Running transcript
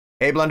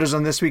Hey, Blenders,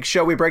 on this week's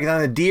show, we break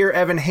down the Dear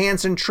Evan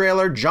Hansen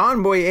trailer. John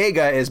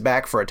Boyega is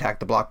back for Attack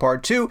the Block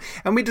Part 2,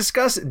 and we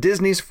discuss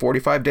Disney's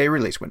 45-day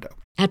release window.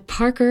 At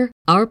Parker,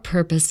 our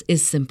purpose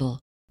is simple.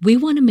 We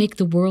want to make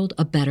the world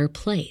a better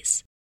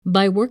place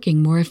by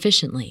working more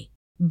efficiently,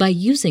 by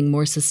using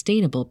more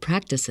sustainable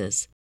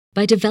practices,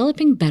 by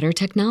developing better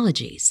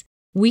technologies.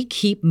 We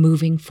keep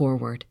moving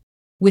forward.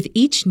 With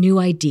each new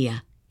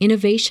idea,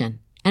 innovation,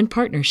 and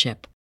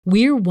partnership,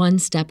 we're one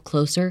step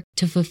closer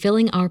to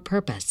fulfilling our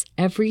purpose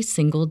every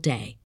single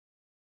day.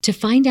 To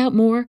find out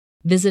more,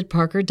 visit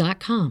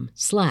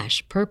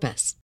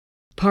parker.com/purpose.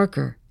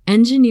 Parker,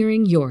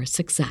 engineering your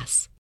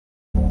success.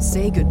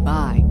 Say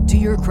goodbye to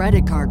your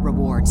credit card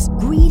rewards.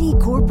 Greedy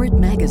corporate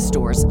mega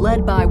stores,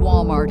 led by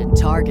Walmart and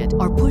Target,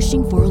 are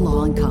pushing for a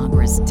law in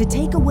Congress to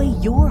take away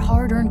your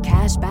hard-earned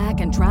cash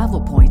back and travel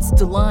points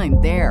to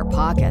line their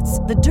pockets.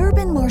 The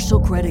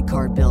Durbin-Marshall credit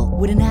card bill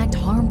would enact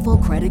harmful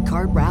credit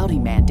card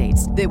routing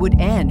mandates that would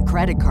end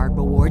credit card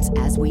rewards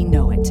as we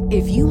know it.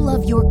 If you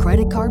love your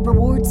credit card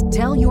rewards,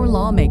 tell your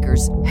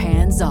lawmakers,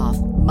 hands off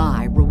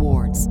my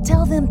rewards.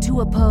 Tell them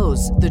to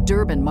oppose the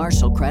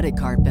Durbin-Marshall credit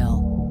card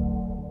bill.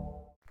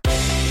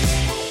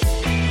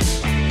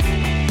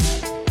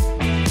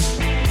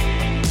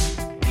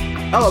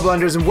 Hello,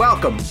 Blenders, and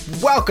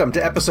welcome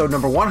to episode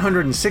number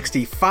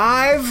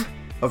 165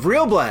 of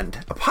Real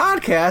Blend, a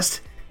podcast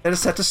that is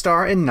set to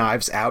star in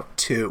Knives Out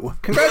 2.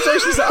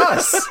 Congratulations to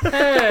us!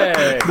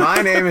 Hey!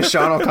 My name is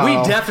Sean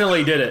O'Connell. We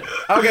definitely did it.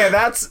 Okay,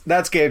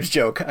 that's Gabe's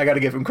joke. I got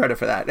to give him credit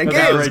for that. And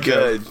Gabe, was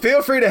good.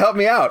 Feel free to help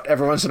me out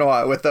every once in a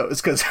while with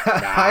those, because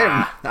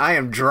I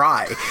am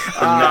dry.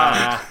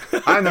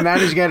 I'm the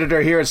managing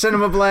editor here at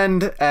Cinema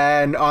Blend,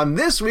 and on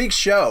this week's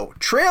show,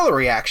 trailer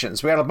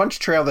reactions. We had a bunch of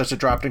trailers that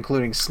dropped,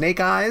 including Snake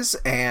Eyes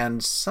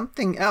and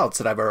something else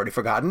that I've already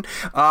forgotten.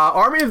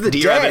 Army of the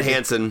Dear Dead. Evan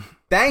Hansen.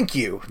 Thank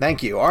you.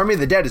 Army of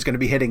the Dead is going to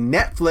be hitting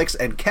Netflix,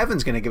 and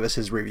Kevin's going to give us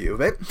his review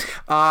of it.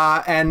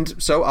 And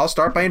so I'll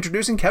start by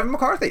introducing Kevin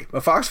McCarthy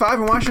of Fox 5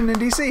 in Washington,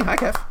 D.C. Hi,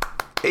 Kev.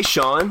 Hey,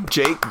 Sean,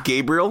 Jake,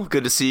 Gabriel.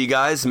 Good to see you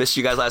guys. Missed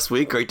you guys last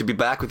week. Great to be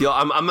back with you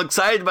all. I'm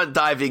excited about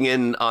diving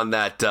in on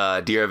that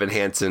Dear Evan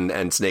Hansen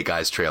and Snake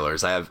Eyes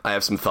trailers. I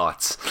have some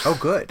thoughts. Oh,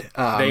 good.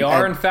 They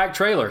are, in fact,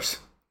 trailers.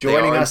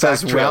 Joining us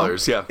as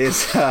trailers, well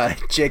is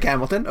Jake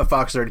Hamilton of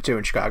Fox 32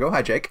 in Chicago.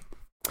 Hi, Jake.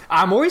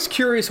 I'm always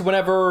curious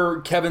whenever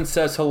Kevin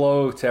says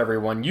hello to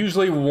everyone.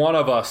 Usually one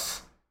of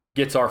us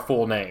gets our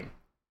full name.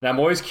 And I'm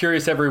always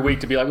curious every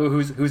week to be like,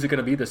 who's it going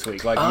to be this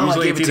week? Like,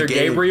 usually it's either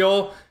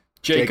Gabriel,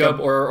 Jacob,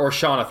 or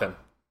Jonathan.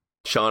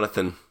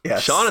 Jonathan.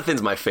 Yes.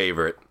 Jonathan's my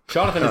favorite.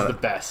 Jonathan is the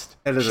best.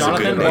 It is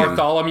Jonathan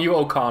Bartholomew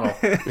O'Connell.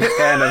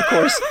 And, of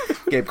course,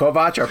 Gabe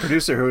Kovach, our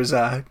producer, who is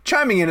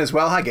chiming in as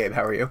well. Hi, Gabe.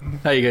 How are you?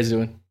 How you guys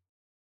doing?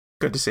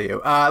 Good to see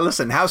you.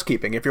 Listen,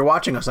 housekeeping. If you're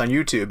watching us on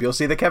YouTube, you'll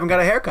see that Kevin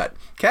got a haircut.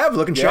 Kev,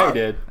 looking sharp.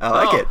 Yeah, he did.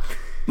 I like it.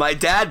 My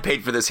dad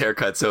paid for this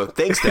haircut, so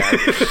thanks, Dad.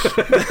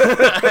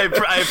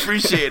 I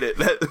appreciate it.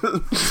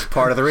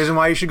 Part of the reason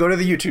why you should go to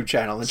the YouTube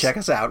channel and check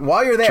us out. And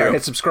while you're there, True.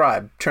 hit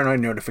subscribe, turn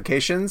on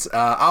notifications.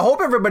 I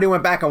hope everybody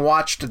went back and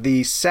watched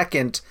the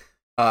second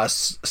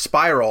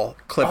Spiral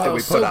clip that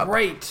we put up.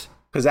 Great.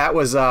 Because that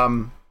was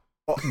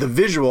the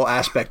visual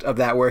aspect of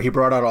that, where he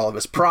brought out all of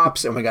his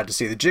props, and we got to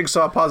see the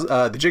jigsaw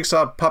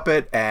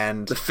puppet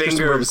and the just some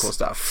fingers. really cool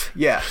stuff.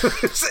 Yeah,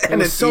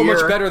 And it's so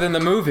much better than the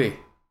movie.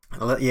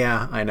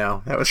 Yeah, I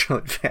know. That was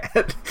really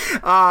bad.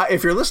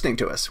 If you're listening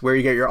to us where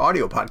you get your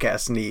audio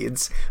podcast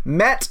needs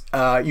met,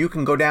 you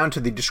can go down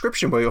to the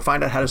description where you'll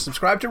find out how to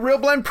subscribe to Real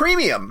Blend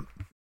Premium,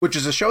 which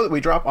is a show that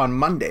we drop on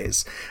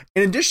Mondays.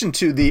 In addition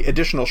to the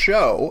additional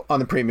show on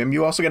the Premium,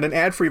 you also get an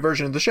ad-free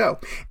version of the show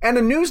and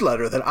a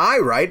newsletter that I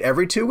write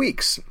every 2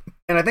 weeks.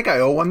 And I think I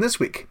owe one this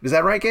week. Is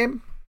that right, Gabe?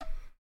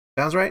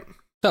 Sounds right?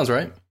 Sounds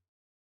right.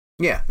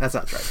 Yeah, that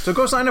sounds right. So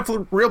go sign up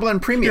for Real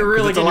Blend Premium. You're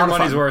really it's a getting lot your of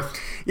money's fun. worth.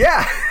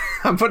 Yeah,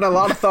 I'm putting a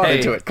lot of thought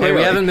into it. Hey, Clearly.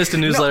 we haven't missed a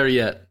newsletter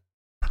yet.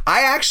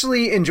 I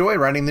actually enjoy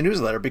writing the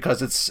newsletter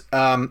because it's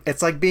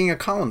like being a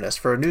columnist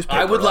for a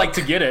newspaper. I would like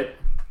to get it.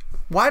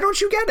 Why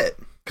don't you get it?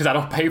 Because I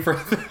don't pay for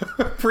the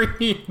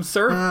premium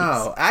service.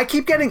 Oh, I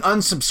keep getting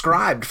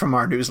unsubscribed from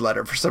our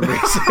newsletter for some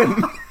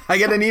reason. I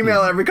get an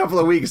email every couple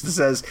of weeks that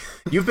says,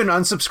 "You've been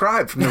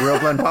unsubscribed from the Real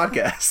Blend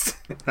podcast."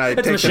 I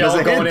It's take Michelle that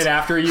as a going hint. in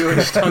after you and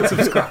just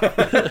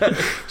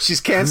unsubscribe. She's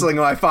canceling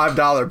my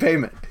 $5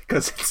 payment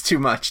because it's too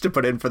much to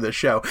put in for this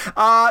show.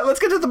 Let's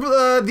get to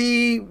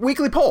the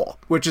weekly poll,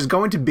 which is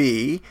going to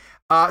be...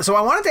 so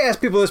I wanted to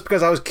ask people this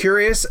because I was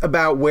curious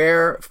about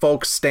where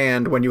folks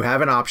stand when you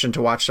have an option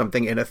to watch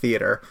something in a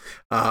theater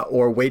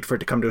or wait for it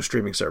to come to a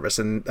streaming service.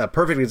 And a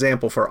perfect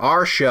example for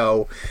our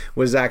show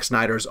was Zack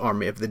Snyder's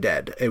Army of the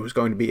Dead. It was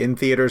going to be in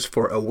theaters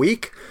for a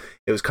week.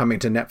 It was coming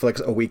to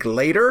Netflix a week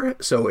later.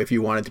 So if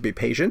you wanted to be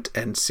patient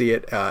and see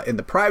it in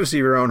the privacy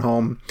of your own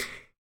home,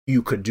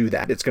 you could do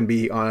that. It's going to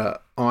be on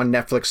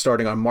Netflix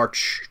starting on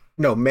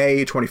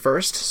May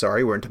 21st.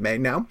 Sorry, we're into May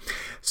now.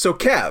 So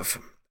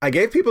Kev, I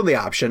gave people the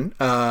option.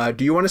 How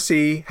do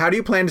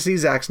you plan to see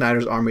Zack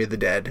Snyder's Army of the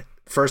Dead?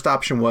 First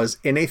option was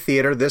in a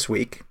theater this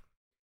week.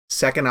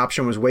 Second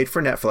option was wait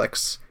for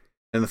Netflix.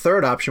 And the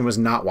third option was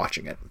not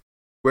watching it.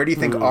 Where do you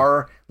think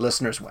our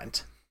listeners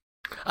went?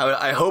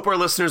 I hope our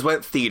listeners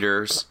went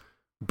theaters,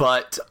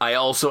 but I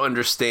also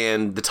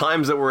understand the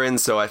times that we're in,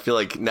 so I feel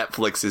like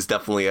Netflix is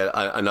definitely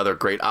another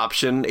great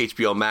option.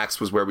 HBO Max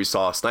was where we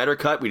saw Snyder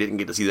Cut. We didn't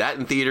get to see that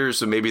in theaters,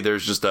 so maybe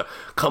there's just a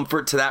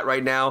comfort to that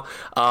right now.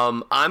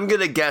 I'm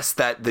going to guess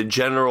that the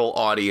general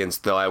audience,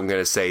 though, I'm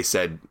going to say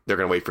said they're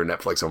going to wait for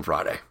Netflix on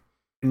Friday.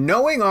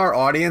 Knowing our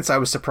audience, I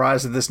was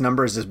surprised that this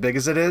number is as big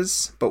as it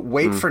is, but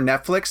wait for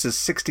Netflix is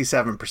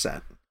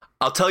 67%.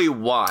 I'll tell you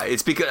why.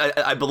 It's because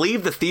I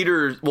believe the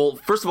theater. Well,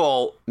 first of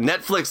all,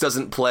 Netflix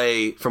doesn't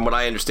play, from what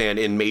I understand,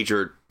 in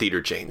major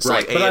theater chains.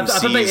 Right. Like but I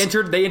thought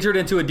they entered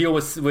into a deal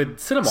with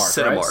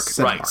Cinemark.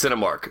 Right?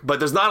 Cinemark. But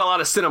there's not a lot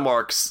of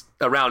Cinemarks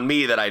around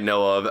me that I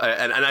know of.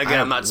 And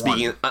again, I'm not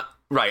speaking.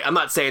 Right. I'm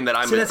not saying that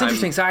I'm. See, that's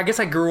interesting. So I guess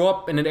I grew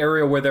up in an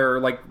area where they're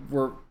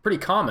were pretty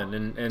common.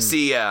 And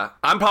see, yeah,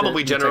 I'm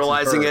probably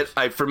generalizing it.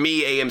 For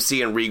me,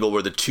 AMC and Regal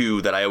were the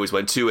two that I always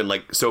went to,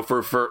 and so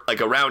for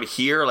around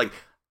here,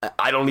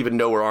 I don't even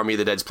know where Army of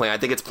the Dead's playing. I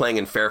think it's playing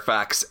in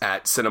Fairfax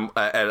at a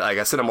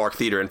Cinemark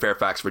theater in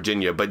Fairfax,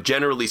 Virginia. But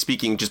generally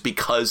speaking, just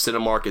because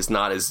Cinemark is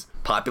not as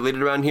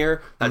populated around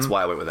here, that's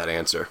why I went with that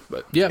answer.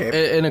 But yeah,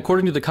 and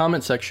according to the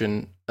comment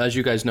section, as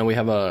you guys know, we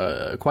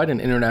have quite an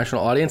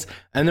international audience,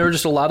 and there are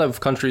just a lot of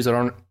countries that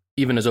aren't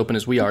even as open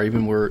as we are,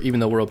 even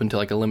though we're open to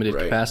a limited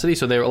capacity.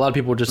 So a lot of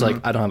people are just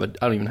I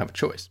don't even have a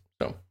choice.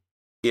 So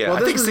yeah,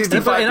 I think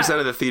 65%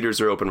 of the theaters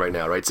are open right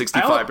now, right?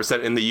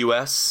 65% in the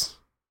U.S.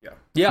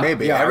 Yeah,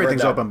 maybe. Yeah,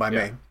 everything's open by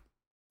May.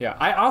 Yeah,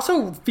 I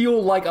also feel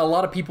like a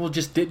lot of people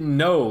just didn't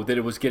know that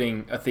it was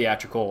getting a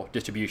theatrical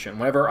distribution.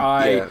 Whenever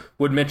I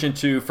would mention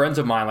to friends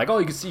of mine,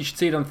 you should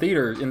see it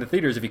in the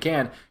theaters if you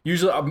can.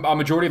 Usually, a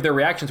majority of their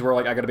reactions were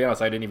I got to be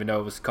honest, I didn't even know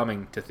it was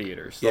coming to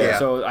theaters.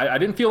 So I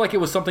didn't feel like it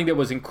was something that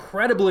was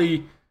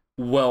incredibly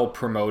well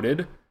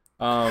promoted.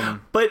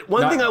 But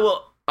one thing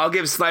I'll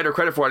give Snyder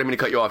credit for. I didn't mean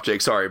to cut you off, Jake.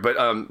 Sorry, but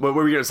what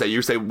were you going to say?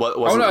 You say what?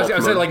 I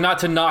was saying not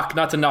to knock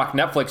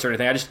Netflix or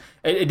anything.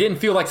 It didn't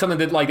feel like something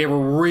that they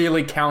were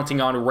really counting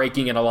on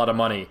raking in a lot of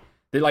money.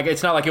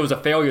 It's not like it was a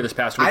failure this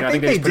past week. I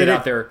think they just put it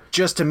out there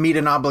just to meet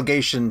an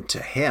obligation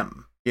to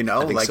him.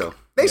 I think so.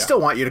 They still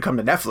want you to come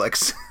to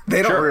Netflix.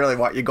 They don't really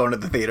want you going to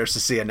the theaters to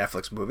see a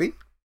Netflix movie.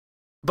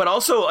 But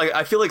also,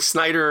 I feel like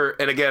Snyder,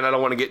 and again, I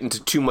don't want to get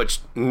into too much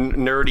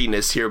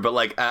nerdiness here, but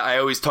I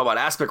always talk about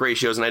aspect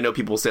ratios, and I know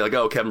people say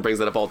oh, Kevin brings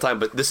that up all the time,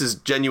 but this is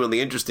genuinely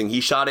interesting. He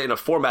shot it in a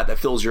format that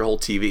fills your whole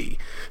TV.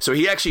 So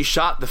he actually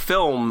shot the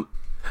film,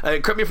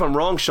 correct me if I'm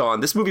wrong, Sean,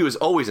 this movie was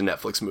always a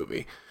Netflix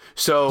movie.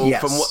 So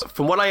yes.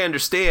 From what I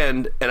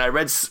understand, and I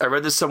read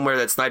this somewhere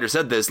that Snyder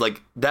said this,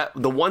 that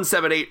the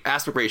 1:7:8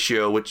 aspect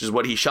ratio, which is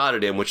what he shot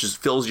it in, which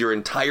fills your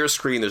entire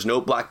screen, there's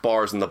no black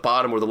bars in the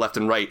bottom or the left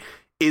and right,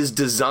 is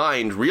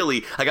designed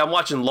really I'm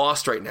watching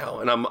Lost right now,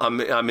 and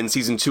I'm in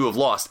season 2 of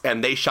Lost,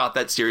 and they shot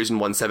that series in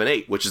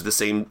 1:7:8, which is the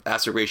same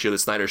aspect ratio that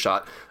Snyder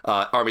shot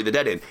Army of the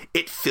Dead in.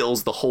 It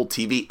fills the whole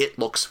TV. It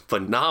looks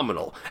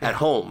phenomenal at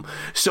home.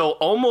 So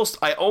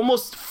I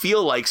almost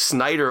feel like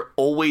Snyder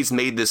always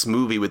made this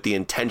movie with the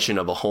intention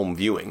of a home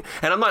viewing.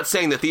 And I'm not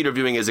saying the theater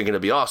viewing isn't going to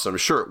be awesome.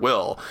 Sure, it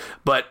will.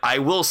 But I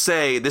will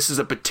say this is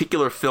a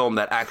particular film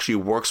that actually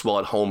works well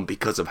at home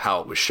because of how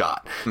it was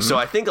shot. Mm-hmm. So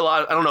I think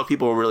I don't know if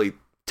people were really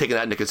taking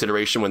that into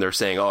consideration when they're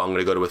saying, I'm going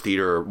to go to a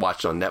theater or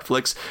watch it on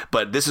Netflix.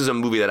 But this is a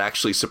movie that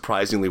actually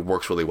surprisingly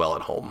works really well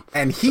at home.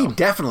 And he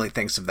definitely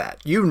thinks of that.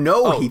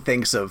 He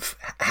thinks of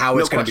how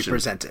it's going to be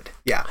presented.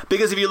 Yeah.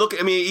 Because if you look,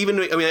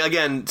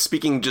 again,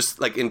 speaking just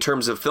in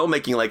terms of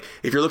filmmaking,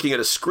 if you're looking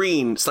at a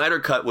screen, Snyder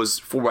Cut was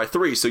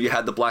 4:3, so you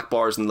had the black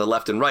bars in the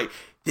left and right.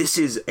 This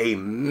is a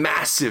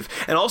massive,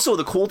 and also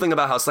the cool thing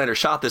about how Snyder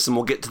shot this, and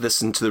we'll get to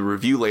this into the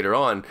review later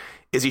on,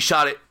 is he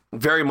shot it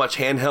very much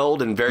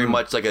handheld and very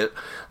much like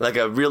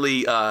a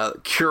really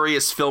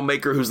curious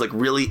filmmaker who's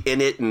really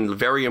in it and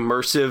very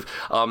immersive.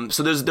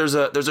 So there's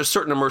a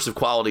certain immersive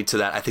quality to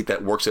that. I think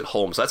that works at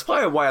home. So that's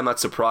probably why I'm not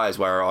surprised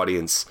why our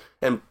audience,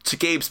 and to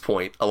Gabe's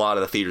point, a lot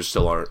of the theaters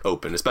still aren't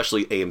open,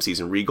 especially AMC's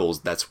and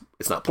Regals.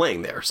 It's not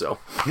playing there. So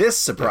this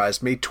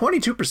surprised me.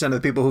 22% of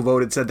the people who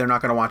voted said they're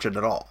not going to watch it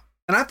at all.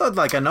 And I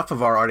thought enough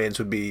of our audience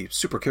would be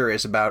super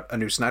curious about a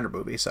new Snyder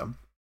movie. So.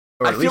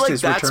 I feel like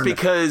that's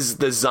because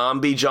the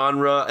zombie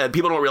genre, and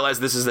people don't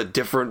realize this is a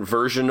different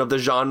version of the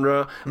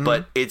genre,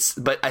 but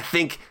I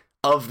think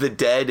Of the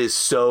Dead is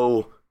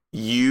so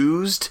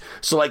used.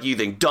 So you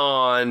think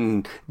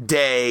Dawn,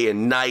 Day,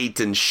 and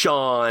Night, and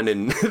Shaun,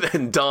 and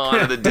then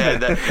Dawn of the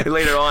Dead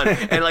later on.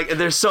 And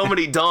there's so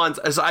many Dawns.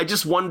 So I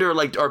just wonder,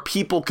 are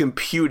people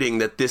computing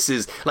that this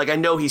is, I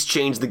know he's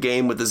changed the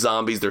game with the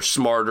zombies. They're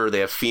smarter. They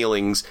have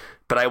feelings.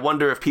 But I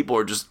wonder if people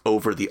are just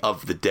over the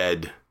Of the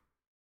Dead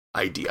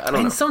idea. I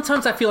don't know.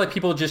 Sometimes I feel like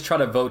people just try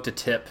to vote to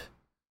tip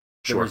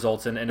the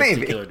results in a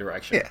particular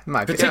direction.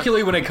 Yeah,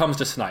 particularly when it comes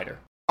to Snyder.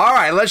 All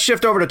right, let's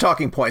shift over to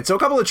talking points. So a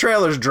couple of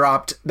trailers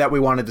dropped that we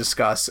want to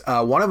discuss.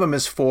 One of them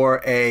is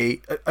for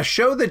a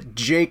show that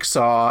Jake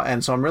saw,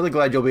 and so I'm really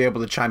glad you'll be able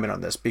to chime in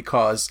on this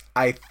because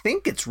I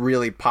think it's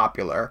really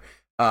popular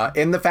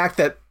in the fact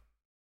that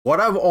what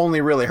I've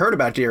only really heard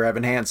about Dear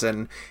Evan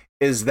Hansen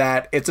is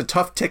that it's a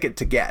tough ticket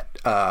to get.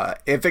 I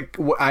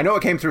know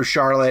it came through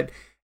Charlotte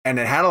and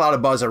it had a lot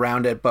of buzz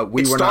around it, but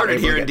we were not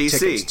able to get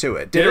tickets to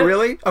it. Did it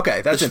really?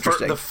 Okay, that's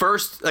interesting. The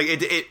first, like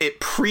it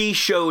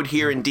pre-showed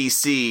here in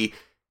DC,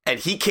 and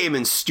he came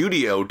in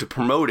studio to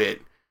promote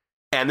it,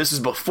 and this is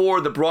before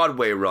the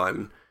Broadway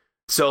run.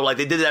 So like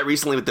they did that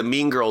recently with the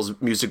Mean Girls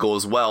musical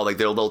as well. Like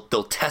they'll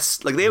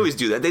test, like they always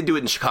do that. They do it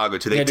in Chicago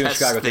too. They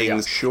test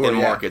things in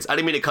markets. I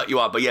didn't mean to cut you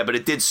off, but but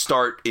it did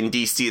start in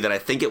DC. Then I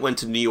think it went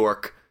to New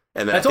York.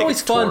 And then that's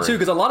always fun too,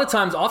 because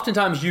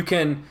oftentimes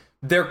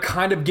they're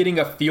kind of getting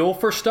a feel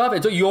for stuff.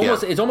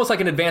 It's almost like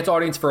an advanced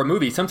audience for a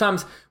movie.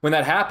 Sometimes when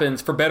that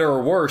happens, for better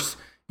or worse,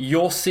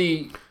 you'll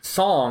see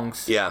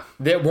songs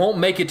that won't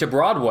make it to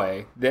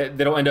Broadway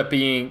that'll end up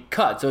being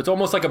cut. So it's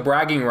almost like a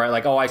bragging right.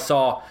 Like, oh, I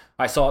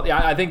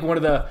think one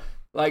of the,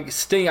 like,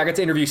 Sting, I got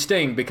to interview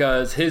Sting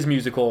because his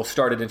musical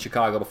started in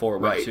Chicago before it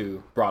went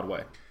to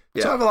Broadway.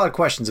 So I have a lot of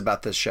questions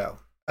about this show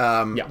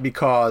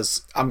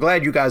because I'm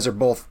glad you guys are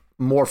both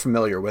more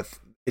familiar with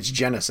its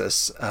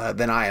genesis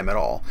than I am at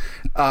all.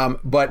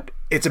 But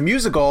it's a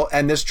musical,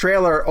 and this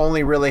trailer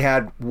only really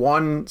had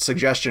one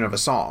suggestion of a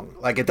song.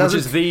 Like it doesn't.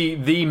 Which is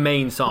the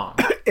main song.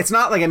 It's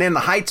not like an In the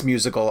Heights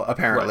musical,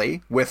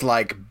 apparently, with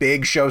like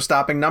big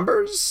show-stopping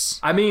numbers.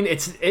 I mean,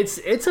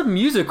 it's a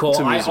musical.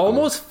 I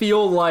almost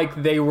feel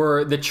like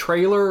the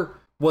trailer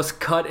was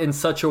cut in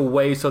such a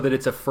way so that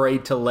it's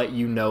afraid to let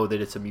you know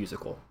that it's a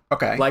musical.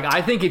 Okay. Like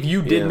I think if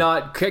you did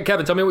not,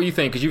 Kevin, tell me what you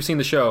think because you've seen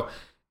the show.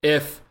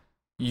 If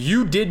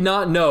you did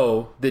not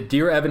know that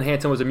Dear Evan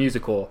Hansen was a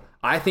musical,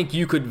 I think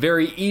you could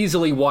very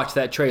easily watch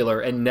that trailer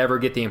and never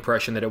get the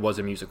impression that it was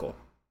a musical.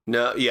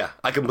 No,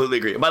 I completely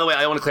agree. By the way,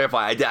 I want to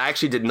clarify, I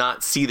actually did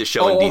not see the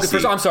show in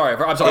DC. I'm sorry.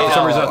 For some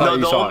reason I thought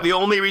you saw it. The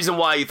only reason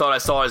why you thought I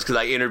saw it is because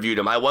I interviewed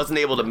him. I wasn't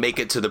able to make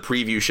it to the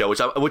preview show,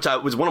 which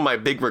was one of my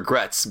big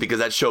regrets because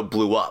that show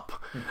blew up.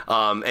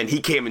 And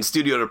he came in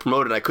studio to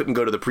promote it. I couldn't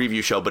go to the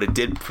preview show, but it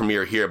did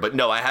premiere here. But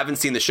no, I haven't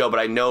seen the show, but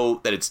I know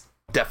that it's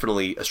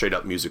definitely a straight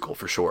up musical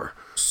for sure.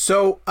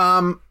 So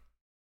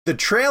the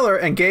trailer,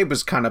 and Gabe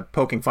was kind of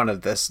poking fun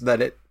at this,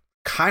 that it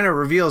kind of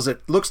reveals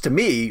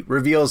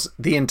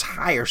the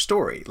entire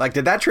story. Like,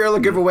 did that trailer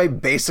give away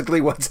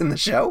basically what's in the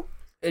show?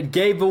 It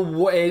gave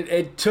away,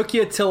 it took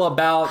you till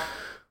about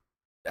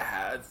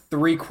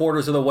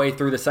 3/4 of the way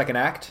through the second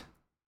act.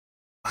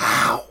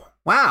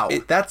 Wow,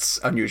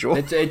 that's unusual.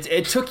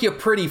 It took you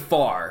pretty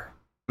far.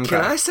 Okay.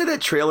 Can I say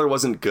that trailer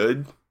wasn't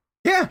good?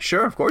 Yeah,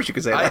 sure. Of course, you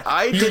could say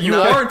that. You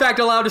are in fact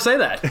allowed to say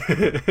that.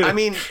 I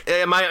mean,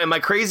 am I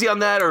crazy on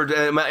that, or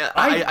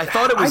I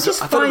thought it was? I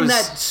just find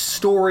that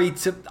story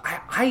to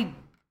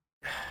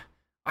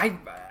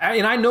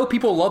and I know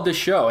people love this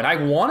show, and I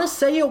want to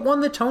say it won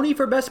the Tony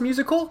for Best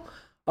Musical.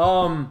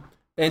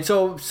 And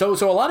so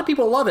a lot of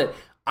people love it.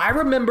 I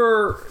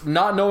remember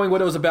not knowing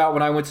what it was about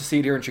when I went to see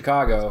it here in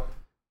Chicago,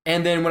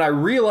 and then when I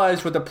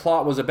realized what the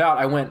plot was about,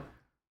 I went,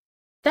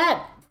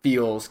 that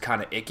feels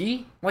kind of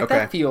icky. Like,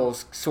 that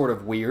feels sort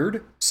of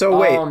weird. So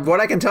wait, what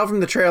I can tell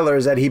from the trailer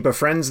is that he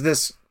befriends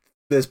this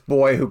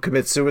boy who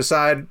commits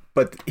suicide,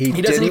 but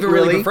he doesn't even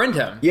really befriend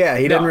him. Yeah,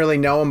 he didn't really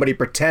know him, but he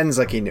pretends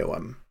like he knew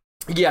him.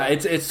 Yeah,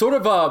 it's sort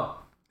of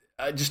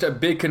just a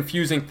big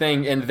confusing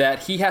thing in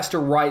that he has to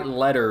write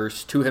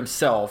letters to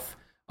himself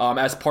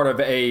as part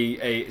of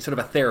a sort of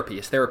a therapy.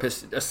 His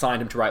therapist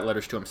assigned him to write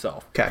letters to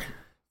himself. Okay.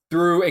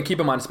 And keep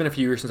in mind, it's been a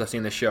few years since I've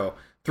seen this show.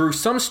 Through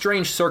some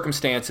strange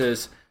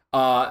circumstances,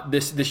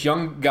 this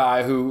young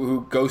guy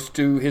who goes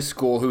to his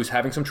school, who's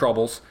having some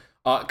troubles,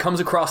 comes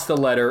across the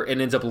letter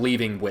and ends up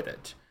leaving with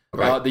it.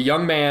 Okay. The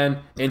young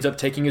man ends up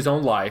taking his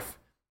own life,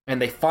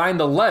 and they find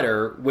the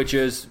letter, which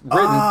is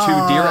written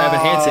to Dear Evan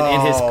Hansen,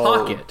 in his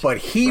pocket. But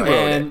he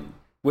wrote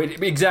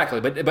it.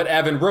 Exactly, but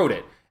Evan wrote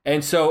it.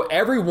 And so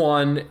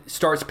everyone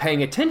starts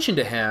paying attention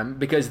to him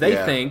because they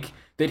think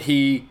that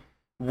he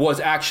was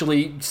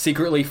actually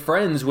secretly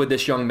friends with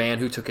this young man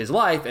who took his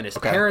life, and his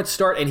parents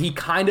and he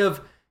kind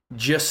of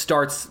just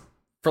starts,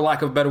 for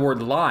lack of a better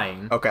word,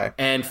 lying. Okay.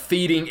 And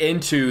feeding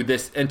into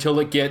this until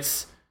it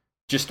gets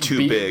just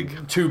too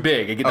big.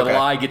 The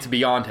lie gets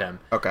beyond him.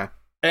 Okay.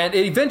 And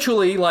it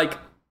eventually, like,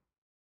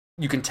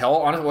 you can tell,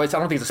 honestly, I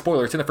don't think it's a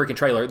spoiler, it's in the freaking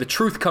trailer, the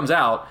truth comes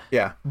out.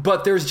 Yeah.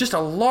 But there's just a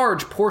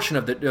large portion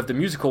of the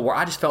musical where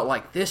I just felt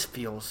like, this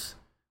feels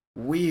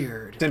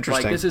weird. It's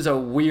interesting. Like, this is a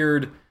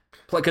weird,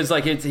 because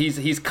like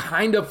he's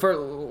kind of for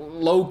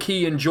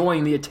low-key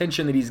enjoying the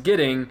attention that he's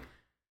getting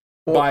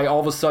by all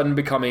of a sudden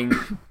becoming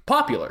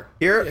popular.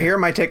 Here are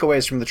my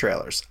takeaways from the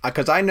trailers,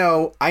 because I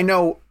know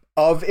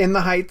of In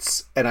the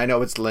Heights, and I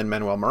know it's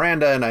Lin-Manuel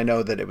Miranda, and I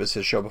know that it was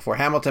his show before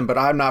Hamilton, but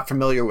I'm not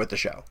familiar with the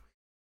show.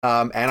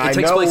 And it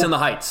takes place in the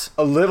Heights.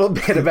 A little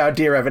bit about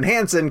Dear Evan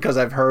Hansen because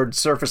I've heard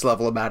surface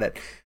level about it.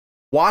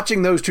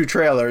 Watching those two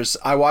trailers,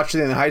 I watched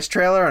the In the Heights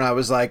trailer and I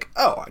was like,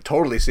 oh, I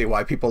totally see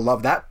why people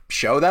love that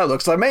show. That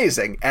looks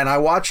amazing. And I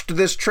watched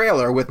this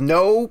trailer with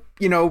no,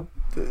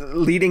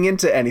 leading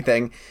into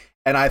anything.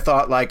 And I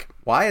thought, like,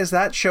 why is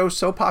that show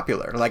so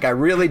popular? Like, I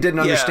really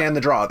didn't understand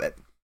the draw of it.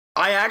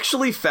 I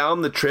actually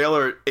found the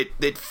trailer,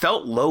 it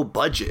felt low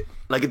budget.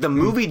 Like the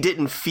movie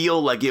didn't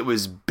feel like it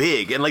was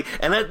big. And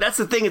that's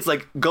the thing. It's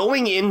like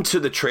going into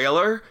the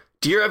trailer,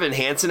 Dear Evan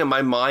Hansen in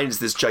my mind is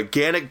this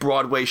gigantic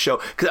Broadway show.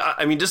 Cause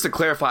I mean, just to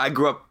clarify, I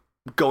grew up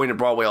going to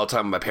Broadway all the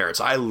time with my parents.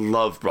 I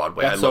love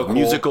Broadway. I love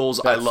musicals.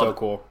 I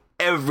love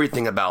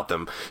everything about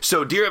them.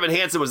 So Dear Evan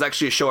Hansen was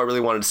actually a show I really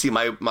wanted to see.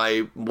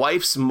 My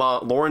wife's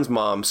mom, Lauren's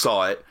mom,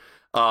 saw it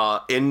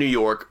in New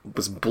York,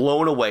 was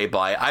blown away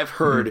by it. I've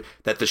heard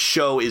that the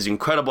show is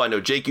incredible. I know,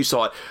 Jake, you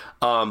saw it.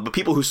 But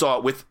people who saw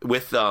it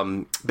with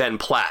Ben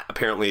Platt,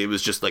 apparently it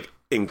was just like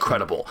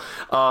incredible.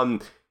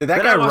 Did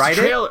that guy write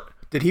it?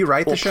 Did he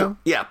write the show?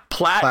 Yeah,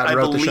 Platt I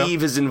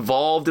believe, is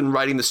involved in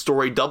writing the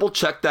story. Double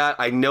check that.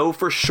 I know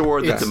for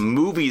sure that the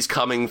movie's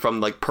coming from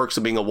like Perks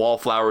of Being a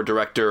Wallflower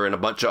director and a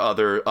bunch of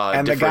other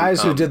and the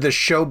guys who did the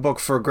show book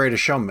for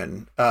Greatest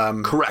Showman.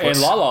 Correct. And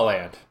La La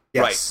Land.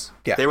 Yes. Right.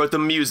 Yeah. They wrote the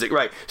music.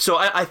 Right. So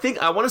I think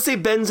I want to say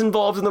Ben's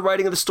involved in the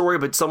writing of the story,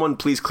 but someone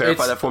please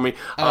clarify that for me.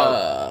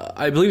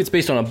 I believe it's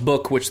based on a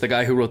book, which the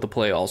guy who wrote the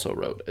play also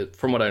wrote,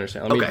 from what I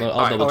understand.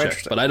 I'll double check,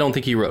 but I don't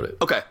think he wrote it.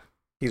 Okay.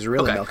 He's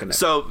really milking it.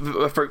 So,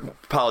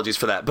 apologies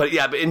for that, but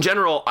in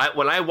general,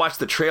 when I watched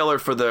the trailer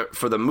for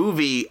the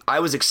movie,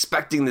 I was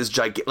expecting this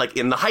like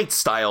In the Heights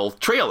style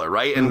trailer,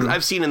 right? And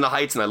I've seen In the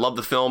Heights, and I love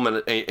the film,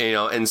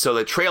 and so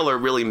the trailer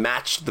really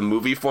matched the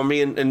movie for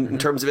me in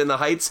terms of In the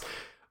Heights.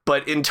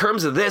 But in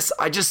terms of this,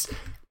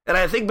 and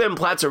I think Ben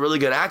Platt's a really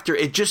good actor.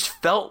 It just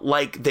felt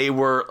like they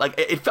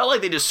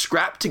just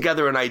scrapped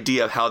together an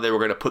idea of how they were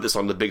going to put this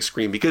on the big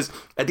screen. Because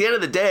at the end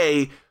of the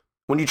day,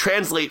 when you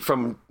translate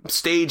from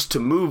stage to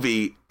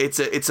movie, it's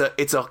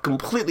a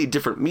completely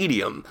different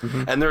medium,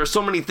 and there are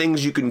so many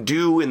things you can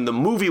do in the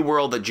movie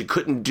world that you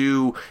couldn't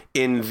do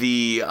in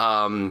the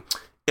on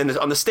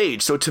the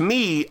stage. So to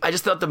me, I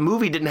just thought the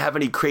movie didn't have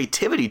any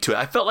creativity to it.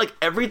 I felt like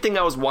everything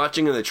I was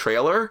watching in the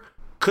trailer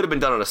could have been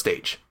done on a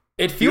stage.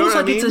 It feels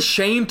like it's a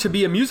shame to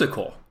be a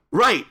musical.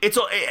 Right.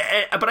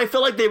 But I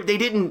feel like they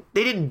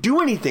didn't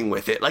do anything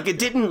with it. Like they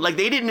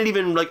didn't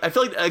even like. I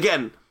feel like,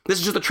 again, this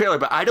is just a trailer,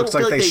 but I don't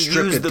feel like they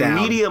used the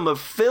medium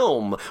of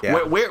film.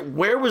 Yeah.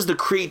 Where was the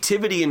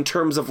creativity in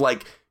terms of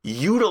like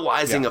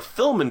utilizing a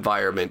film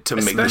environment to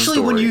make the story?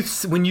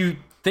 Especially when you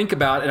think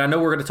about, and I know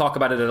we're going to talk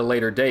about it at a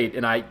later date,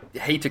 and I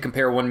hate to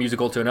compare one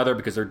musical to another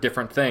because they're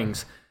different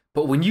things.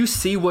 But when you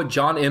see what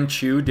John M.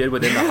 Chu did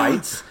within the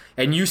Heights,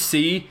 and you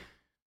see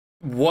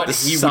what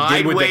he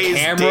did with the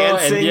camera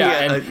dancing,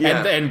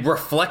 and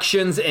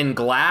reflections in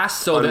glass,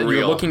 so that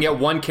you're looking at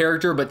one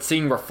character but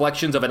seeing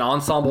reflections of an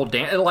ensemble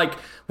dance. Like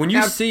when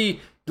you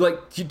see,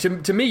 like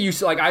to me, you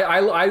like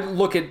I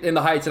look at In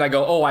the Heights and I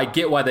go, oh, I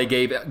get why they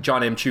gave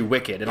John M. Chu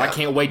Wicked, and I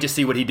can't wait to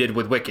see what he did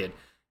with Wicked.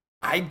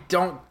 I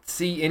don't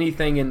see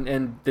anything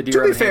in the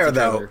Dear Evan Hansen fair,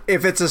 though, trailer.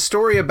 if it's a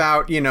story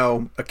about,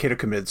 a kid who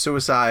committed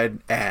suicide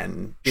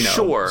and,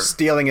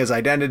 stealing his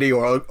identity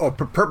or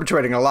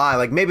perpetrating a lie,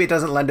 like maybe it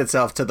doesn't lend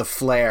itself to the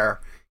flair,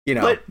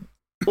 But,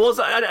 well, it's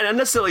not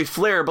necessarily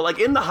flair, but like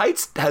In the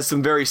Heights has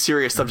some very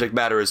serious subject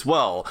matter as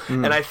well.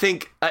 And I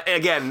think,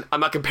 again, I'm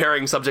not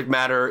comparing subject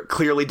matter.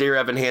 Clearly, Dear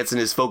Evan Hansen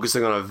is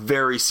focusing on a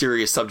very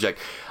serious subject.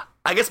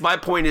 I guess my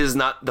point is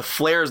not the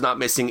flair is not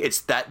missing. It's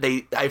that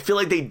I feel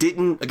like they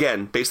didn't,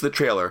 again, based on the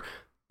trailer,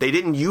 they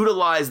didn't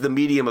utilize the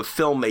medium of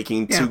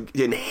filmmaking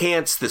to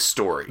enhance the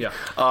story. Yeah.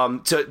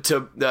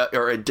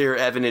 Or Dear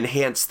Evan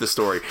enhance the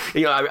story.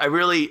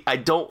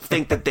 I don't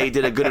think that they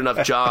did a good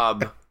enough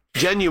job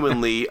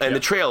genuinely in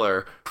the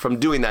trailer from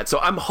doing that. So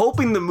I'm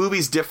hoping the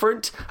movie's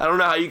different. I don't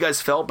know how you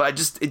guys felt, but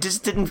it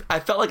just didn't. I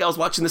felt like I was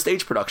watching the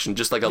stage production,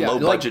 just like a low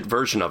budget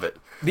version of it.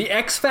 The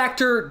X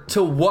factor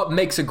to what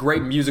makes a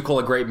great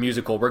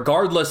musical,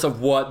 regardless of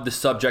what the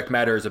subject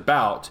matter is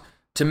about.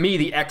 To me,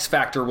 the X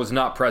factor was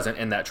not present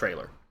in that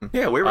trailer.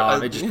 Yeah, we were. I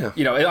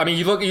mean,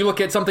 you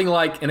look at something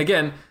like, and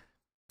again,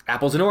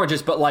 apples and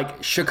oranges, but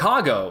like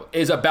Chicago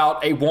is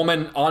about a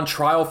woman on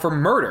trial for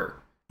murder.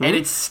 And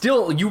it's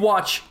still, you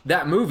watch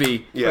that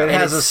movie, it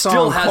has a song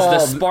still has the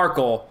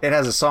sparkle. It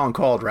has a song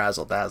called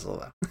Razzle Dazzle,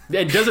 though.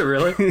 It does it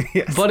really?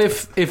 Yes. But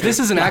if this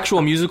is an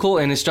actual musical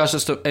and it's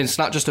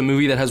not just a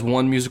movie that has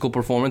one musical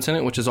performance in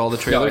it, which is all the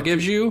trailer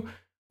gives you,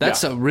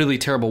 that's a really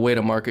terrible way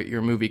to market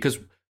your movie. Because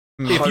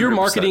if you're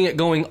marketing it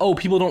going, oh,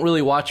 people don't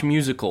really watch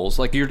musicals,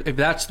 like if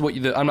that's what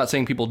I'm not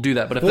saying people do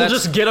that, but if we'll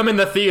just get them in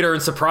the theater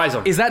and surprise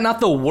them. Is that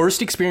not the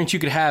worst experience you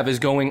could have? Is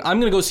going,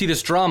 I'm going to go see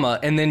this drama,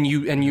 and then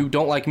you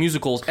don't like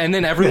musicals, and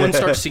then everyone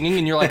starts singing,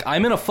 and you're like,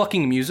 I'm in a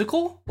fucking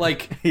musical?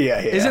 Like,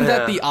 isn't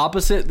that the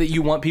opposite that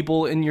you want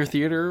people in your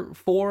theater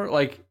for?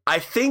 Like, I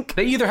think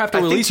they either have to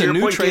release a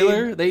new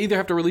trailer. They either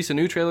have to release a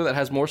new trailer that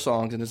has more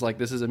songs and is like,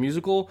 this is a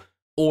musical.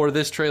 Or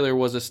this trailer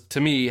to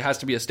me, has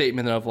to be a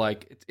statement of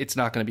like, it's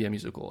not going to be a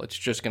musical. It's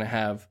just going to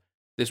have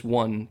this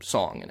one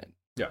song in it.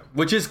 Yeah,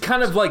 which is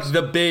kind of like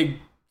the big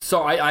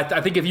song.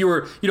 I think if you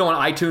were,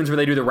 on iTunes where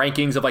they do the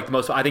rankings of like the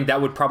most, I think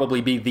that would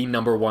probably be the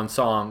number one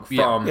song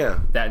from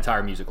that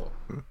entire musical.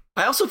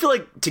 I also feel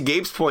like, to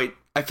Gabe's point,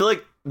 I feel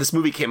like this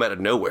movie came out of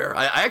nowhere.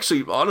 I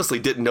actually honestly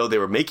didn't know they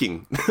were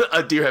making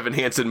a Dear Evan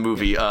Hansen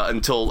movie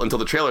until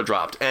the trailer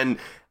dropped. And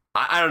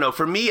I don't know.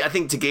 For me, I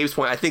think to Gabe's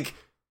point, I think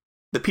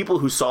the people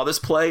who saw this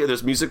play or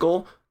this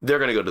musical, they're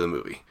going to go to the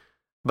movie.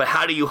 But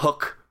how do you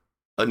hook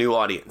a new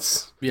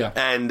audience? Yeah.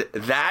 And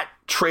that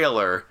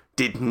trailer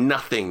did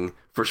nothing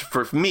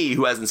for me,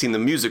 who hasn't seen the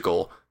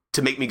musical,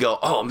 to make me go,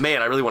 oh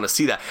man, I really want to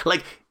see that.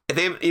 Like,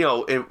 they, you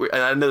know, and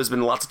I know there's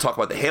been lots of talk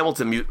about the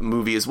Hamilton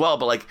movie as well,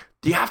 but like,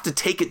 you have to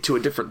take it to a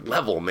different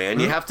level, man.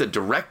 You have to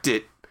direct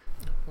it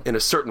in a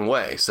certain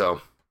way.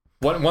 So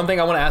one thing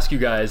I want to ask you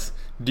guys,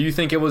 do you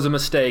think it was a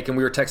mistake? And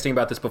we were texting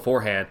about this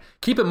beforehand.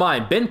 Keep in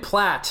mind, Ben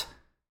Platt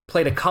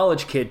played a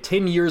college kid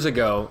 10 years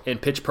ago in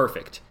Pitch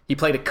Perfect. He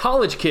played a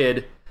college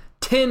kid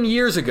 10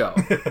 years ago,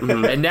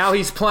 and now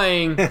he's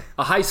playing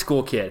a high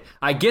school kid.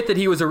 I get that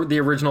he was the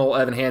original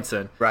Evan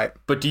Hansen, right?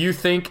 But do you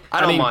think?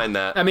 I don't mind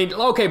that. I mean,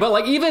 okay, but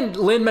like even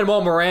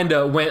Lin-Manuel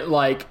Miranda went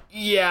like,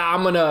 yeah,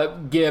 I'm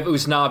gonna give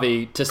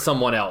Usnavi to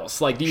someone else.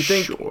 Like, do you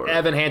think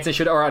Evan Hansen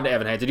should, or not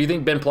Evan Hansen? Do you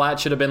think Ben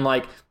Platt should have been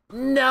like,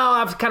 no,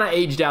 I've kind of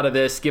aged out of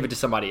this, give it to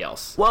somebody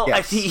else? Well,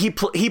 yes. he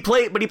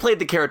played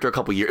the character a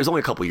couple years. It was only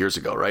a couple years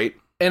ago, right?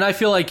 And I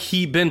feel like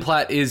Ben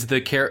Platt is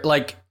the character,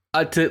 like.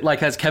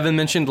 As Kevin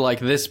mentioned,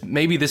 like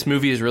maybe this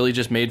movie is really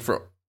just made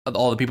for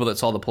all the people that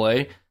saw the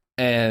play,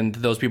 and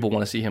those people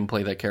want to see him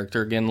play that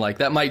character again. Like,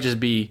 that might just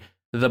be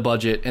the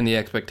budget and the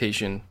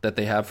expectation that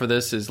they have for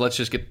this, is let's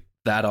just get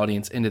that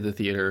audience into the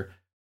theater,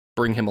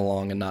 bring him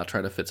along, and not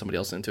try to fit somebody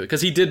else into it.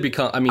 Because he did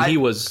become,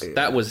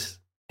 that was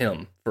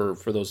him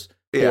for those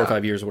 4 or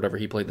 5 years or whatever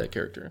he played that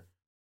character.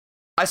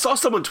 I saw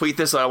someone tweet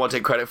this, and I don't want to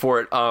take credit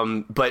for it,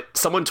 but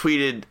someone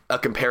tweeted a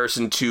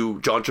comparison to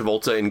John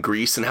Travolta in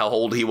Grease and how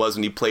old he was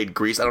when he played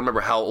Grease. I don't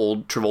remember how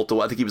old Travolta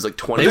was. I think he was like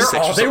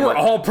 26 They were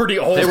all pretty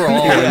old. They were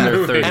all in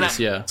their 30s,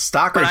 yeah.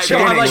 Stockard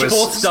Channing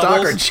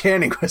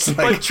was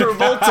like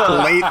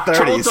Travolta, late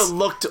 30s. Travolta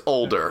looked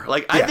older.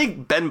 Like, I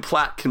think Ben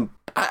Platt can...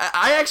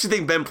 I actually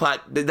think Ben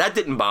Platt, that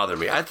didn't bother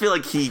me. I feel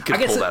like he could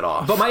pull that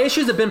off. But my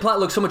issue is that Ben Platt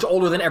looks so much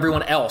older than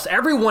everyone else.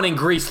 Everyone in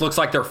Grease looks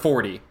like they're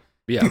 40.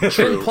 Yeah,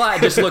 Ben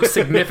Platt just looks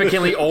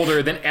significantly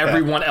older than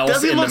everyone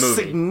else in the movie. Does he look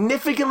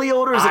significantly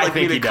older? Or is it like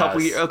maybe a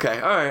couple years? Okay,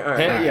 all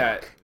right. Yeah.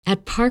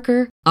 At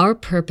Parker, our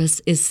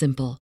purpose is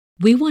simple.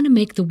 We want to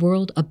make the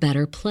world a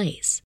better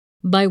place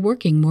by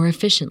working more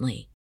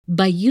efficiently,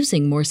 by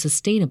using more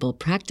sustainable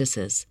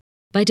practices,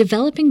 by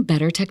developing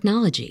better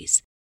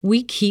technologies.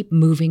 We keep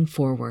moving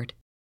forward.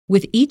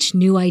 With each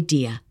new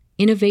idea,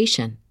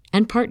 innovation,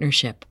 and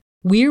partnership,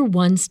 we're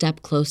one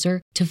step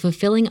closer to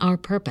fulfilling our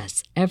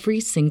purpose every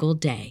single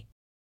day.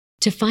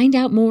 To find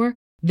out more,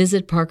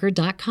 visit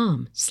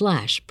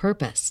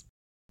parker.com/purpose.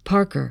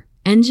 Parker,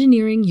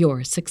 engineering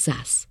your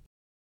success.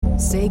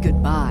 Say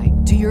goodbye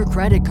to your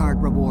credit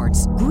card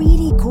rewards.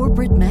 Greedy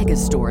corporate mega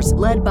stores,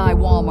 led by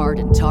Walmart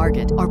and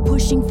Target, are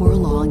pushing for a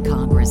law in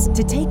Congress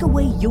to take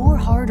away your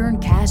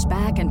hard-earned cash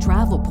back and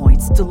travel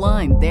points to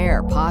line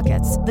their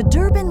pockets. The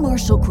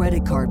Durbin-Marshall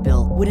credit card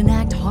bill would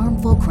enact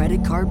harmful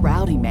credit card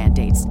routing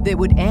mandates that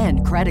would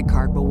end credit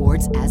card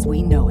rewards as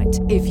we know it.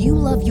 If you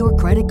love your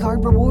credit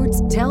card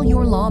rewards, tell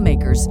your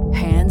lawmakers,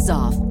 hands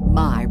off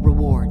my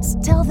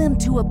rewards. Tell them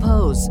to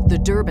oppose the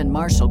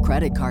Durbin-Marshall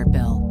credit card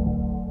bill.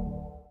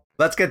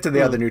 Let's get to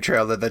the other new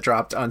trailer that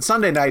dropped on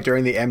Sunday night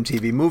during the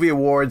MTV Movie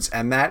Awards,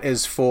 and that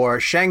is for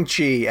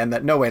Shang-Chi,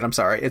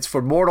 it's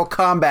for Mortal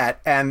Kombat,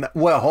 and,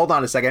 well, hold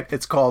on a second,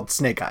 it's called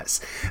Snake Eyes.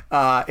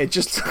 It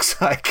just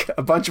looks like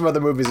a bunch of other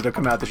movies that have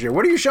come out this year.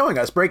 What are you showing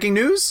us? Breaking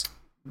news?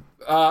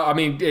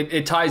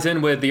 It ties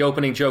in with the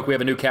opening joke. We have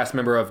a new cast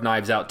member of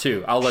Knives Out,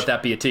 too. I'll let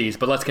that be a tease,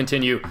 but let's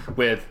continue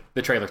with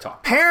the trailer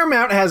talk.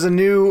 Paramount has a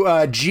new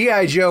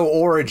G.I. Joe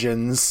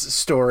Origins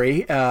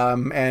story,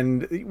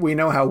 and we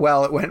know how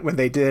well it went when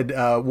they did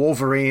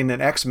Wolverine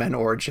and X-Men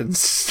Origins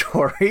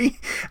story,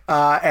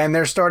 and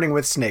they're starting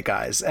with Snake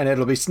Eyes, and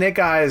it'll be Snake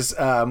Eyes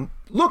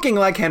looking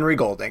like Henry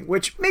Golding,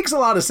 which makes a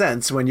lot of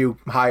sense when you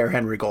hire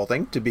Henry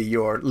Golding to be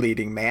your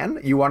leading man.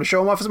 You want to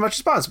show him off as much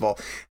as possible.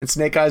 And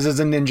Snake Eyes is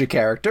a ninja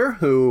character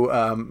who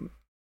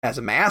has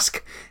a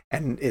mask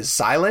and is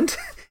silent.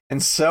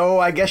 And so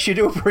I guess you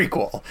do a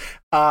prequel.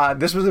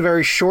 This was a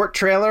very short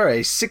trailer, a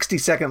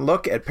 60-second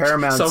look at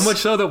Paramount's... So much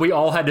so that we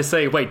all had to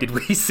say, wait, did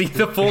we see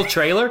the full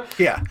trailer?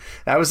 Yeah,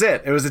 that was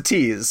it. It was a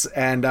tease.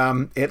 And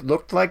it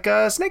looked like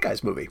a Snake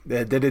Eyes movie.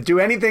 Did it do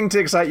anything to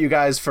excite you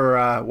guys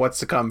for what's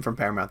to come from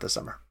Paramount this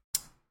summer?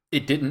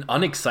 It didn't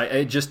unexcite.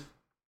 It just...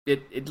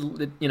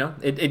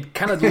 It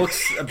kind of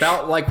looks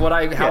about like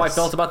how I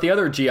felt about the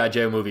other G.I.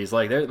 Joe movies.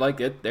 Like,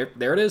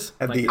 there it is.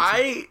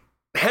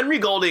 Henry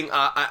Golding,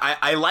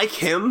 I like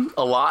him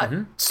a lot.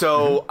 Mm-hmm.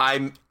 So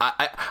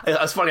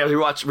it's funny. I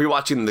was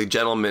rewatching The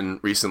Gentleman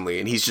recently,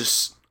 and he's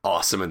just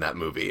awesome in that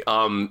movie.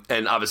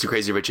 And obviously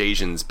Crazy Rich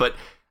Asians, but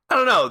I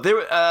don't know.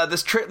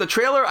 The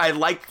trailer, I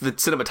liked the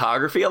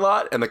cinematography a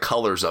lot and the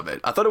colors of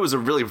it. I thought it was a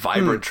really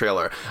vibrant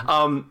trailer.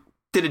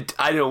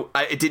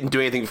 It didn't do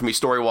anything for me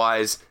story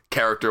wise,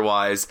 character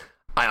wise.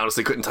 I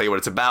honestly couldn't tell you what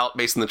it's about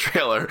based on the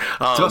trailer.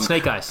 It's about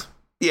Snake Eyes.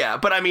 Yeah,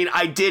 but I mean,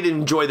 I did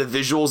enjoy the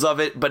visuals of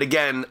it. But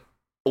again,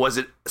 was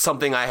it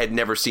something I had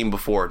never seen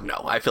before?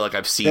 No, I feel like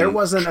I've seen. There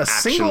wasn't a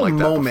single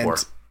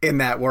moment in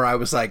that where I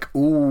was like,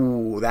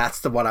 ooh,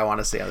 that's the one I want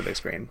to see on the big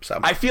screen. So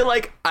I feel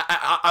like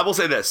I will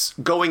say this: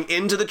 going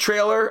into the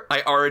trailer,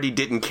 I already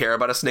didn't care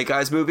about a Snake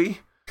Eyes movie.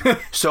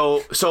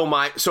 so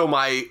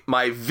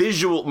my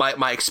visual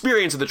my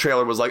experience of the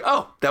trailer was like,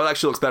 oh, that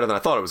actually looks better than I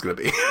thought it was going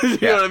to be. You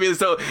know what I mean?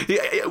 So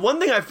one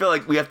thing I feel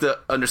like we have to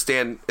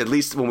understand, at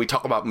least when we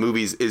talk about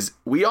movies, is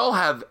we all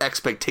have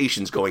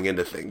expectations going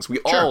into things. We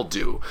all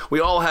do. We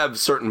all have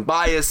certain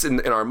bias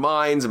in our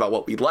minds about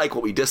what we like,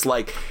 what we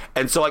dislike,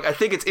 and so like I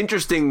think it's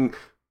interesting.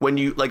 When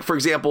you, like, for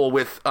example,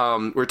 with,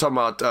 we were talking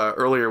about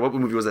earlier, what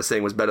movie was I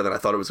saying was better than I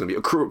thought it was going to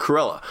be?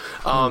 Cruella.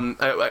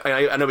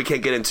 I know we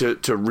can't get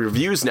into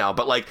reviews now,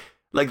 but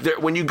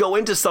when you go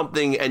into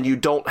something and you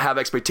don't have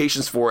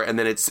expectations for it, and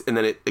then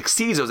it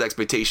exceeds those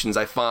expectations,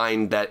 I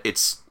find that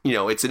it's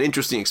an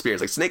interesting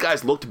experience. Like, Snake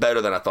Eyes looked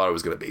better than I thought it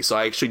was going to be, so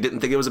I actually didn't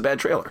think it was a bad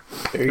trailer.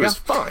 It was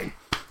fine.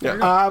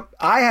 Yeah.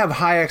 I have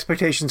high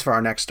expectations for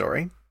our next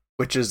story,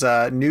 which is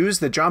news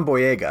that John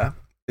Boyega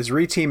is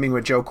reteaming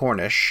with Joe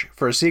Cornish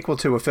for a sequel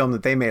to a film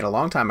that they made a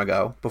long time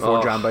ago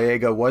before John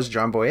Boyega was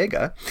John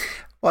Boyega.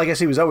 Well, I guess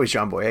he was always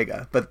John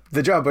Boyega, but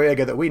the John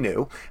Boyega that we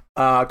knew,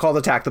 called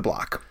Attack the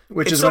Block,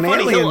 which it's is so when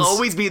funny. aliens... He'll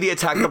always be the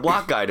Attack the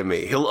Block guy to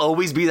me. He'll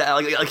always be that.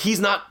 Like he's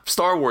not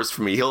Star Wars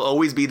for me. He'll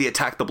always be the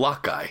Attack the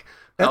Block guy.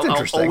 That's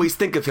interesting. I'll always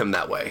think of him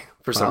that way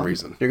for some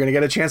reason. You're going to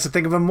get a chance to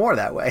think of him more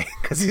that way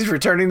because he's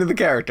returning to the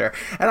character.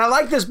 And I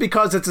like this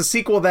because it's a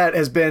sequel that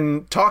has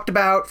been talked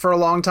about for a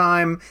long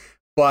time,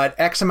 but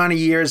X amount of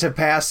years have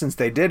passed since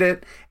they did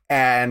it,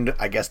 and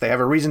I guess they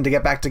have a reason to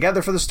get back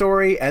together for the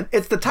story, and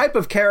it's the type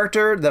of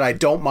character that I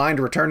don't mind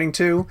returning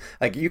to.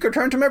 Like, you could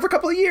return to them every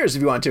couple of years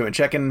if you want to and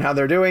check in how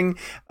they're doing.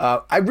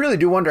 I really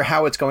do wonder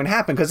how it's going to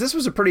happen, because this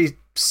was a pretty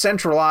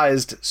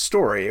centralized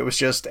story. It was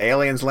just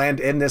aliens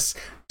land in this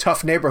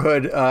tough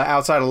neighborhood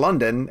outside of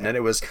London, and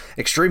it was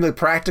extremely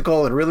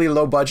practical and really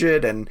low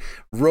budget and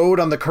rode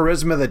on the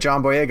charisma that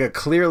John Boyega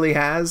clearly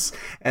has.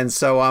 And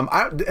so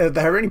are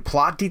there any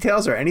plot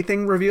details or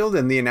anything revealed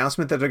in the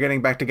announcement that they're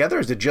getting back together, or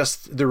is it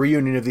just the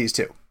reunion of these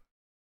two?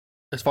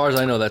 As far as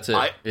I know, that's it.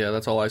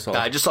 That's all I saw.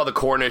 I just saw the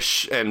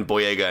Cornish and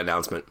Boyega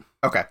announcement.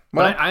 Okay.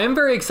 Well, but I am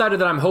very excited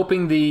that I'm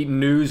hoping the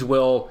news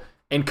will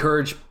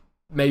encourage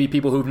maybe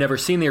people who've never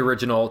seen the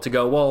original to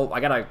go, well, I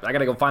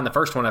gotta go find the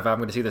first one if I'm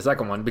going to see the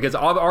second one, because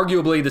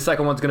arguably the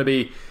second one's going to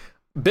be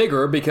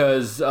bigger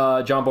because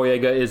John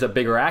Boyega is a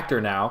bigger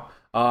actor now.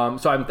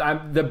 So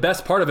I'm the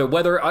best part of it,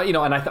 whether and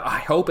I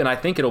hope and I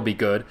think it'll be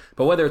good,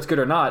 but whether it's good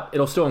or not,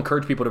 it'll still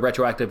encourage people to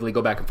retroactively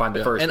go back and find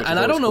the first. And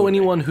I don't know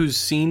anyone who's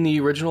seen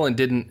the original and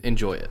didn't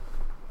enjoy it.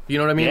 You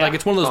know what I mean? Yeah. Like,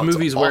 it's one of those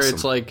movies where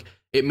it's like,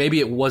 maybe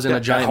it wasn't a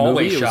giant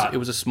movie. It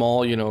was a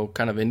small,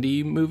 kind of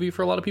indie movie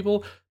for a lot of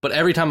people. But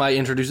every time I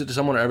introduce it to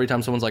someone, or every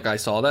time someo's like, I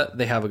saw that,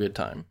 they have a good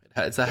time.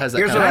 It has that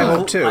here's kind what I of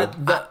hope too.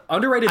 The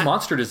underrated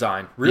monster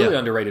design,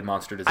 underrated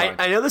monster design.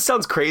 I know this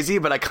sounds crazy,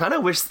 but I kind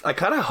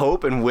of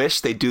hope and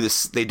wish they do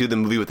the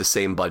movie with the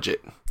same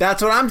budget.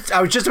 That's what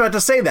I was just about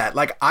to say that.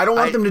 Like, I don't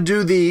want them to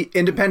do the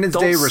Independence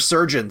Day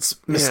Resurgence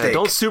mistake. Yeah,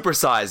 don't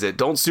supersize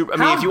it. I mean,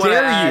 How if you want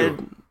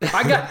to dare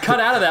I got cut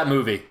out of that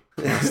movie.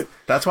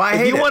 That's why I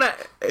hate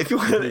it. If you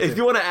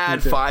want to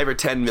add 5 or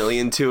 10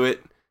 million to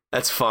it,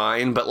 that's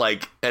fine. But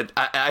like,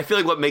 I feel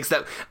like what makes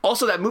that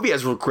that movie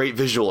has great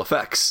visual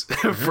effects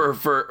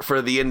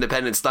for the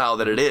independent style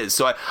that it is.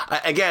 So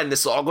again,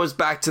 this all goes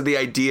back to the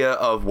idea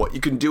of what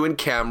you can do in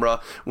camera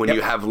when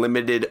you have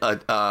limited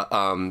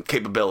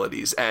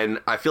capabilities. And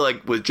I feel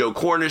like with Joe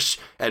Cornish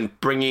and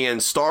bringing in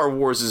Star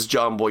Wars'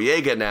 John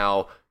Boyega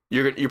now,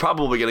 you're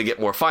probably going to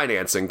get more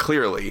financing,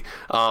 clearly.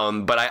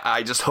 But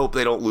I just hope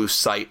they don't lose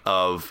sight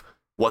of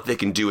what they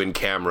can do in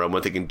camera and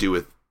what they can do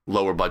with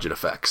lower budget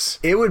effects.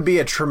 It would be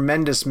a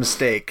tremendous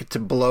mistake to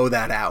blow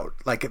that out.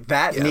 Like,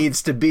 that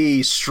needs to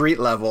be street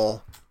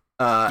level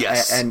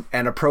and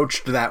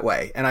approached that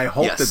way. And I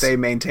hope that they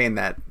maintain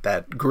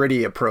that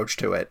gritty approach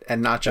to it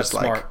and not just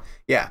smart.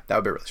 That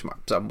would be really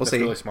smart. So we'll see.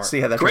 Really smart. See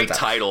how that great turns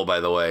out. title, by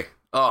the way.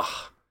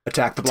 Oh.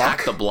 Attack the Block.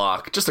 Attack the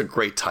Block. Just a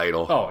great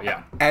title. Oh,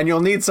 yeah. And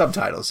you'll need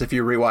subtitles if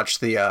you rewatch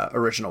the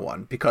original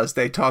one, because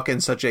they talk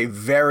in such a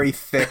very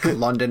thick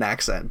London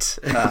accent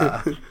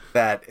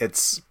that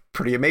it's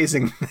pretty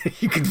amazing that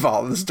you can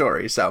follow the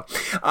story. So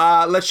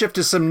let's shift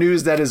to some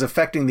news that is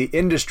affecting the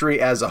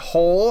industry as a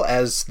whole,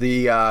 as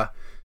the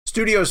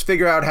studios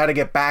figure out how to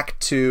get back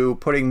to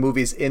putting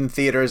movies in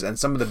theaters, and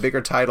some of the bigger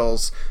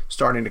titles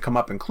starting to come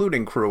up,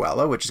 including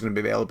Cruella, which is going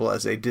to be available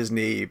as a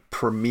Disney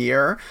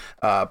premiere,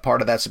 part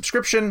of that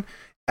subscription.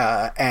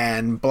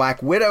 And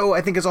Black Widow,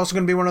 I think, is also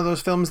going to be one of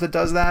those films that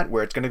does that,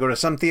 where it's going to go to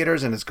some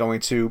theaters and it's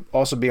going to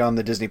also be on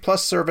the Disney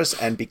Plus service.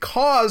 And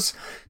because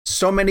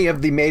so many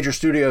of the major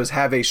studios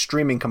have a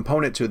streaming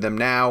component to them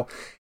now,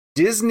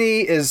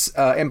 Disney is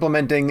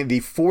implementing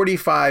the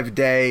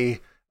 45-day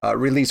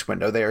release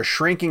window. They are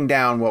shrinking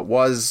down what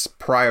was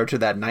prior to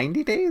that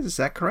 90 days. Is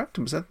that correct?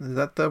 Is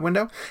that the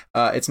window?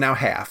 It's now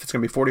half. It's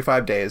going to be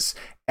 45 days.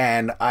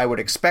 And I would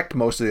expect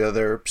most of the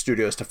other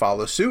studios to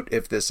follow suit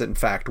if this in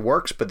fact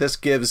works. But this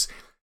gives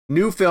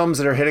new films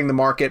that are hitting the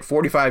market,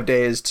 45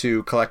 days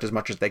to collect as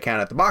much as they can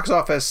at the box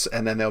office,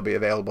 and then they'll be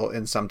available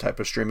in some type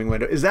of streaming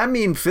window. Does that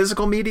mean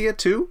physical media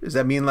too? Does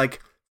that mean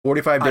like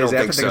 45 days after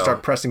they can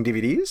start pressing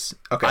DVDs?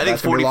 Okay, I think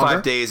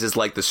 45 days is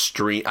like the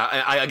stream.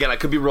 I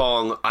could be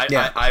wrong.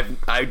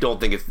 I don't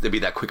think it'd be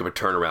that quick of a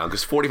turnaround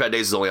because 45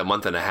 days is only a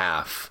month and a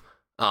half.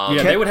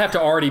 They would have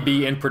to already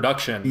be in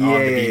production on the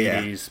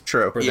DVDs.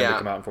 True. For them to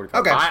come out in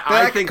 45. Okay,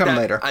 I think come that,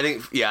 later. I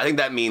think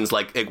that means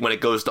like when it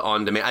goes to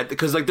on demand,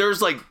 because like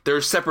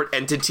there's separate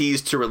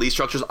entities to release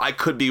structures. I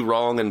could be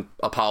wrong, and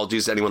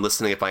apologies to anyone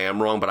listening if I am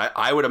wrong, but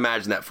I would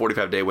imagine that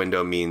 45-day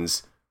window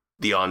means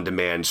the on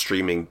demand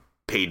streaming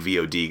paid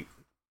VOD.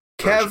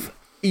 Kev,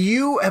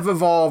 you have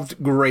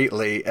evolved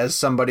greatly as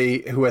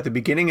somebody who at the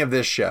beginning of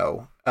this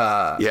show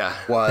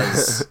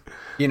was,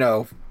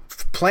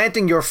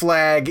 planting your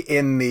flag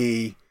in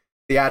the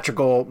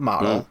theatrical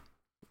model.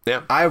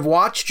 Yeah. I've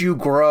watched you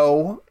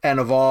grow and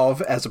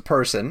evolve as a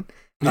person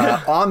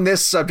on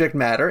this subject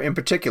matter in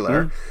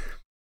particular,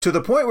 to the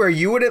point where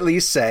you would at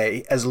least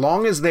say, as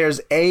long as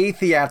there's a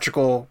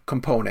theatrical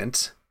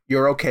component,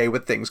 you're okay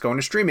with things going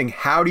to streaming.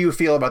 How do you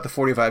feel about the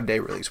 45-day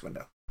release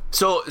window?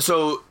 So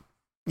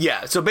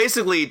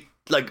basically,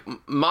 like,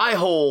 my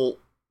whole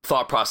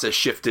thought process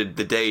shifted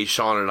the day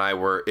Sean and I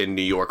were in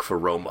New York for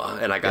Roma,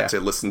 and I got to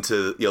listen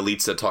to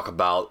Yalitza talk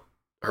about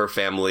her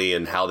family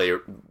and how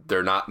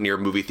they're not near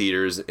movie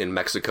theaters in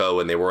Mexico,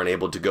 and they weren't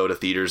able to go to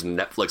theaters, and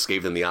Netflix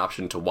gave them the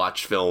option to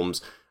watch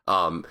films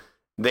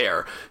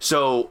there.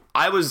 So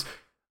it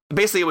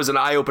was an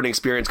eye-opening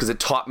experience because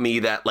it taught me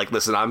that, like,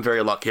 listen, I'm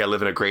very lucky. I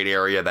live in a great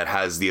area that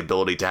has the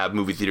ability to have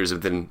movie theaters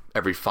within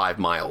every 5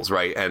 miles,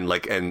 right? And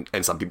like, and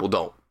some people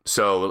don't.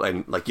 So,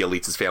 and like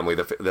Yalitza's family,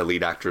 the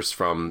lead actress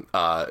from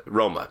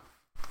Roma,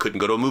 couldn't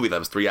go to a movie that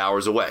was 3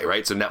 hours away,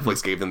 right? So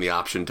Netflix gave them the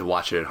option to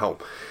watch it at home.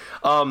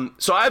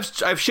 So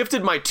I've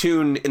shifted my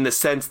tune in the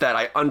sense that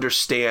I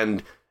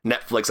understand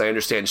Netflix, I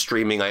understand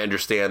streaming, I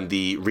understand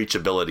the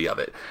reachability of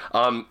it.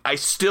 I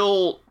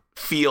still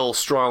feel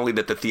strongly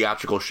that the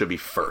theatrical should be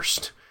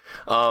first.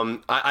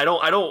 I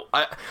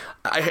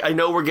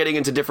know we're getting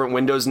into different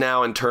windows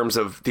now in terms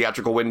of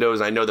theatrical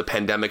windows. I know the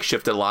pandemic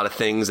shifted a lot of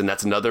things, and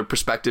that's another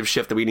perspective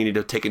shift that we need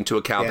to take into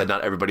account, that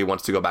not everybody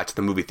wants to go back to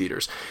the movie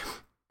theaters.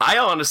 I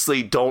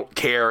honestly don't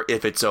care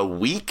if it's a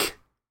week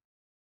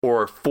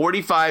or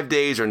 45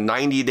 days or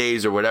 90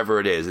 days or whatever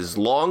it is, as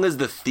long as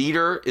the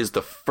theater is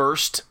the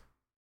first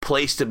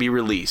place to be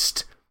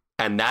released.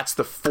 And that's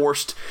the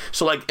forced.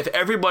 So, like, if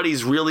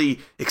everybody's really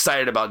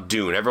excited about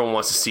Dune, everyone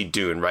wants to see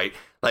Dune, right?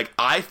 Like,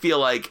 I feel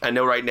like, I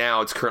know right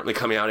now it's currently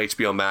coming out on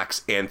HBO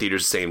Max and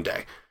theaters the same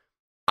day.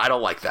 I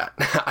don't like that.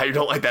 I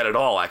don't like that at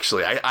all,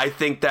 actually. I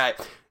think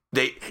that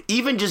they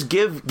even just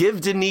give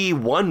Denis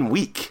 1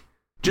 week.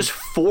 Just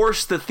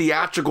force the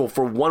theatrical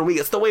for 1 week.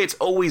 That's the way it's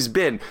always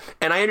been.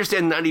 And I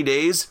understand 90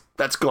 days,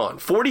 that's gone.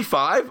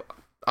 45,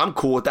 I'm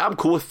cool with that. I'm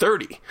cool with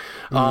 30.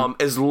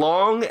 As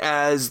long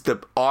as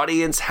the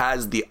audience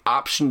has the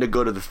option to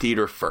go to the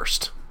theater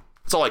first.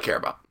 That's all I care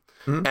about.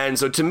 And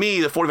so to me,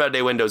 the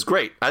 45-day window is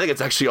great. I think it's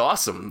actually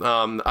awesome.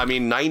 I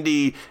mean,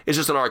 90 is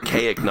just an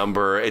archaic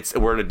number.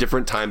 We're in a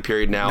different time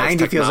period now.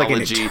 90 feels like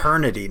an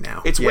eternity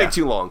now. It's way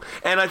too long.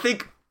 And I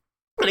think,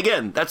 and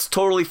again, that's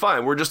totally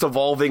fine. We're just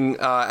evolving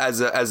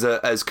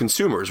as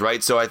consumers,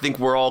 right? So I think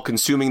we're all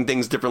consuming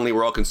things differently.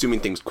 We're all consuming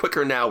things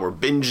quicker now. We're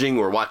binging.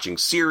 We're watching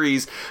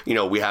series.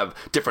 We have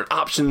different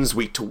options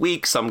week to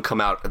week. Some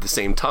come out at the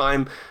same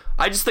time.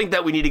 I just think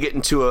that we need to get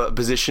into a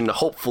position,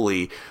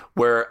 hopefully,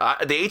 where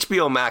the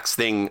HBO Max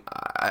thing,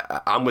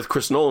 I'm with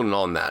Chris Nolan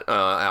on that.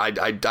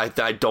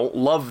 I don't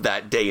love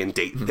that day and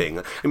date thing.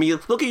 I mean, you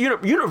look at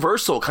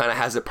Universal kind of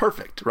has it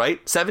perfect,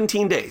 right?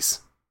 17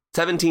 days.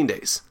 17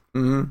 days.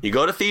 You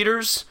go to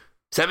theaters,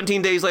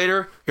 17 days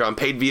later, you're on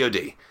paid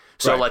VOD.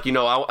 So, like,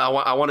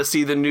 I want to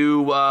see the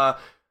new,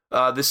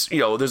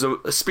 there's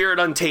a Spirit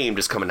Untamed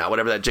is coming out,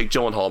 whatever that Jake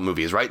Gyllenhaal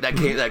movie is, right?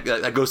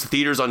 That goes to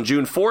theaters on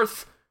June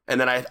 4th. And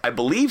then I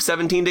believe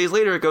 17 days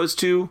later, it goes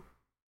to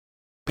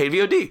paid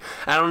VOD.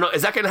 I don't know.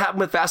 Is that going to happen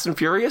with Fast and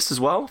Furious as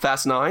well?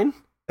 Fast 9?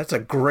 That's a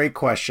great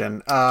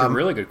question. It's a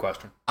really good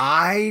question.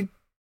 I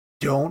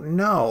don't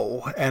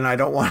know. And I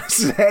don't want to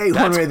say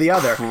one way or the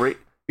other.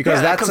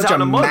 Because that's such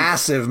a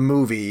massive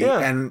movie.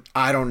 And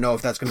I don't know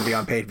if that's going to be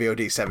on paid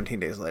VOD 17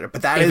 days later.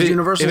 But that is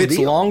Universal's deal.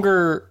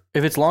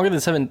 If it's longer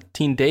than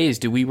 17 days,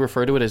 do we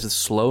refer to it as a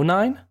slow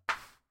 9?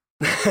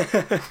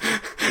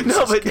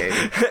 No, but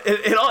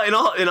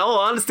in all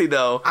honesty,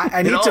 though,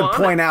 I need to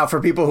point out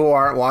for people who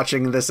aren't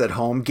watching this at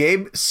home,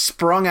 Gabe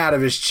sprung out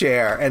of his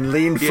chair and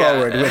leaned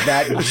forward with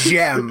that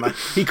gem.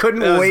 He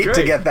couldn't wait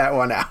to get that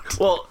one out.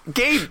 Well,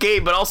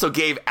 Gabe, but also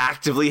Gabe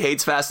actively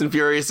hates Fast and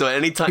Furious, so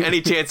any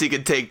chance he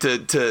could take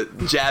to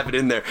jab it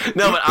in there.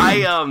 No, but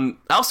I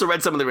also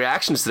read some of the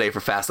reactions today for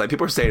Fast 9.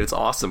 People are saying it's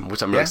awesome,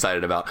 which I'm really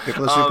excited about.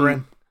 People are super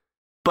in.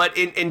 But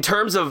in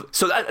terms of,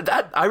 so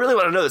that I really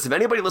want to know this. If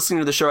anybody listening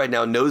to the show right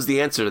now knows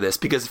the answer to this,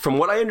 because from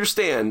what I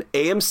understand,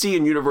 AMC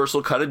and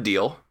Universal cut a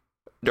deal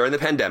during the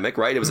pandemic,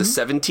 right? It was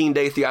a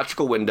 17-day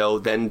theatrical window,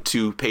 then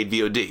to paid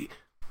VOD.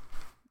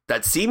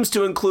 that seems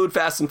to include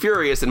Fast and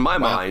Furious in my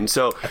mind.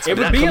 So it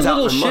would be a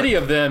little shitty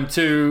of them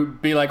to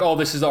be like, "Oh,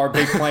 this is our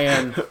big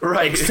plan,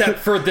 right. except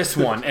for this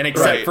one, and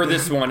except for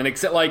this one, and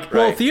except like."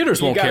 Well,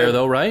 theaters won't care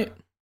though, right?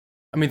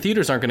 I mean,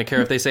 theaters aren't going to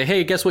care if they say,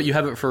 "Hey, guess what? You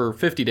have it for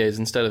 50 days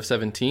instead of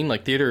 17."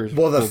 Like theaters.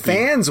 Well, the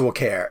fans will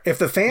care if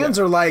the fans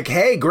are like,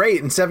 "Hey, great!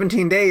 In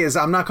 17 days,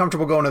 I'm not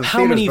comfortable going to the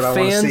theaters, but I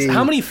want to see."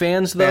 How many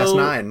fans though? Fast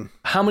 9.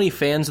 How many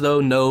fans though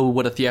know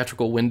what a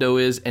theatrical window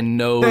is and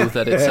know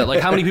that it's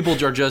like? How many people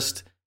are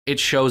just it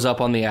shows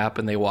up on the app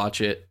and they watch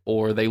it,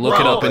 or they look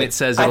it up and it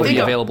says it'll be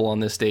available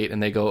on this date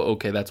and they go,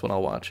 "Okay, that's when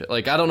I'll watch it."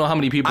 Like I don't know how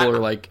many people are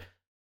like.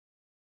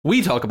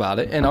 We talk about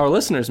it, and our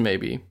listeners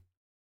maybe,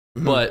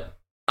 but.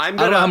 I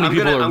don't know how many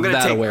people are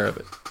that aware of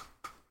it.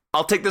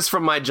 I'll take this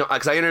from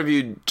because I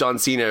interviewed John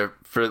Cena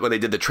for when they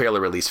did the trailer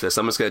release for this.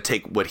 I'm just going to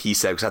take what he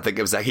said because I think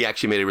it was that he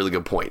actually made a really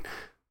good point.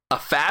 A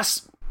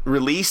fast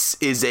release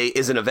is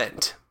an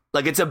event.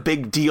 Like it's a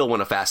big deal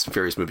when a Fast and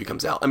Furious movie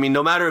comes out. I mean,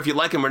 no matter if you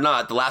like him or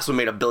not, the last one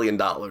made $1 billion.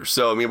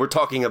 So I mean, we're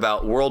talking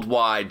about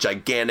worldwide,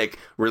 gigantic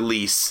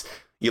release.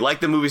 You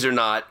like the movies or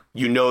not,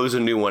 you know there's a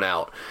new one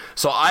out.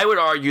 So I would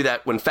argue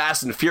that when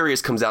Fast and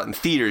Furious comes out in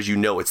theaters, you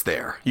know it's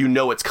there. You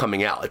know it's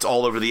coming out. It's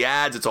all over the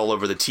ads. It's all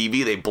over the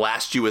TV. They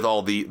blast you with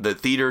all the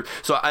theater.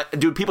 So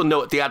do people know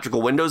what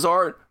theatrical windows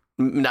are?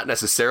 Not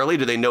necessarily.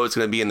 Do they know it's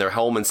going to be in their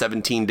home in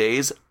 17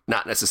 days?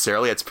 Not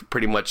necessarily. It's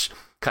pretty much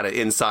kind of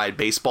inside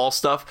baseball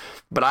stuff.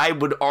 But I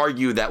would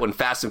argue that when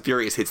Fast and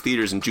Furious hits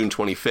theaters on June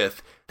 25th,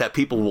 that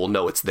people will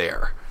know it's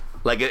there.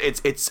 Like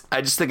it's. I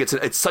just think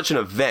it's such an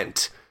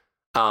event.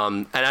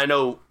 And I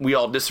know we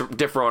all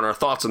differ on our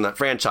thoughts on that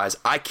franchise.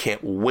 I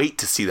can't wait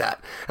to see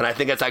that. And I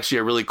think that's actually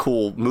a really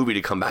cool movie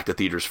to come back to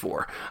theaters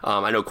for.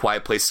 I know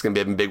Quiet Place is going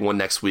to be a big one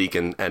next week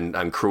and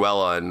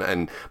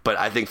Cruella. But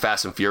I think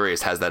Fast and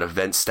Furious has that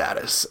event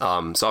status.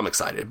 So I'm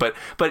excited. But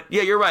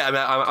yeah, you're right. I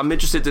mean, I'm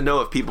interested to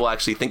know if people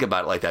actually think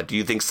about it like that. Do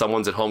you think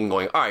someone's at home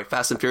going, all right,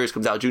 Fast and Furious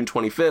comes out June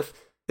 25th.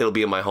 It'll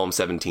be in my home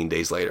 17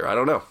 days later. I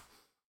don't know.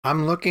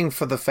 I'm looking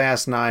for the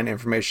Fast 9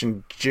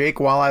 information.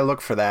 Jake, while I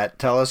look for that,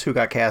 tell us who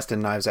got cast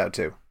in Knives Out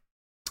 2.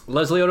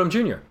 Leslie Odom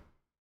Jr.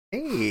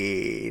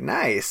 Hey,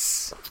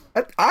 nice.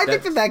 I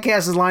think that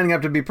cast is lining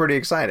up to be pretty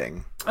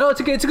exciting. Oh,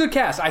 it's a good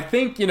cast. I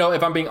think,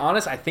 if I'm being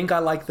honest, I think I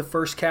like the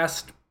first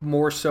cast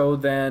more so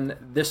than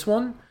this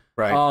one.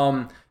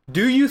 Right.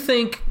 Do you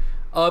think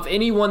of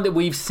anyone that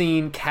we've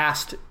seen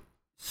cast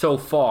so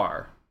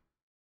far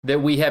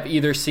that we have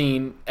either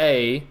seen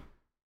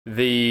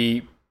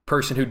the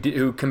person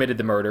who committed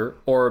the murder,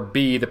 or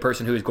B, the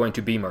person who is going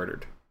to be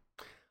murdered?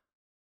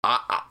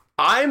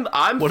 I'm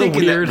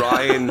thinking that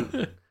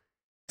Ryan.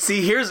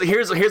 See, here's what I'm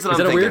thinking. Is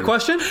that a weird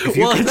question?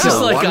 Well, it's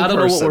just like I don't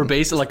know what we're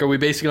basing. Like, are we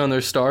basing it on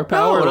their star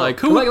power? No, like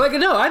who?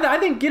 No, I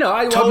think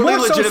totally more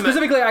so legitimate.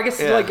 specifically. I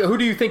guess like who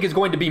do you think is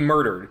going to be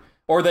murdered?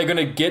 Or are they going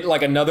to get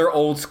like another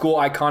old school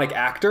iconic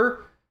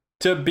actor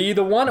to be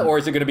the one, or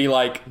is it going to be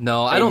like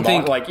no? I don't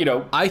think like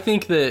I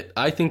think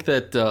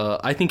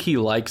he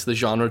likes the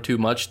genre too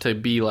much to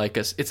be like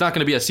it's not going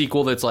to be a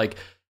sequel that's like,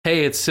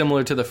 hey, it's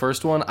similar to the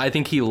first one. I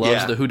think he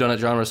loves the whodunit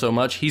genre so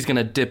much he's going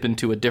to dip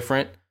into a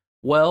different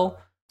well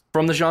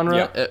from the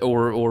genre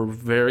or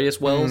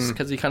various wells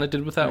because he kind of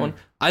did with that one.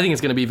 I think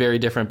it's going to be very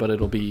different, but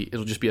it'll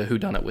just be a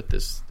whodunit with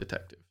this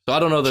detective. So I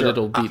don't know that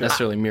it'll be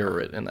necessarily mirror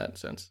it in that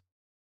sense.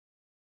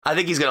 I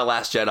think he's going to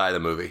Last Jedi the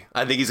movie.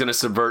 I think he's going to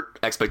subvert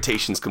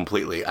expectations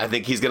completely. I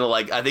think he's going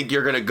to I think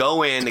you're going to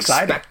go in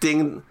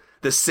expecting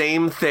the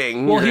same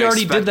thing. Well, he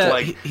already did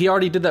that. He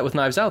already did that with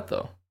Knives Out,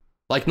 though.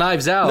 Like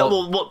Knives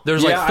Out,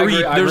 there's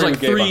like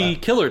three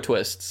killer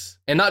twists,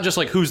 and not just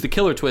like who's the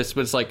killer twist,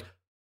 but it's like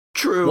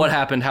what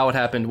happened, how it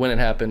happened, when it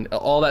happened,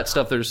 all that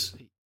stuff.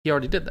 He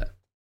already did that.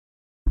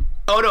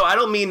 Oh no, I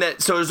don't mean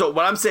that. So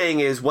what I'm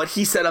saying is what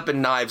he set up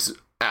in Knives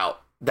Out.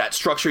 That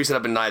structure he set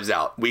up in Knives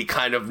Out, we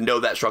kind of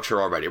know that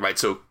structure already, right?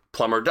 So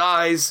Plumber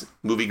dies,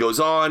 movie goes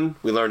on,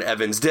 we learn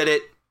Evans did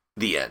it,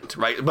 the end,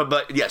 right?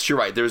 But yes, you're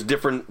right. There's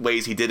different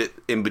ways he did it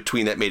in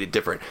between that made it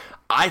different.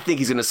 I think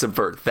he's going to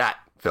subvert that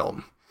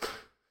film.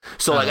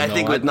 So I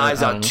think with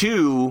Knives Out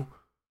 2,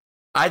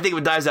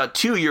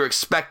 you're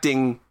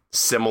expecting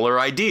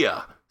similar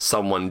idea.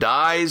 Someone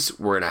dies,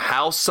 we're in a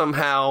house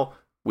somehow,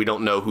 we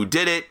don't know who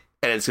did it,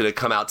 and it's going to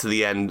come out to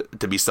the end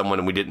to be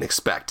someone we didn't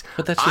expect.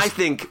 But that's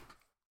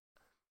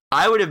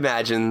I would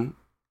imagine,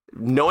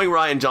 knowing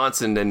Rian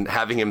Johnson and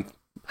having him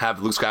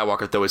have Luke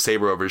Skywalker throw his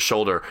saber over his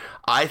shoulder,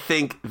 I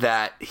think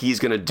that he's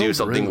going to do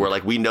something where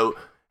like we know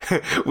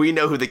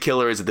who the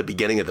killer is at the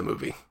beginning of the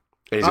movie.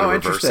 And he's going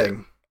to reverse it.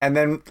 And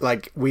then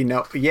like we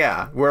know,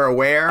 we're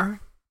aware.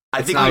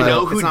 I think we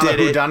know who did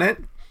it. Done it.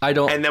 I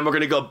don't. And then we're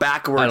going to go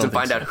backwards and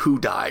find out who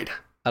died.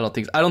 I don't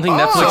think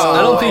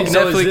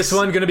Netflix. Is this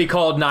one going to be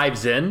called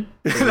Knives In?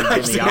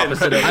 The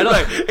opposite of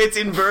it's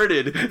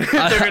inverted.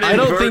 I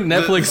don't think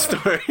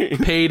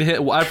Netflix paid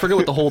him. I forget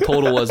what the whole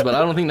total was, but I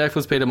don't think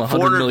Netflix paid him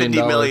 $100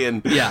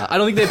 million. Yeah, I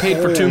don't think they paid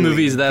for two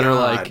movies that are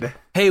like,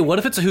 hey, what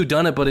if it's a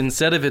whodunit, but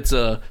instead of it's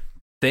a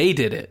they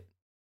did it,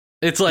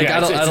 It's like I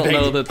don't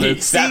know that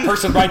that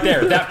person right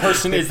there. That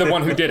person is the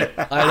one who did it.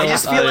 I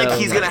just feel like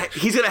he's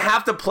gonna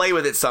have to play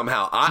with it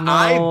somehow.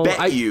 I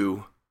bet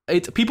you.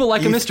 People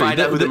like a mystery. Find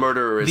out who the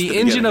murderer is. The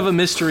engine of a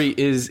mystery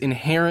is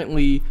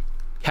inherently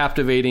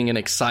captivating and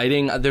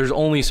exciting. There's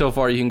only so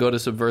far you can go to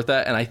subvert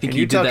that, and I think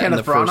you did that in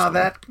the first one.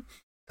 That?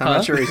 I'm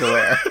not sure he's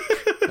aware.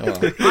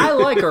 I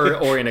like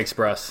Orient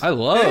Express. I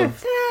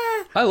love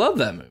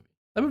that movie.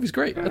 That movie's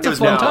great. That's a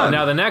fun time.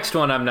 Now the next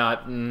one, I'm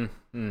not.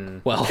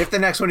 Well, if the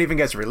next one even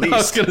gets released, I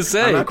was gonna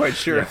say, I'm not quite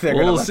sure if they're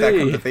gonna let that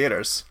come to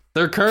theaters.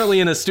 They're currently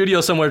in a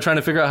studio somewhere trying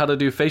to figure out how to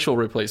do facial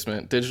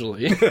replacement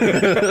digitally.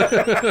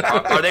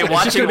 Are they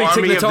watching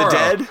Army of the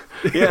Dead?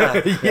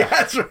 Yeah. Yeah,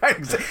 that's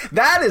right.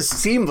 That is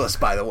seamless,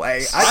 by the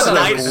way. I thought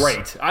that was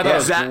great. I thought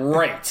it was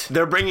great.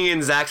 They're bringing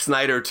in Zack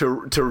Snyder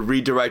to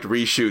redirect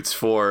reshoots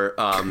for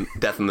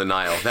Death in the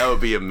Nile. That would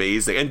be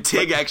amazing. And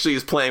Tig actually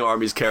is playing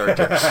Army's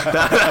character.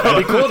 That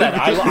would be cool.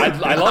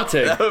 I love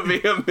Tig. That would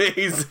be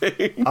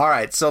amazing. All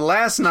right. So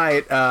last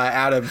night,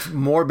 out of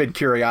morbid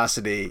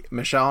curiosity,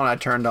 Michelle and I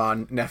turned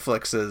on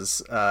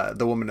Netflix's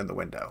The Woman in the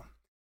Window.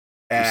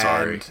 And I'm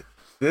sorry.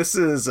 This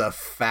is a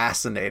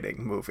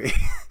fascinating movie.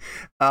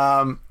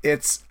 And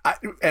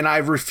I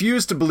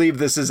refuse to believe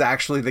this is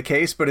actually the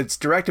case, but it's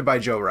directed by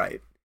Joe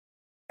Wright.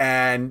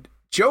 And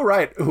Joe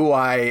Wright, who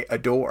I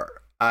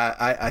adore,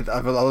 I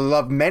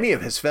love many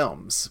of his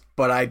films,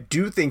 but I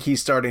do think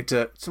he's starting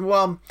to,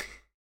 well,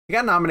 he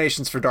got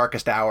nominations for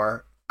Darkest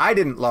Hour. I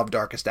didn't love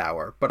Darkest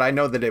Hour, but I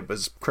know that it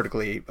was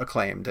critically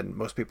acclaimed and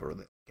most people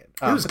really like it.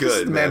 It was good. This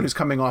is the man who's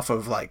coming off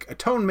of like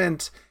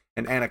Atonement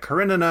and Anna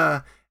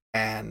Karenina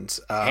and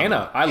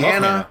Hannah. I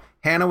love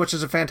Hannah, which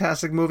is a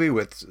fantastic movie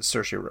with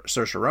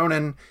Saoirse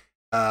Ronan,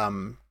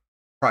 Pride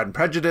and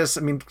Prejudice.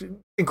 I mean,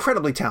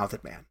 incredibly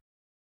talented man.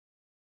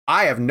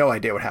 I have no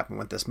idea what happened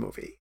with this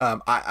movie.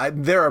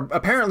 There are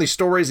apparently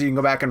stories that you can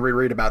go back and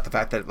reread about the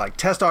fact that like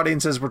test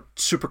audiences were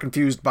super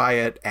confused by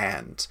it,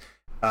 and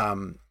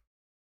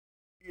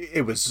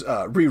it was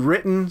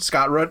rewritten.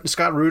 Scott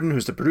Rudin,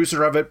 who's the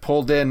producer of it,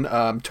 pulled in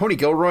Tony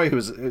Gilroy,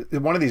 who's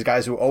one of these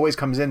guys who always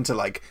comes in to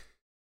like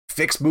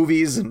fix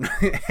movies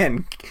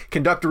and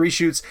conduct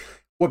reshoots.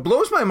 What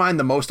blows my mind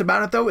the most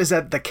about it, though, is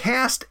that the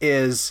cast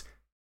is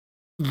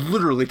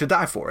literally to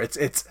die for.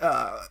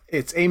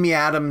 It's Amy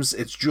Adams,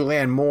 it's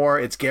Julianne Moore,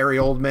 it's Gary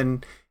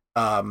Oldman,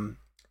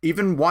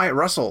 even Wyatt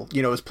Russell,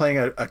 is playing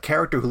a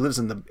character who lives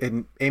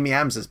in Amy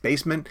Adams'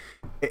 basement.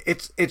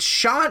 It's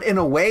shot in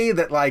a way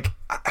that like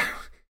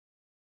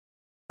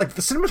the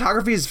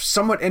cinematography is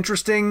somewhat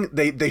interesting.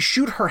 They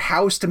shoot her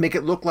house to make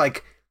it look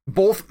like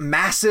both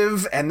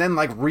massive and then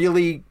like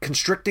really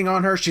constricting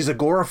on her. She's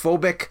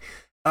agoraphobic.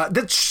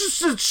 That's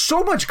just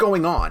so much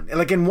going on.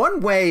 Like in one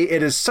way,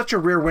 it is such a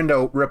Rear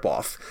Window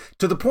ripoff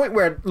to the point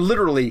where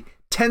literally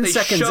 10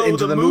 seconds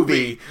into the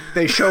movie,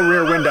 they show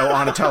Rear Window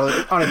on a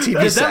TV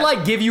Does set. that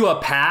like give you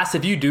a pass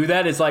if you do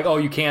that? It's like, oh,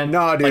 you can't.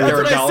 No, dude. Like,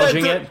 they're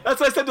acknowledging it. That's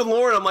what I said to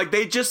Lauren. I'm like,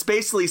 they just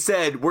basically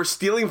said we're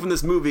stealing from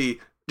this movie.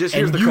 Just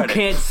here's and the you credit.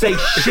 Can't say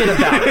shit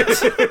about it.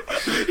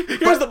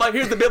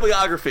 Here's the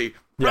bibliography.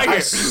 Right here. I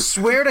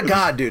swear to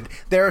God, dude,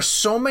 there are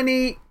so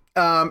many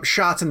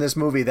shots in this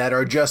movie that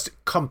are just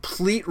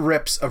complete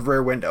rips of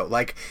Rear Window.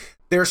 Like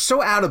they're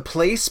so out of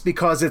place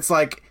because it's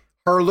like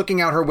her looking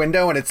out her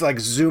window and it's like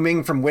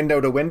zooming from window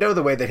to window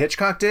the way that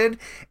Hitchcock did.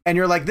 And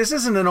you're like, this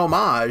isn't an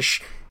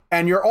homage.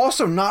 And you're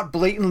also not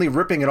blatantly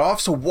ripping it off.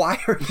 So why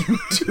are you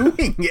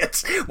doing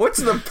it? What's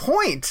the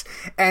point?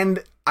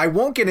 And I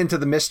won't get into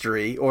the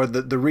mystery or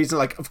the reason.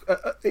 Like,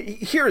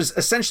 here's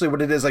essentially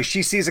what it is. Like,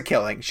 she sees a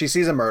killing. She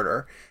sees a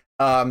murder.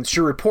 She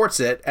reports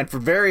it. And for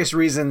various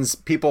reasons,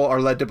 people are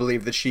led to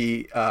believe that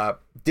she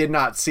did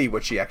not see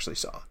what she actually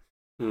saw.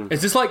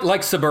 Is this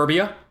like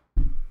Suburbia?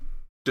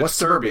 What's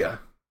Suburbia?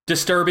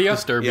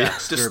 Disturbia?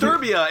 Yes.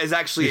 Disturbia is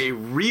actually a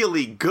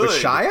really good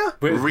with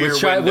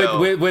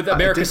Shia? With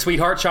America's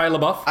Sweetheart, Shia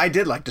LaBeouf. I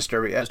did like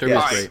Disturbia.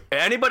 Disturbia's great.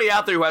 Anybody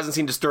out there who hasn't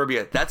seen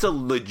Disturbia, that's a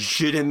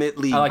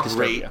legitimately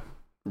great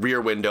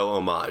Rear Window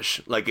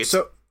homage. Like it's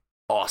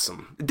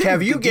awesome.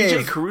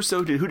 DJ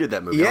Caruso who did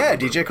that movie? Yeah,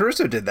 DJ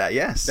Caruso did that.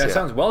 Yes, that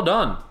sounds well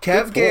done.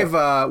 Kev gave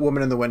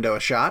Woman in the Window a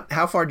shot.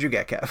 How far did you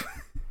get, Kev?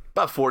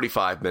 About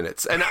 45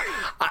 minutes. And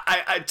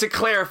I to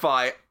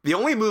clarify, the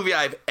only movie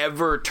I've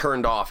ever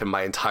turned off in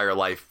my entire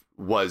life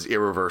was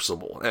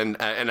Irreversible. And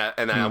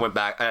I went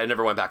back. I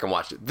never went back and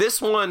watched it. This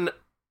one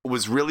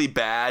was really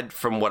bad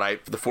from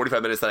the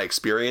 45 minutes that I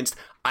experienced.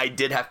 I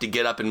did have to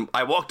get up and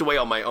I walked away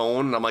on my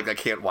own. And I'm like, I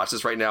can't watch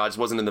this right now. I just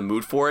wasn't in the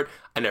mood for it.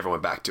 I never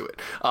went back to it.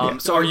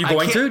 So are you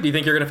going to? Do you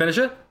think you're going to finish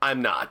it?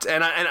 I'm not.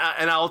 And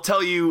I'll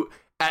tell you,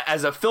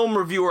 as a film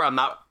reviewer, I'm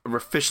not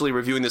officially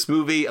reviewing this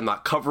movie. I'm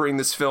not covering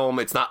this film.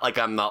 It's not like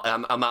I'm not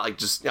like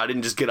just, I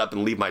didn't just get up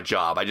and leave my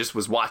job. I just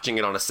was watching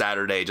it on a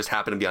Saturday. It just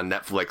happened to be on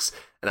Netflix.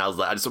 And I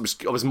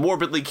was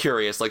morbidly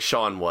curious like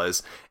Sean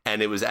was.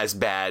 And it was as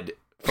bad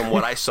from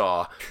what I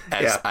saw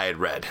as I had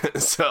read.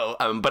 So,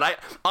 but I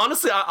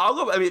honestly, I'll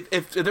go. I mean,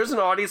 if there's an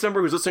audience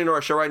member who's listening to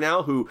our show right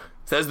now who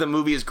says the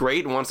movie is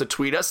great and wants to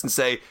tweet us and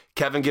say,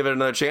 Kevin, give it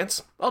another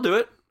chance, I'll do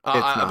it.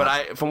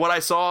 But from what I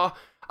saw,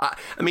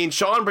 I mean,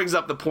 Sean brings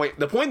up the point.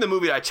 The point in the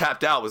movie that I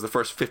tapped out was the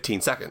first 15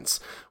 seconds.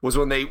 Was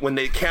when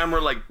the camera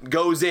like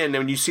goes in and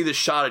when you see the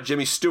shot of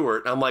Jimmy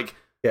Stewart, I'm like,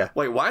 yeah.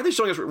 Wait, why are they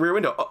showing us Rear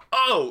Window?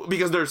 Oh,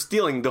 because they're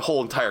stealing the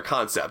whole entire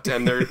concept,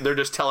 and they're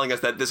just telling us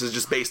that this is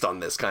just based on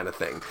this kind of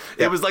thing.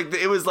 Yeah. It was like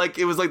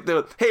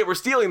the hey, we're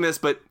stealing this,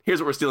 but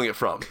here's what we're stealing it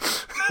from.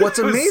 What's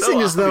amazing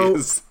is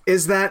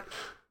that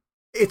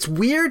it's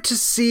weird to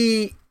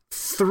see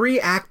 3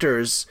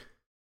 actors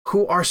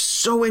who are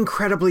so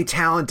incredibly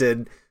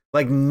talented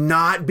like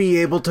not be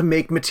able to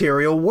make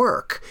material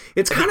work.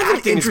 It's kind of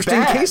an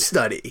interesting case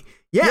study.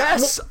 Yeah,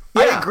 yes,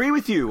 well, I agree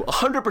with you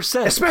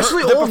 100%.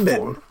 Especially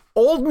Oldman.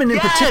 Oldman in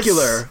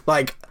particular,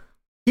 like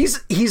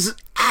he's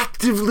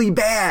actively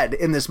bad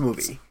in this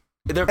movie.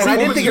 And I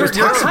didn't think it was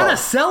possible. You're kind of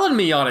selling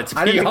me on it,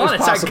 to be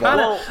honest.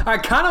 I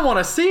kind of want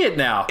to see it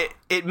now.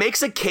 It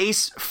makes a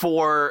case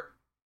for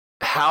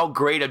how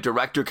great a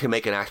director can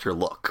make an actor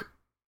look.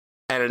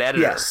 And an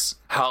editor,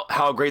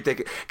 how great they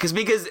can,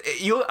 because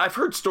I've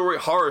heard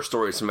horror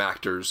stories from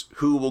actors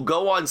who will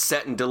go on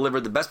set and deliver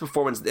the best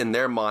performance in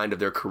their mind of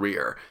their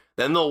career.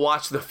 Then they'll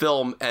watch the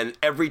film, and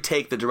every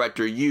take the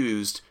director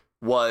used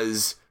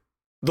was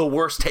the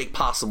worst take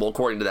possible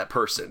according to that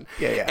person.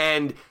 Yeah.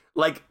 And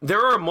like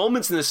there are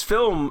moments in this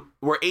film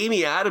where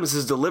Amy Adams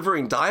is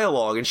delivering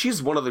dialogue, and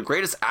she's one of the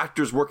greatest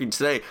actors working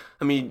today.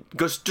 I mean,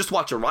 just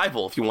watch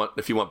Arrival if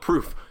you want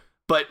proof.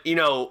 But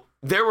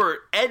there were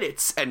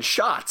edits and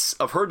shots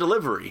of her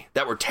delivery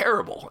that were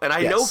terrible. And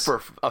I know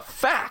for a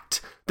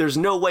fact there's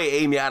no way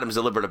Amy Adams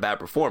delivered a bad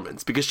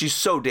performance because she's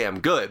so damn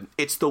good.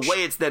 It's the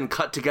way it's then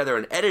cut together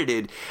and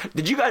edited.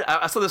 Did you guys...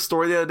 I saw this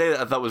story the other day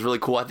that I thought was really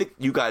cool. I think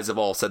you guys have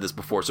all said this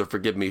before, so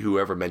forgive me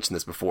whoever mentioned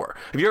this before.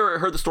 Have you ever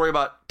heard the story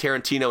about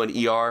Tarantino and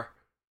ER?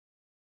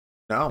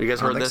 No. You guys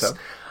heard this? So.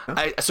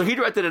 No. So he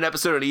directed an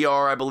episode of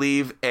ER, I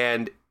believe,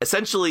 and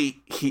essentially,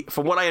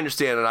 from what I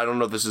understand, and I don't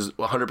know if this is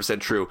 100%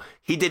 true,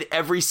 he did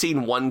every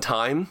scene one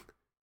time.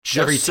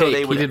 Every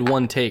take. He did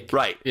one take.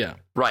 Right. Yeah.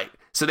 Right.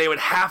 So they would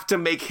have to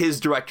make his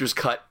director's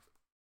cut,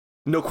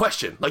 no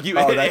question. Like it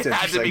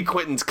had to be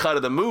Quentin's cut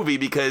of the movie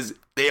because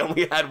they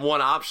only had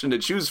one option to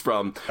choose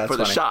from for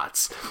the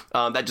shots.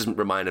 That just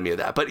reminded me of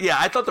that. But yeah,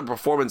 I thought the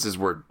performances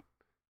were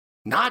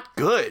not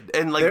good,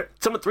 and like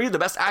some of 3 of the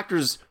best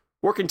actors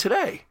working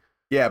today.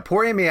 Yeah,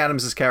 poor Amy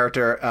Adams'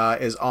 character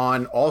is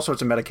on all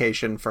sorts of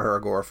medication for her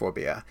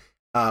agoraphobia,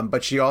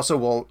 but she also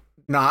will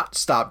not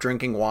stop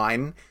drinking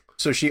wine,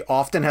 so she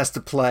often has to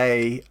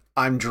play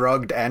I'm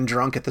drugged and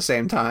drunk at the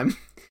same time,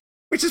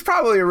 which is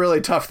probably a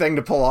really tough thing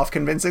to pull off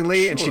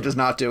convincingly, and she does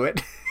not do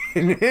it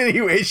in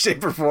any way,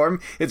 shape, or form.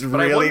 It's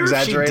really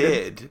exaggerated. If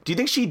she did. Do you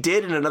think she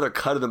did in another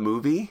cut of the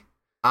movie?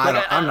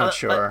 I'm not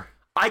sure.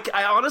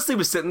 I honestly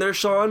was sitting there,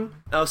 Sean.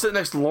 I was sitting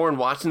next to Lauren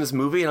watching this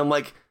movie, and I'm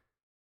like,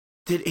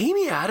 did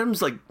Amy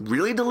Adams like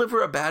really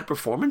deliver a bad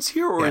performance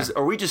here, or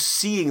are we just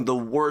seeing the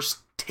worst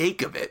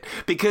take of it?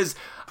 Because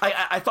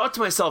I thought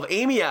to myself,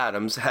 Amy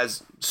Adams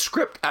has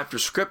script after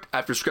script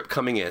after script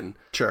coming in.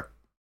 Sure.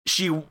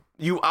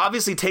 You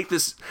obviously take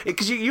this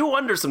because you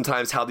wonder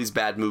sometimes how these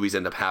bad movies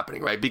end up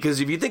happening, right?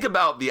 Because if you think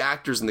about the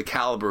actors and the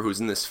caliber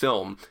who's in this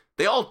film,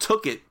 they all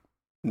took it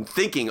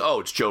thinking, oh,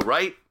 it's Joe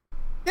Wright,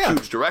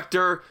 huge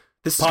director.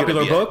 This is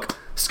popular book.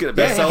 This is gonna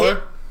be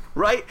bestseller.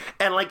 Right?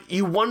 And like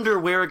you wonder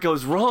where it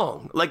goes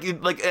wrong.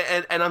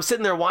 And I'm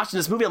sitting there watching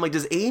this movie. I'm like,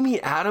 does Amy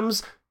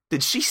Adams,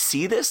 did she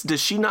see this?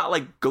 Does she not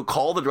like go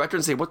call the director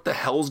and say, what the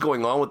hell's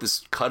going on with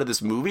this cut of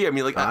this movie? I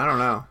mean, like, I don't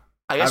know.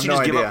 I guess you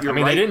just give up your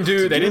right. They didn't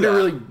do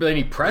really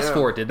any press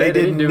for it, did they?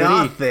 They didn't do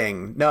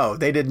nothing. No,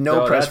 they did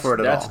no press for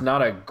it at all. That's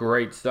not a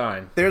great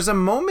sign. There's a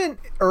moment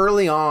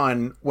early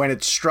on when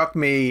it struck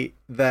me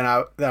that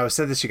I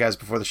said this to you guys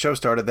before the show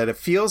started, that it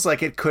feels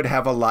like it could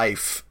have a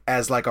life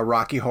as like a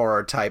Rocky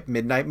Horror type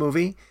midnight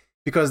movie,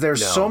 because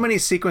there's so many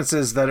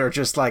sequences that are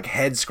just like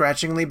head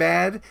scratchingly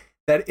bad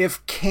that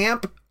if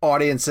camp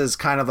audiences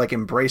kind of like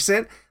embrace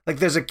it, like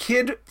there's a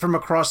kid from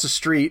across the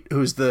street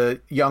who's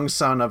the young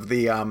son of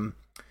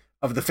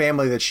the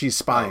family that she's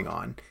spying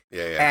on.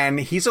 Yeah. And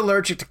he's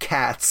allergic to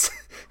cats.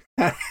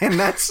 And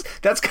that's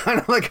kind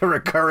of like a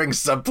recurring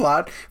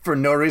subplot for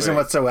no reason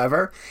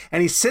whatsoever.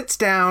 And he sits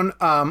down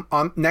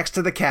on next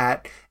to the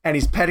cat, and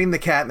he's petting the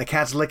cat, and the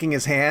cat's licking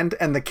his hand,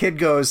 and the kid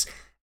goes,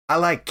 "I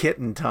like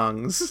kitten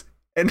tongues."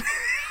 And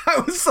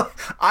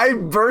I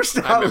burst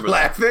out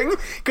laughing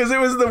because it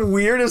was the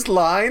weirdest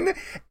line.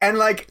 And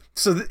like,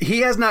 so he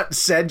has not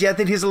said yet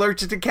that he's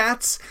allergic to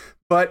cats,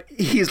 but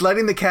he's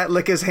letting the cat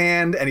lick his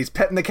hand, and he's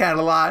petting the cat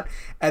a lot.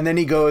 And then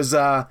he goes,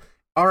 all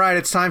right,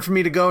 it's time for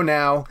me to go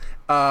now.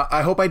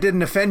 I hope I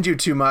didn't offend you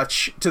too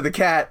much, to the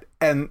cat.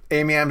 And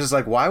Amy Adams is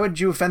like, why would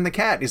you offend the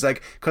cat? And he's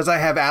like, because I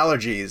have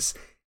allergies.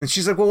 And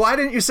she's like, well, why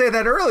didn't you say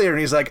that earlier? And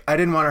he's like, I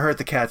didn't want to hurt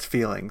the cat's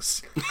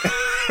feelings.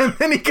 And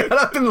then he got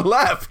up and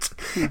left.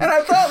 And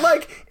I thought,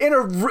 like,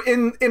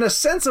 in a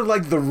sense of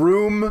like The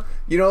Room,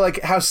 you know,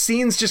 like how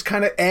scenes just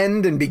kind of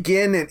end and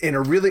begin in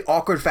a really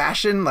awkward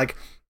fashion. Like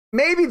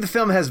maybe the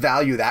film has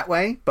value that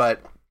way,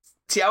 but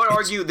See, I would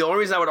argue, the only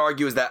reason I would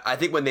argue is that I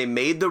think when they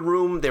made The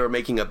Room, they were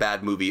making a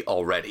bad movie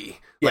already.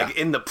 Like,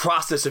 in the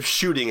process of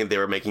shooting it, they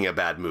were making a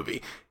bad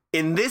movie.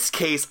 In this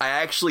case, I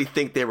actually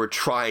think they were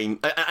trying...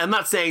 I'm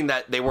not saying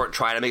that they weren't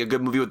trying to make a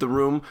good movie with The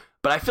Room,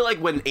 but I feel like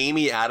when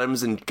Amy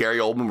Adams and Gary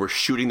Oldman were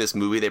shooting this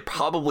movie, they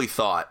probably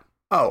thought,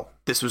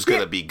 this was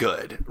going to be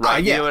good,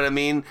 right? You know what I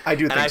mean? I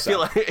do think I so. feel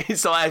like,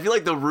 so I feel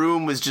like The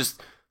Room is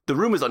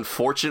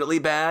unfortunately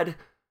bad,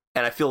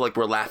 and I feel like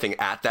we're laughing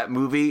at that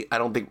movie. I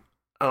don't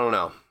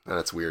know.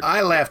 That's weird.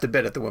 I laughed a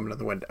bit at The Woman in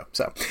the Window.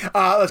 So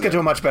let's get to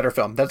a much better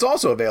film that's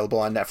also available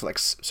on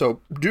Netflix. So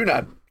do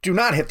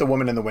not hit The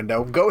Woman in the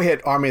Window. Go hit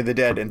Army of the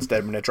Dead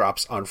instead when it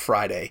drops on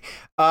Friday.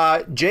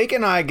 Jake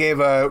and I gave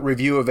a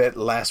review of it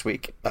last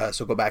week.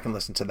 So go back and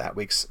listen to that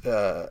week's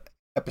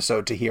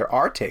episode to hear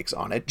our takes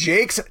on it.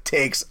 Jake's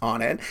takes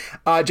on it.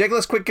 Jake,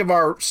 let's quick give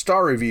our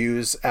star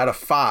reviews out of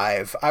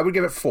 5. I would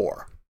give it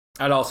 4.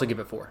 I'd also give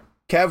it 4.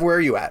 Kev, where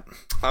are you at?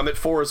 I'm at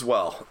 4 as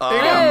well.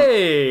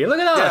 Hey, look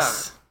at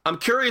us. Yeah. I'm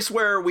curious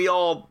where we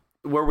all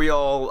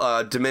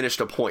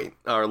diminished a point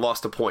or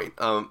lost a point.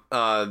 So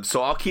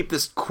I'll keep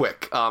this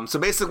quick. So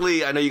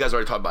basically, I know you guys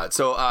already talked about it.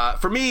 So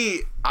for me,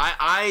 all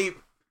right,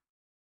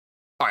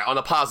 on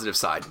the positive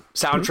side,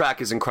 soundtrack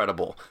is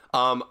incredible.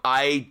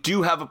 I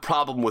do have a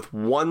problem with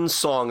one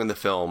song in the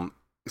film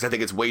because I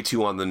think it's way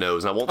too on the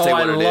nose. And I won't say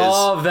what it is. I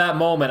love that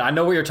moment. I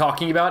know what you're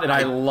talking about, and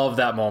I love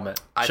that moment.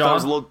 I thought it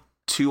was a little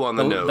too on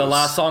the nose. The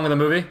last song in the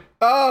movie?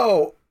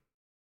 Oh,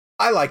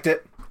 I liked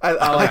it. I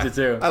liked it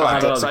too. I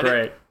liked it. That was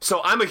great.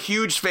 So I'm a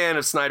huge fan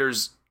of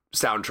Snyder's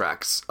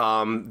soundtracks.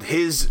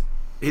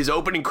 His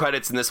opening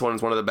credits in this one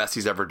is one of the best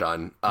he's ever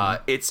done.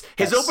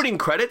 His opening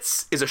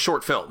credits is a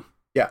short film.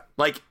 Yeah,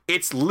 like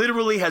it's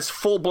literally has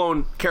full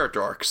blown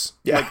character arcs.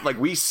 Yeah, like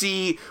we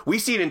see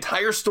an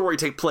entire story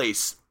take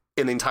place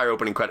in the entire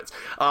opening credits.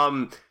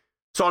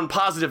 So on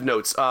positive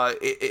notes,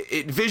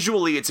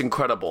 visually it's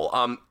incredible.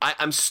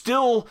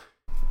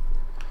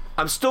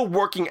 I'm still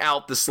working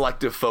out the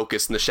selective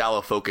focus and the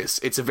shallow focus.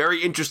 It's a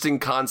very interesting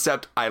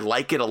concept. I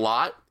like it a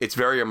lot. It's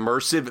very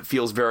immersive. It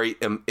feels very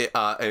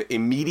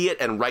immediate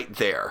and right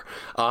there.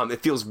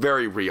 It feels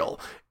very real.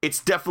 It's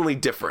definitely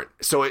different.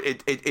 So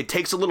it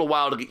takes a little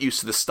while to get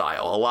used to the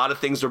style. A lot of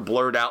things are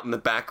blurred out in the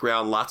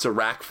background. Lots of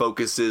rack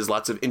focuses.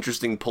 Lots of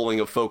interesting pulling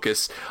of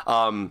focus.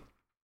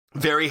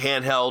 Very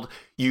handheld.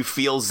 You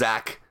feel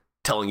Zach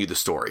telling you the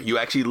story. You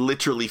actually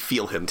literally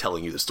feel him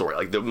telling you the story.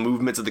 Like the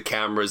movements of the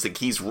cameras,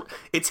 like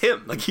it's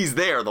him. Like he's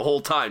there the whole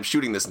time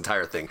shooting this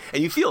entire thing.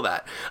 And you feel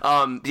that.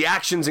 The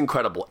action's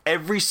incredible.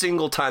 Every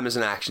single time there's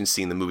an action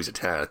scene, the movie's a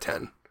 10 out of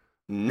 10.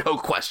 No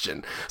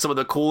question. Some of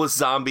the coolest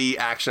zombie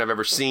action I've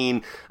ever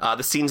seen.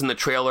 The scenes in the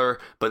trailer,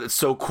 but it's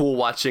so cool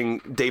watching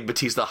Dave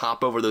Bautista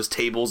hop over those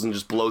tables and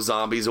just blow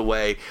zombies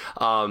away.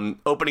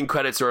 Opening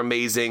credits are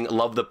amazing.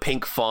 Love the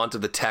pink font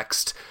of the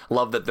text.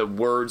 Love that the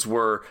words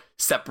were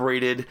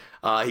separated.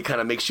 He kind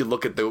of makes you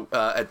look at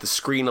the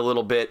screen a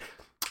little bit.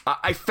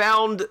 I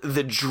found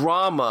the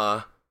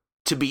drama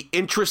to be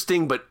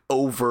interesting but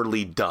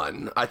overly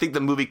done. I think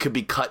the movie could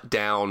be cut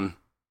down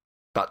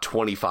about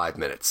 25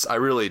 minutes. I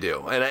really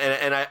do.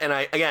 And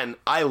I again,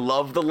 I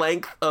love the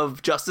length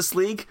of Justice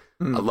League.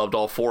 I loved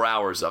all 4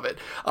 hours of it.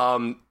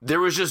 There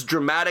was just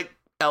dramatic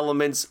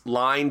elements,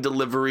 line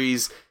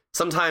deliveries,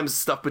 sometimes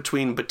stuff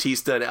between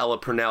Batista and Ella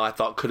Purnell I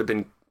thought could have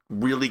been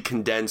really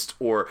condensed,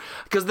 or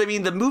because I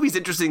mean the movie's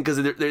interesting because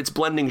it's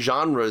blending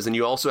genres and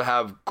you also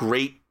have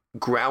great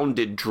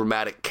grounded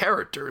dramatic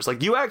characters. Like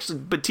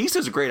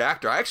Batista's a great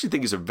actor. I actually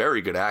think he's a very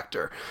good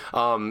actor.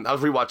 I was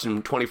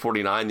rewatching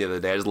 2049 the other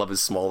day. I just love his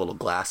small little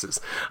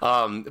glasses.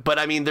 But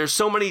I mean, there's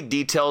so many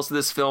details to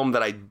this film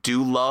that I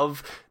do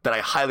love that I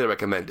highly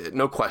recommend it.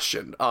 No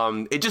question.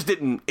 It just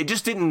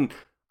didn't.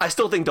 I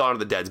still think Dawn of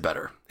the Dead's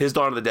better. His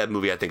Dawn of the Dead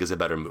movie, I think, is a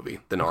better movie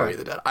than Army of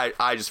the Dead.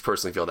 I just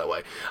personally feel that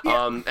way.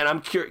 Yeah. And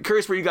I'm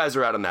curious where you guys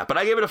are at on that. But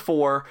I gave it a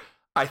 4.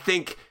 I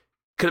think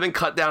could have been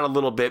cut down a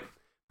little bit.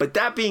 But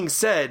that being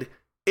said,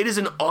 it is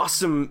an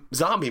awesome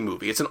zombie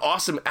movie. It's an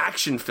awesome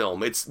action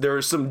film. There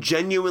are some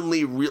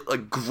genuinely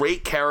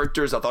great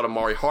characters. I thought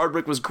Amari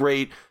Hardwick was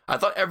great. I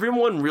thought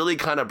everyone really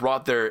kind of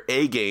brought their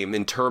A game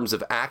in terms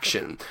of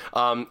action.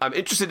 I'm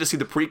interested to see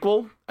the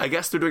prequel. I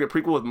guess they're doing a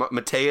prequel with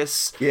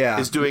Mateus. Yeah.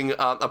 Is doing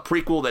a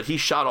prequel that he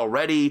shot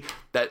already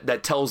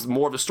that tells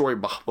more of the story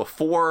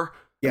before,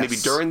 maybe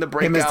during the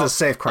breakout. Him as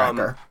the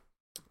safecracker.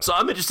 So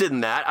I'm interested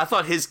in that. I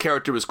thought his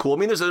character was cool. I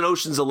mean, there's an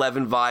Ocean's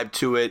 11 vibe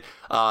to it.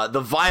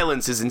 The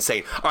violence is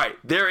insane. All right,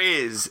 there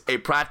is a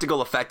practical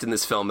effect in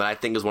this film that I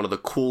think is one of the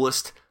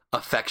coolest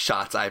effect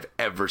shots I've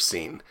ever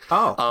seen.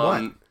 Oh,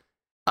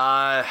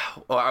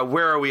 what?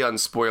 Where are we on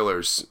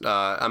spoilers?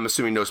 I'm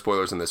assuming no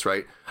spoilers in this,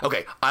 right?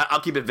 Okay,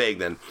 I'll keep it vague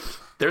then.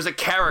 There's a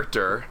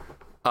character.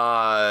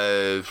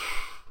 How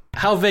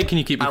vague can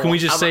you keep it? Can we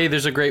just say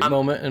there's a great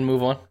moment and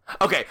move on?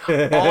 Okay,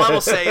 all I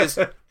will say is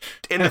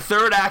in the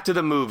third act of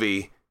the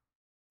movie,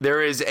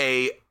 there is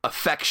a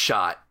effect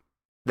shot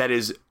that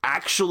is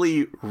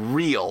actually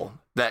real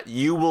that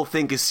you will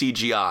think is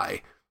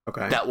CGI.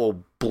 Okay. That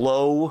will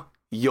blow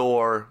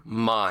your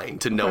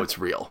mind to know it's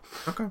real.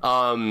 Okay.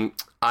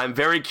 I'm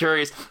very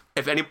curious.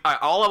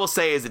 All I will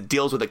say is it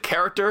deals with a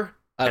character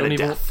and a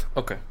death.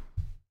 Okay.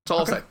 That's all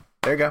I'll say.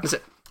 There you go. That's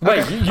it.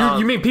 Wait,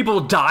 you mean people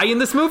die in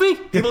this movie?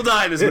 People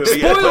die in this movie.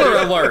 Spoiler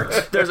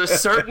alert! There's a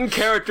certain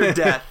character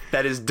death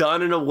that is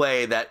done in a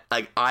way that,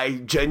 like, I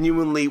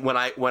genuinely, when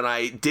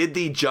I did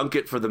the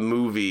junket for the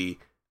movie,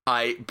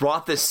 I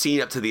brought this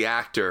scene up to the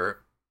actor,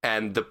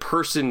 and the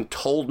person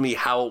told me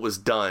how it was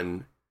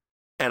done,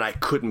 and I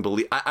couldn't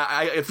believe.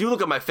 If you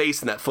look at my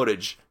face in that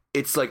footage,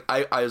 it's like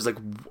I was like,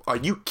 "Are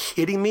you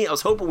kidding me?" I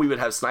was hoping we would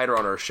have Snyder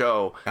on our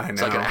show so I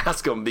could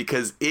ask him,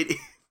 because it.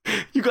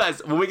 You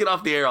guys, when we get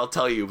off the air, I'll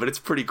tell you, but it's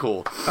pretty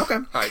cool. Okay.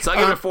 All right, so I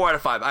give it a 4 out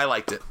of 5. I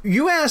liked it.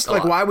 You asked,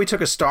 like, why we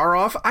took a star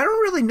off. I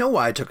don't really know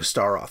why I took a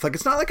star off. Like,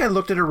 it's not like I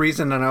looked at a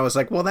reason and I was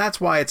like, well,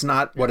 that's why it's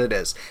not what it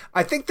is.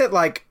 I think that,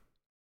 like,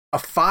 a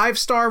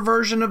 5-star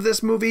version of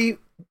this movie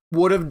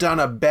would have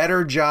done a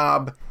better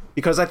job,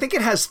 because I think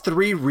it has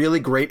 3 really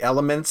great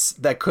elements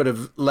that could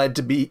have led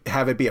to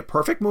have it be a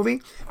perfect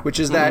movie, which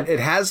is that it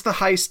has the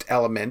heist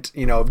element,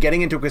 of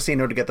getting into a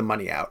casino to get the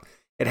money out.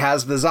 It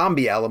has the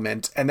zombie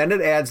element, and then it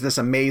adds this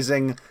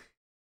amazing,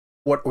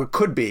 what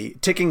could be,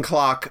 ticking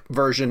clock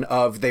version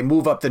of they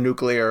move up the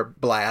nuclear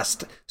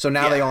blast, so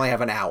now they only have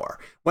an hour.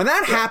 When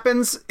that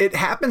happens, it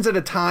happens at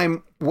a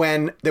time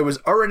when there was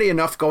already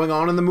enough going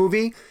on in the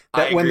movie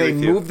that when they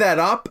moved that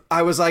up,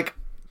 I was like,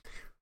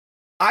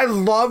 I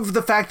love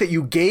the fact that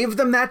you gave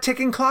them that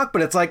ticking clock,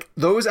 but it's like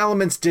those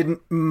elements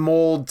didn't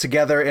mold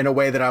together in a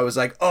way that I was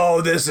like,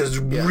 oh, this is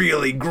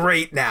really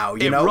great now.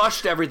 It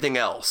rushed everything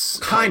else.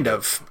 Kind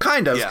of.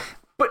 Yeah.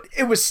 But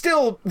it was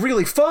still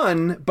really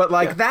fun,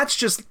 but that's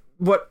just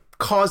what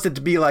caused it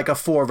to be like a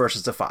 4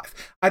 versus a 5.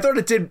 I thought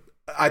it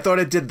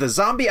did the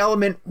zombie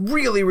element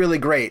really, really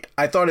great.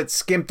 I thought it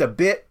skimped a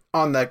bit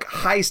on the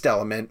heist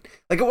element.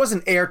 Like, it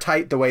wasn't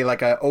airtight the way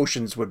like a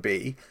Ocean's would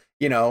be.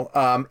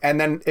 And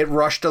then it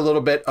rushed a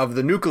little bit of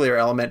the nuclear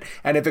element.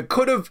 And if it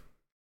could have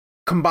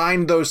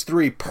combined those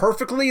 3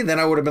 perfectly, then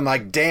I would have been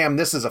like, damn,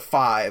 this is a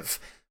 5.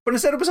 But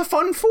instead it was a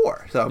fun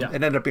 4. So it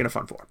ended up being a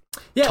fun 4.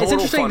 Yeah, total,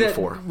 it's interesting that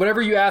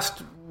whenever you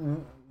asked,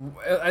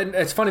 and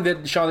it's funny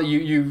that, Sean, that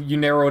you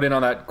narrowed in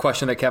on that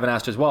question that Kevin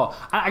asked as well.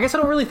 I guess I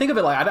don't really think of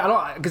it like, I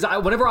don't, because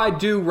whenever I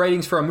do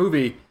ratings for a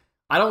movie,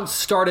 I don't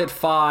start at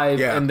 5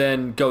 and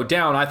then go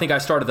down. I think I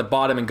start at the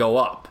bottom and go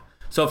up.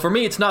 So for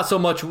me, it's not so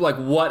much like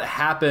what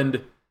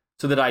happened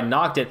so that I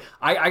knocked it.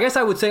 I guess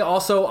I would say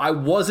also I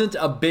wasn't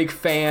a big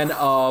fan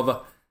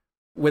of,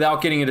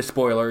 without getting into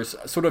spoilers,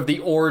 sort of the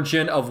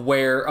origin of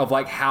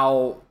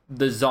how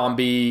the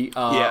zombie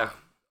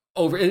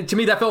to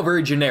me that felt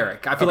very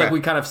generic. I feel like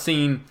we kind of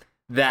seen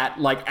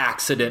that like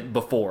accident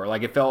before.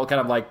 Like it felt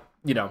kind of like,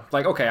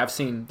 like, okay, I've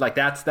seen, like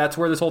that's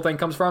where this whole thing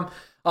comes from.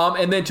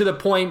 And then to the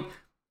point,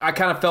 I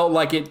kind of felt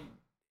like it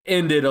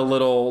ended a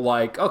little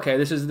like, okay,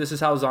 this is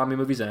how zombie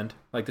movies end.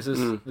 Like this is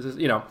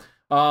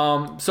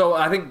so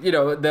I think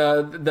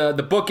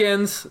the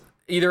bookends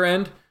either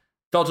end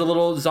felt a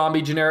little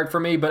zombie generic for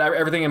me, but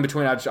everything in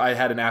between I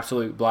had an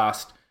absolute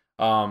blast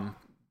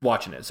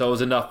watching it. So it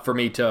was enough for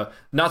me to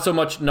not so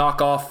much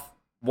knock off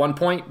 1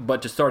 point,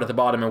 but to start at the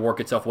bottom and work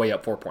itself way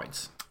up 4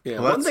 points.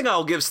 Yeah, one thing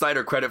I'll give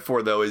Snyder credit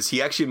for, though, is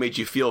he actually made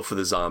you feel for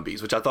the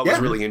zombies, which I thought was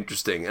really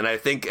interesting. And I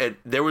think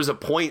there was a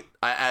point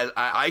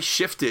I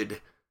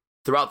shifted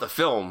throughout the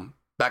film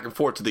back and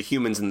forth to the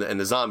humans and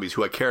the zombies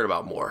who I cared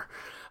about more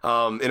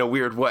in a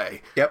weird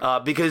way.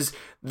 Yep. Because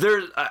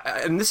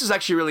and this is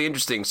actually really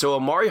interesting. So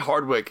Omari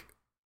Hardwick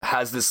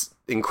has this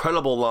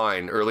incredible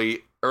line early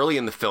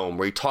in the film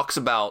where he talks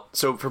about,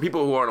 so for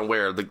people who aren't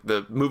aware,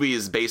 the movie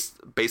is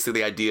basically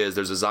the idea is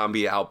there's a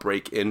zombie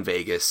outbreak in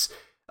Vegas.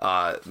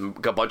 A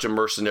bunch of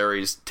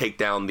mercenaries take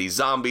down these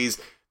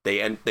zombies.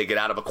 They get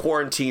out of a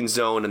quarantine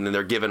zone, and then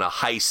they're given a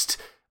heist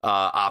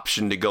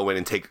option to go in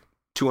and take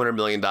 $200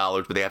 million,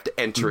 but they have to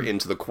enter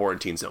into the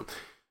quarantine zone.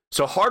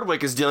 So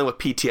Hardwick is dealing with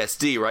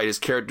PTSD, right? His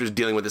character is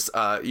dealing with this,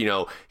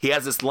 he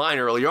has this line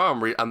earlier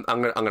on where I'm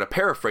going to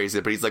paraphrase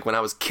it, but he's like, when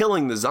I was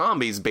killing the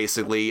zombies,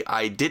 basically,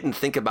 I didn't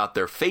think about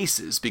their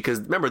faces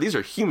because remember, these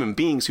are human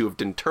beings who have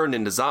been turned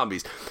into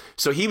zombies.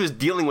 So he was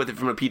dealing with it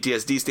from a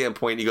PTSD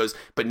standpoint. He goes,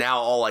 but now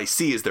all I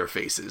see is their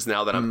faces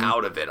now that I'm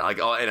out of it.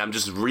 And I'm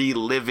just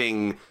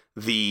reliving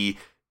the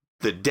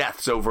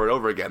deaths over and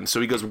over again. So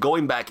he goes,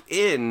 going back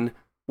in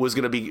was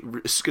going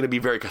to be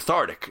very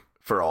cathartic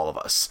for all of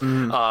us.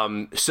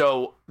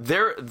 So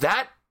there,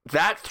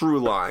 that through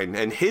line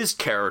and his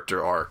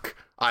character arc,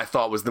 I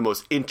thought was the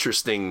most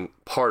interesting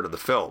part of the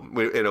film.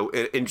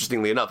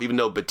 Interestingly enough, even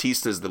though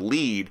Batista's the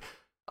lead,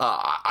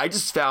 I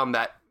just found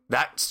that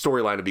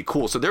storyline to be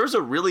cool. So there's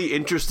a really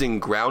interesting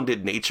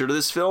grounded nature to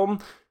this film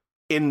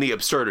in the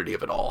absurdity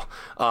of it all.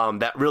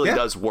 That really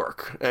does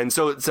work. And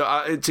so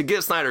to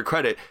give Snyder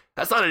credit,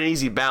 that's not an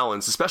easy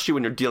balance, especially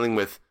when you're dealing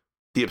with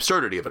the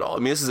absurdity of it all. I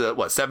mean, this is a,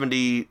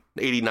 $70,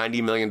 $80,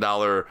 $90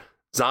 million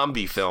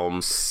zombie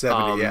film.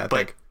 70,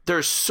 but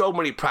there's so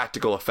many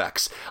practical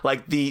effects.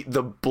 Like the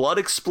blood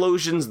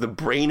explosions, the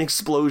brain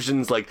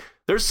explosions, like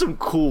There's some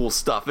cool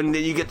stuff, and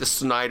then you get the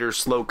Snyder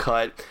slow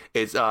cut.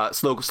 It's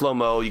slow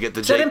mo. You get the.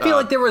 I didn't feel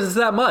like there was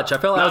that much. I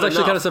felt like I was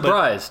actually kind of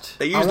surprised.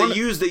 They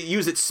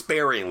use it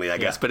sparingly, I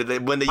guess. But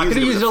when they use it, I could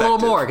have used it a little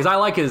more because I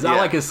like his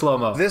slow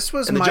mo. This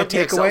was my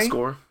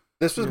takeaway.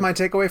 This was my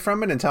takeaway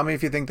from it, and tell me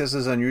if you think this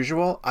is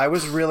unusual. I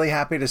was really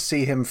happy to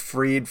see him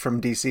freed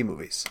from DC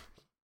movies.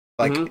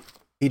 Like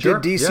he did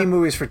DC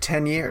movies for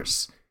 10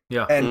 years.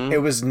 Yeah. And it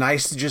was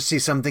nice to just see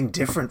something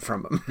different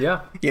from him.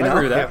 Yeah. I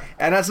agree with that.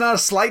 And that's not a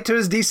slight to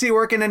his DC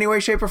work in any way,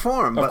 shape, or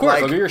form. Of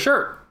course, look at your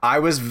shirt. I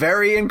was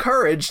very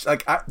encouraged.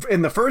 Like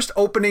in the first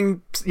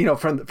opening,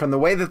 from the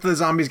way that the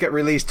zombies get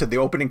released to the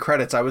opening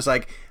credits, I was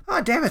like,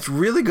 oh, damn, it's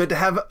really good to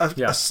have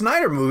a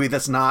Snyder movie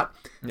that's not.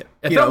 Yeah.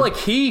 It felt like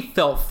he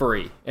felt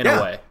free in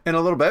a way. In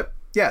a little bit.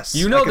 Yes.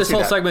 This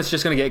whole segment's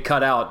just going to get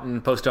cut out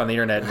and posted on the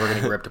internet, and we're going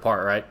to get ripped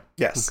apart, right?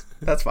 Yes,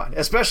 that's fine.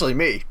 Especially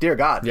me. Dear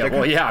God. Yeah,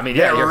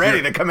 they're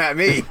ready to come at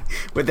me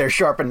with their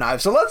sharpened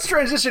knives. So let's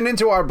transition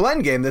into our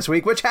blend game this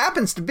week, which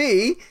happens to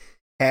be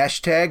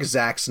hashtag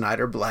Zack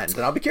Snyder Blend.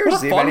 And I'll be curious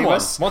to see if any of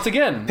us once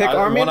again, pick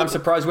one I'm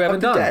surprised we haven't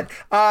done.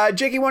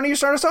 Jakey, why don't you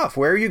start us off?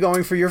 Where are you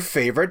going for your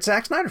favorite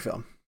Zack Snyder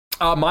film?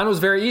 Mine was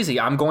very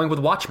easy. I'm going with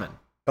Watchmen.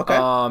 Okay.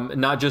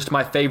 Not just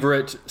my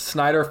favorite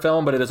Snyder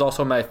film, but it is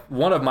also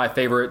one of my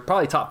favorite,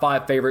 probably top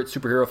 5 favorite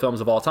superhero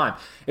films of all time.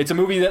 It's a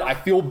movie that I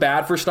feel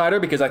bad for Snyder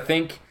because I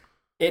think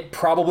it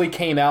probably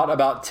came out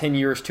about 10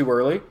 years too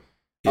early.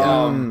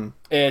 Yeah.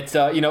 It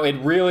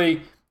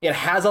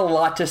has a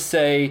lot to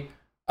say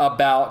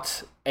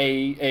about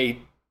a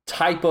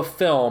type of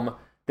film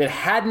that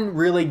hadn't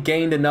really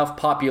gained enough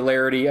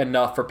popularity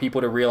enough for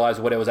people to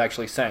realize what it was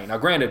actually saying. Now,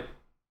 granted,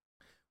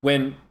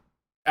 when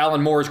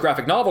Alan Moore's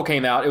graphic novel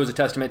came out, it was a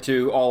testament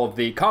to all of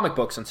the comic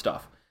books and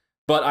stuff.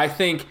 But I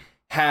think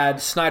had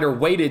Snyder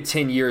waited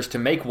 10 years to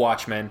make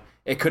Watchmen,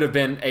 it could have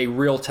been a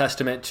real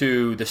testament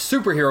to the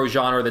superhero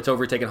genre that's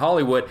overtaken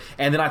Hollywood,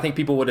 and then I think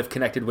people would have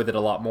connected with it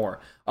a lot more.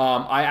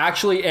 I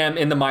actually am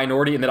in the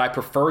minority in that I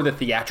prefer the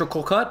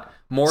theatrical cut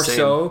more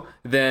so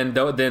than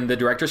the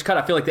director's cut.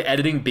 I feel like the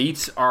editing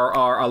beats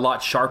are a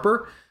lot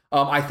sharper.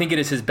 I think it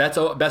is his best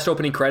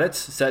opening credits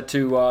set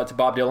to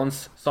Bob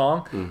Dylan's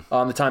song,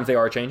 The Times They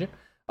Are Changing.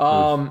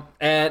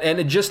 And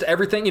it just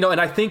everything,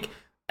 and I think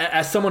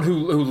as someone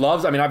who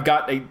loves, I've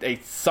got a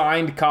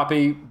signed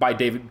copy by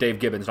Dave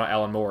Gibbons, not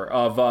Alan Moore,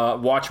 of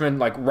Watchmen,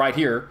 like right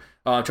here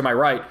to my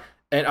right.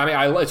 And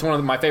it's one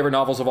of my favorite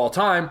novels of all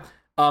time.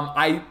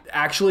 I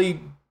actually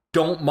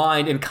don't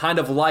mind and kind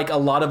of like a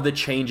lot of the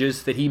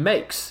changes that he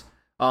makes.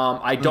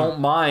 I don't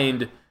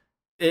mind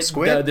the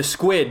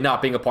squid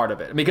not being a part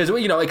of it because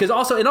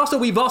also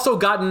we've also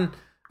gotten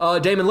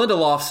Damon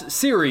Lindelof's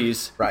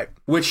series, right,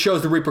 which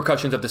shows the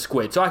repercussions of the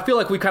squid. So I feel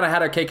like we kind of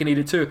had our cake and eat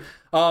it too.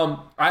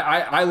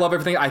 I love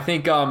everything. I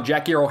think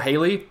Jackie Earle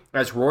Haley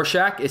as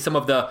Rorschach is some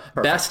of the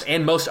best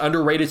and most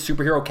underrated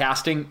superhero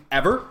casting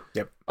ever.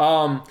 Yep.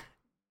 A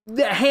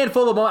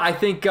handful of, I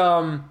think,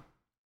 couple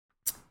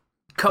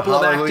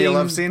of acting.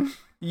 Love scene.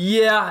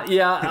 Yeah.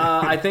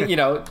 I think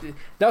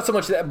not so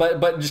much that,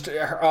 but just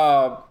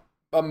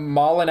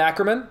Malin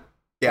Ackerman.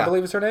 I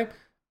believe is her name.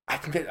 I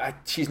think that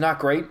she's not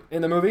great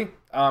in the movie.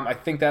 I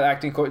think that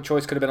acting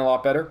choice could have been a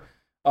lot better.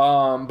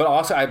 But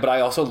I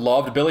also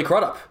loved Billy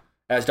Crudup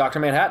as Dr.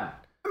 Manhattan.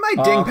 I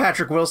might ding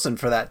Patrick Wilson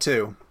for that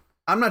too.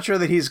 I'm not sure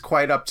that he's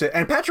quite up to,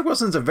 and Patrick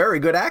Wilson's a very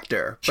good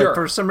actor. Sure. But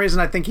for some reason,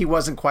 I think he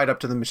wasn't quite up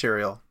to the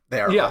material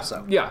there.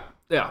 Also. Yeah.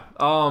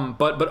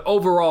 But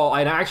overall,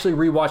 I actually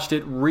rewatched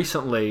it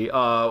recently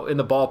in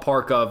the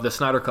ballpark of the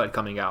Snyder Cut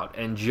coming out,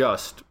 and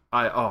just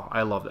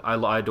I love it.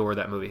 I adore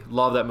that movie.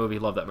 Love that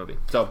movie.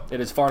 So it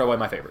is far and away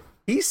my favorite.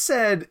 He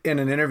said in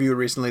an interview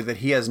recently that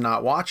he has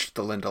not watched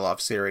the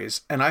Lindelof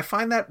series, and I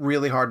find that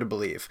really hard to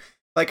believe.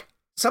 Like,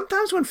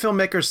 sometimes when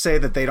filmmakers say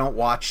that they don't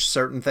watch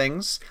certain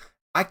things,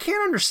 I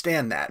can't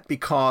understand that,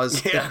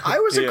 because if I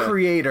was a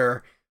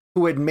creator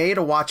who had made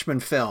a Watchmen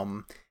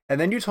film,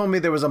 and then you told me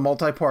there was a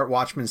multi-part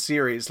Watchmen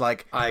series,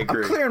 like, I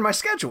agree. I'm clearing my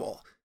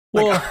schedule.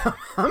 Like, well,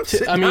 I'm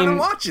sitting down and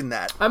watching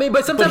that.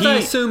 But sometimes I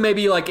assume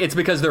maybe like it's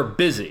because they're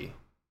busy.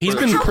 He's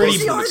been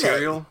pretty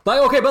material. So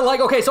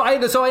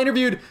I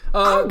interviewed.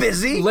 I'm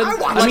busy.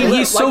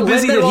 He's so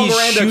busy that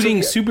he's shooting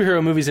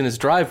superhero movies in his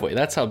driveway.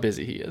 That's how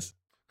busy he is.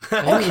 He's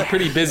a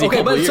pretty busy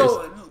couple years.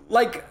 So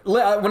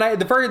when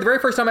the very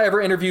first time I ever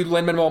interviewed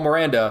Lin-Manuel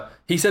Miranda,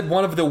 he said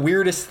one of the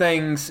weirdest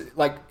things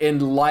like in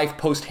life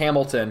post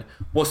Hamilton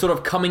was sort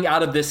of coming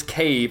out of this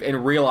cave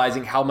and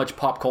realizing how much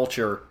pop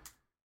culture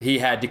he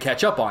had to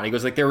catch up on. He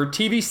goes, like, there were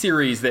TV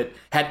series that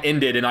had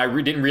ended and I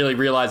didn't really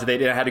realize that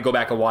I had to go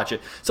back and watch it.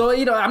 So,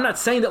 I'm not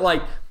saying that,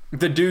 like,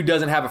 the dude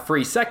doesn't have a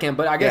free second,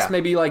 but I guess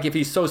maybe, like, if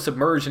he's so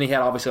submerged and he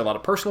had obviously a lot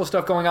of personal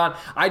stuff going on,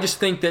 I just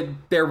think that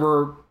there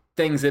were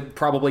things that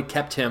probably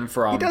kept him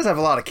from... He does have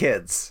a lot of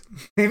kids.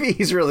 Maybe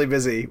he's really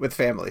busy with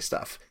family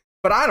stuff.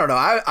 But I don't know.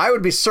 I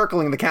would be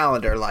circling the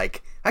calendar,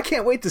 like, I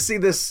can't wait to see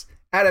this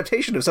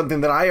adaptation of something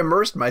that I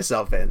immersed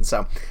myself in.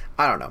 So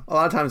I don't know. A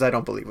lot of times I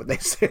don't believe what they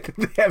say.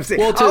 I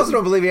also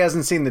don't believe he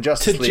hasn't seen the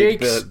Justice League.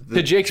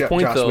 To Jake's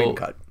point, though,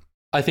 cut.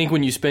 I think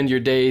when you spend your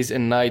days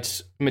and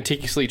nights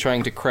meticulously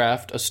trying to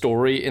craft a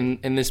story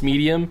in this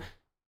medium,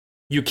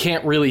 you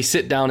can't really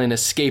sit down and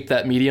escape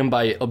that medium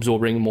by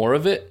absorbing more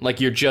of it.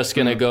 Like, you're just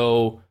going to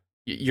go,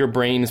 your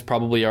brain is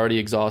probably already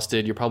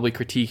exhausted. You're probably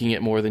critiquing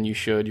it more than you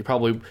should. You're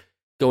probably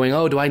going,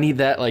 oh, do I need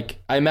that? Like,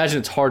 I imagine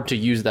it's hard to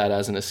use that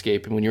as an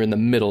escape when you're in the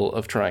middle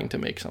of trying to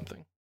make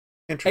something.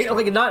 Hey,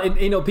 like, not,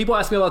 you know, people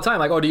ask me all the time,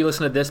 like, oh, do you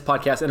listen to this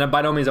podcast? And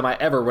by no means would I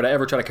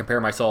ever try to compare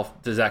myself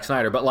to Zack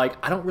Snyder, but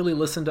like, I don't really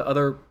listen to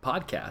other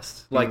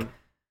podcasts.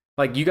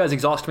 Like you guys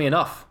exhaust me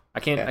enough. I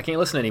can't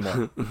listen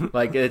anymore.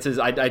 Like, it's just,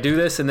 I do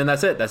this and then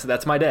that's it.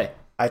 That's my day.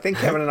 I think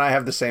Kevin and I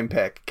have the same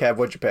pick. Kev,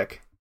 what'd you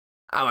pick?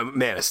 I'm a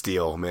Man of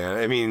Steel, man.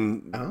 I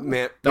mean,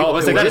 man. No,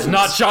 that is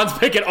not Sean's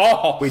pick at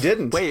all. We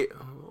didn't. Wait,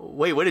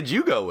 what did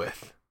you go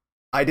with?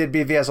 I did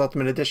BVS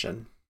Ultimate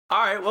Edition.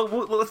 All right, well,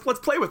 let's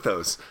play with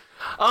those.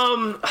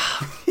 Damn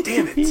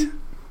it.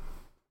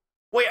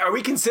 Wait, are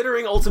we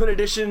considering Ultimate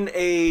Edition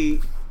a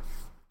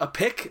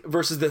pick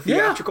versus the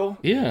theatrical?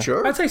 Yeah.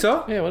 Sure. I'd say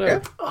so. Yeah,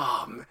 whatever. Yeah.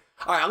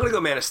 All right, I'm going to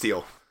go Man of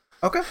Steel.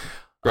 Okay.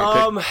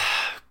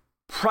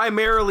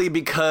 Primarily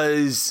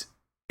because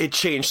it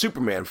changed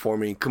Superman for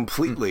me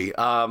completely.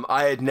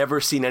 I had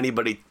never seen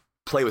anybody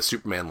play with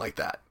Superman like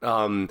that.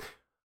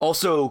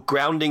 Also,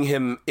 grounding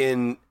him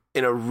in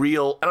a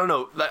real, I don't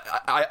know,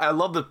 I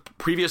love the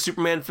previous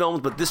Superman films,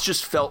 but this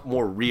just felt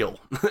more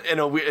real.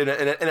 And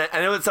I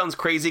know it sounds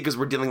crazy because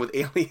we're dealing with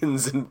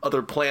aliens and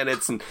other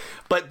planets,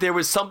 but there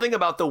was something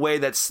about the way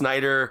that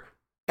Snyder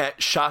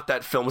shot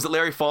that film. Was it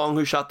Larry Fong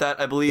who shot that,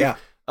 I believe? Yeah.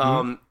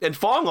 And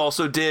Fong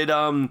also did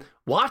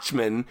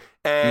Watchmen,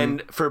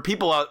 and for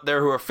people out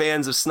there who are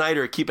fans of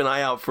Snyder, keep an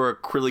eye out for a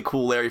really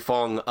cool Larry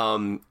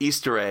Fong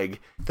Easter egg.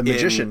 The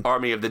Magician. In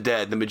Army of the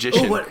Dead, The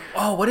Magician.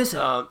 What is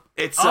it?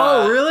 It's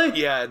really?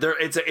 Yeah,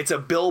 it's a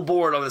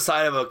billboard on the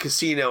side of a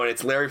casino, and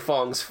it's Larry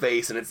Fong's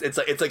face, and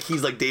it's like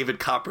he's like David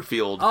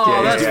Copperfield.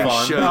 Oh, that's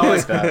fun. I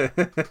like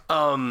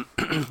that.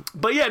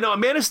 But yeah, no,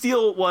 Man of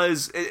Steel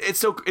it's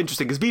so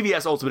interesting because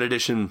BVS Ultimate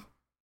Edition,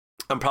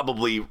 it's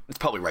probably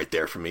right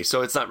there for me,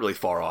 so it's not really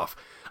far off.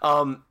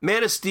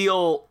 Man of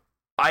Steel,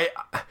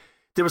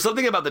 there was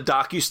something about the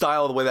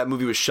docu-style, the way that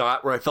movie was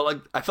shot, where I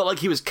felt like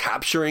he was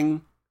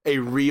capturing a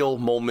real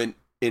moment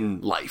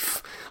in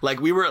life. Like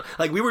we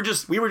were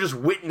just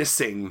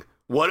witnessing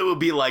what it would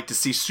be like to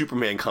see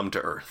Superman come to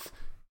Earth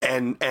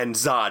and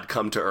Zod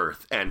come to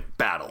Earth and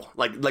battle.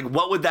 Like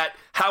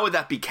how would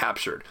that be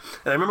captured?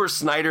 And I remember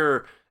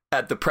Snyder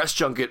at the press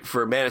junket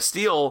for Man of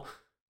Steel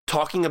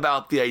talking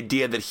about the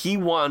idea that he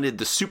wanted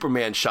the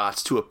Superman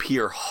shots to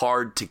appear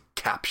hard to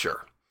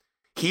capture.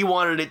 He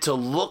wanted it to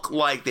look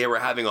like they were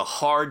having a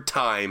hard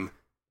time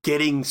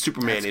getting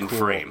Superman in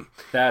frame.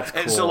 That's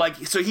cool.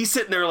 And so he's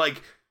sitting there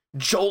like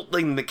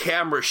jolting the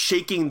camera,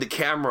 shaking the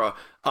camera,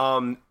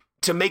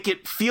 to make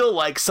it feel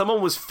like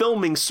someone was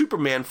filming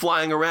Superman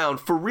flying around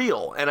for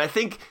real. And I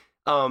think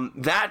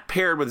that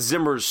paired with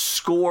Zimmer's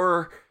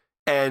score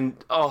and,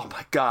 oh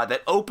my God,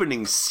 that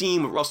opening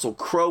scene with Russell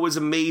Crowe is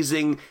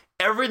amazing.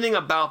 Everything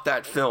about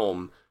that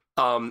film,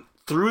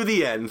 through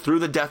the end, through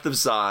the death of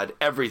Zod,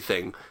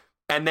 everything.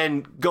 And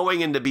then going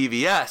into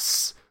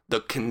BVS, the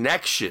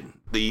connection,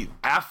 the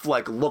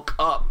Affleck look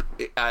up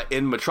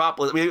in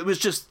Metropolis, I mean, it was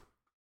just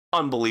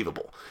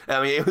unbelievable.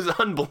 I mean, it was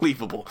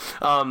unbelievable.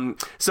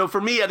 So for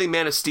me, I think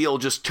Man of Steel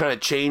just kind of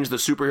changed the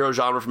superhero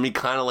genre for me,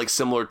 kind of like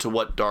similar to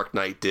what Dark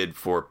Knight did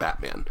for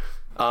Batman.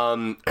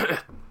 And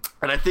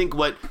I think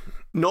what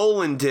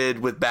Nolan did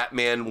with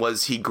Batman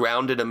was he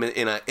grounded him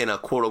in a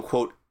quote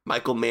unquote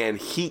Michael Mann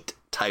Heat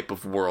type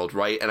of world,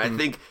 right? And I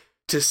think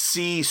to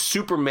see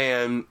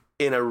Superman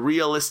in a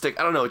realistic,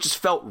 I don't know, it just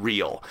felt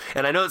real.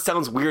 And I know it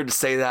sounds weird to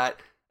say that,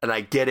 and I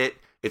get it.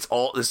 There's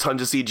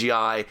tons of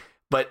CGI.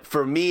 But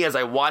for me, as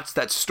I watched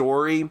that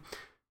story,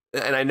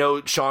 and I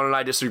know Sean and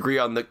I disagree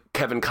on the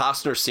Kevin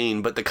Costner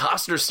scene, but the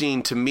Costner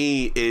scene to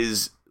me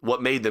is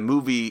what made the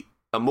movie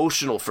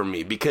emotional for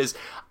me, because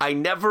I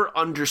never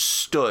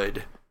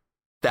understood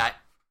that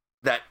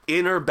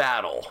inner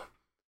battle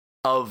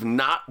of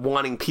not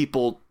wanting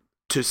people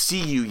to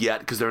see you yet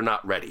because they're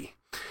not ready.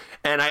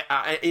 And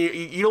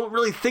you don't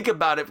really think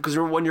about it because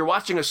when you're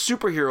watching a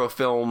superhero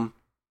film,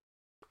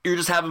 you're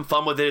just having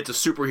fun with it. It's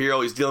a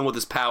superhero. He's dealing with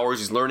his powers.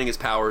 He's learning his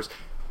powers.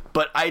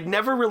 But I'd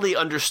never really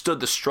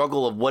understood the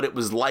struggle of what it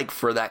was like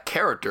for that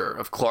character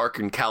of Clark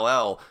and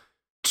Kal-El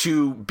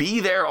to be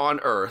there on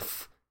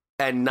Earth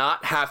and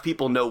not have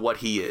people know what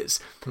he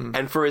is.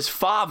 And for his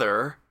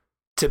father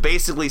to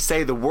basically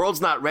say, the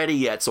world's not ready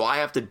yet, so I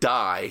have to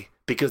die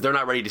because they're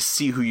not ready to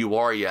see who you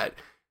are yet.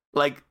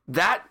 Like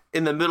that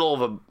in the middle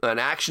of an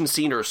action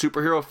scene or a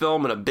superhero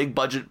film and a big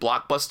budget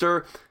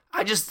blockbuster,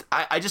 I just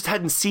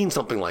hadn't seen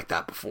something like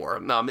that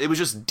before. It was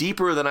just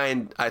deeper than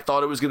I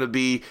thought it was going to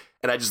be,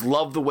 and I just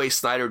love the way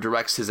Snyder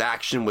directs his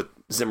action with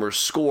Zimmer's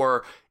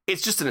score.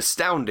 It's just an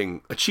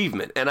astounding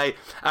achievement, and I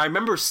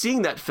remember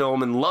seeing that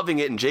film and loving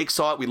it, and Jake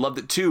saw it, we loved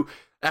it too.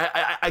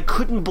 I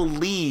couldn't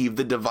believe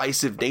the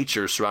divisive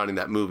nature surrounding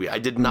that movie. I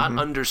did not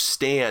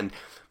understand,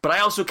 but I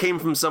also came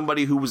from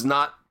somebody who was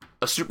not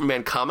a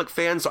Superman comic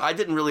fan, so I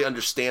didn't really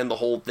understand the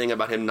whole thing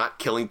about him not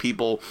killing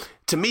people.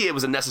 To me, it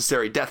was a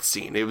necessary death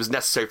scene. It was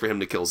necessary for him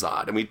to kill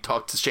Zod, and we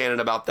talked to Shannon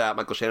about that,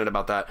 Michael Shannon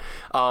about that.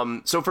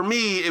 So for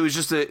me, it was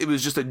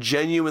just a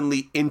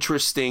genuinely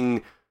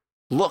interesting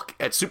look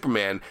at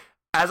Superman.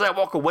 As I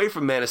walk away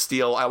from Man of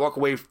Steel, I walk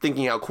away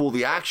thinking how cool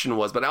the action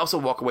was, but I also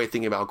walk away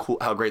thinking about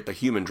how great the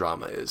human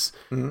drama is.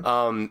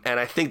 And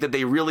I think that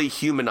they really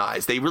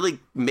humanized. They really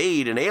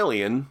made an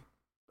alien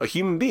a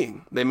human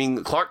being. I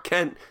mean, Clark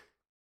Kent,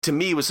 to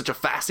me, was such a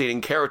fascinating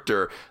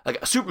character.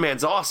 Like,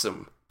 Superman's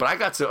awesome, but I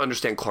got to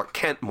understand Clark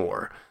Kent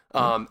more,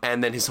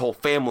 and then his whole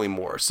family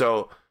more.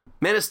 So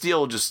Man of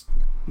Steel just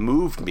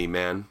moved me,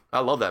 man. I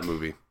love that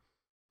movie.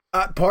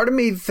 Part of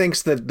me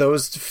thinks that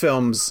those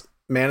films,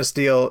 Man of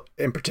Steel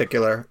in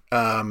particular,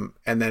 and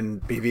then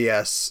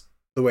BVS,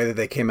 the way that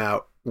they came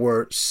out,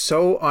 were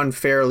so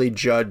unfairly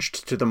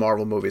judged to the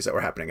Marvel movies that were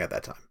happening at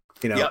that time.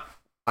 You know,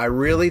 I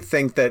really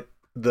think that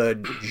the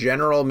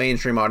general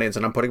mainstream audience,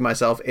 and I'm putting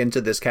myself into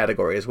this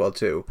category as well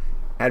too,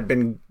 had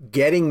been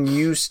getting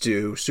used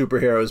to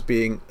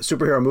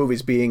superhero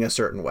movies being a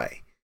certain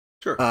way.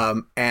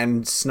 Sure.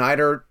 And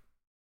Snyder,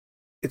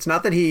 it's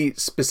not that he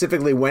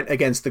specifically went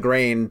against the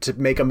grain to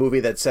make a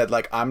movie that said,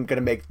 like, I'm going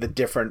to make a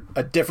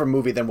different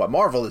movie than what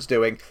Marvel is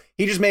doing.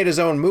 He just made his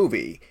own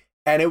movie.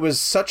 And it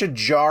was such a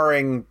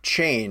jarring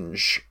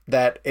change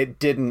that it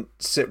didn't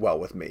sit well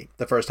with me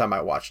the first time I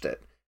watched it.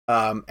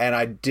 And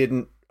I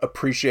didn't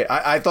appreciate,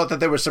 I thought that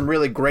there were some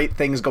really great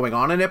things going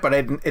on in it, but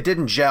it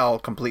didn't gel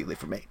completely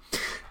for me.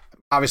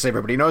 Obviously,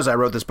 everybody knows I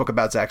wrote this book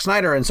about Zack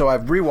Snyder, and so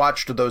I've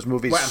rewatched those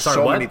movies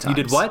many times.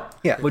 You did what?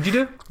 Yeah. What'd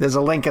you do? There's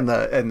a link in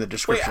the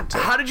description. Wait,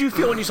 how did you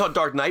feel when you saw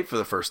Dark Knight for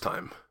the first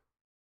time?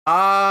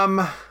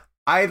 I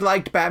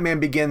liked Batman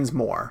Begins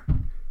more.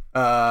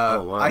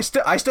 Wow. I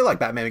still like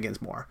Batman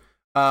Begins more.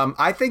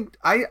 I think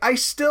I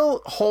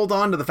still hold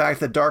on to the fact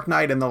that Dark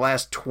Knight in the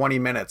last 20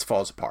 minutes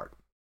falls apart.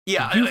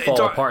 Yeah, you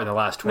fall apart in the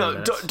last 20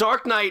 minutes.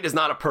 Dark Knight is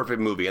not a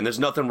perfect movie, and there's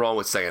nothing wrong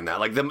with saying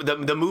that. Like,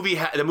 the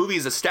movie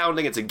is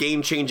astounding. It's a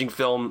game-changing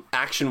film,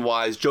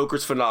 action-wise.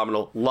 Joker's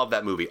phenomenal. Love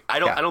that movie. I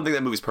don't think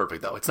that movie's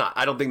perfect, though. It's not.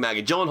 I don't think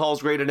Maggie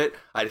Gyllenhaal's great in it.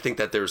 I think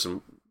that there's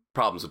some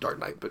problems with Dark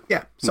Knight. But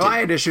yeah, so I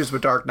had issues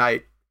with Dark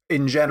Knight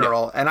in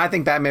general, and I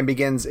think Batman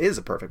Begins is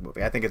a perfect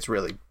movie. I think it's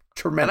really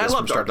tremendous. And I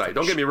love Dark Knight.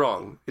 Don't get me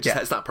wrong.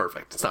 It's not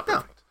perfect. It's not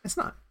perfect. No, it's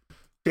not.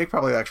 Jake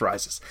probably likes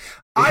Rises.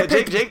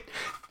 Jake.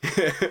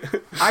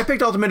 I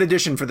picked Ultimate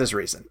Edition for this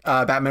reason,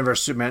 Batman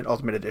vs. Superman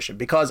Ultimate Edition,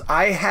 because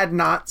I had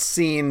not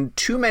seen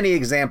too many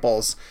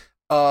examples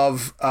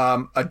of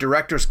a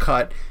director's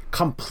cut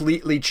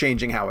completely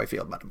changing how I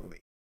feel about a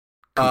movie.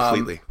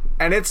 Completely.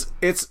 And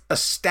it's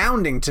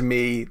astounding to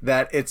me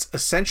that it's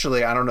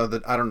essentially, I don't know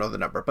the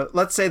number, but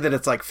let's say that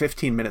it's like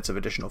 15 minutes of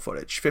additional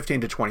footage,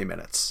 15 to 20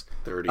 minutes.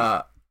 30.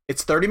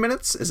 It's 30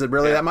 minutes? Is it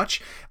really that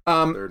much?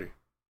 30.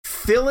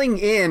 Filling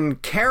in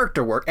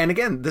character work, and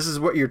again, this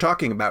is what you're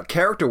talking about,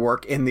 character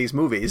work in these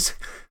movies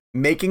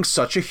making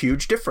such a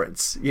huge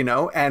difference, you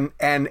know, and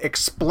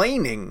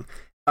explaining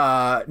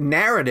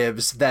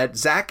narratives that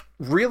Zack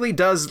really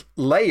does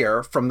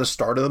layer from the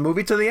start of the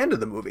movie to the end of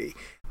the movie.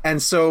 And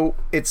so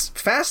it's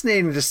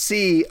fascinating to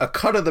see a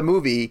cut of the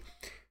movie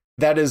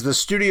that is the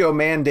studio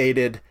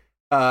mandated,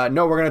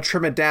 no, we're going to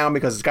trim it down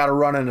because it's got to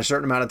run in a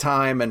certain amount of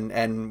time,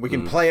 and we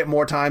can play it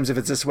more times if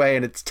it's this way,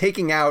 and it's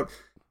taking out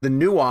the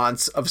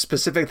nuance of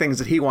specific things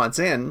that he wants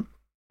in.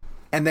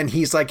 And then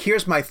he's like,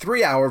 here's my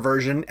 3-hour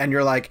version. And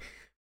you're like,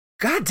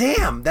 God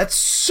damn, that's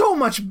so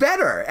much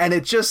better. And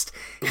it just,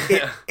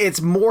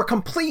 it's more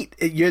complete.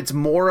 It's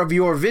more of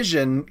your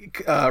vision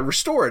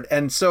restored.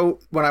 And so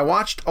when I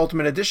watched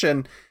Ultimate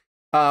Edition,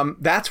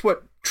 that's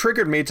what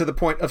triggered me to the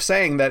point of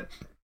saying that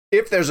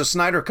if there's a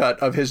Snyder cut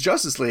of his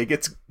Justice League,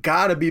 it's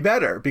gotta be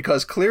better,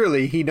 because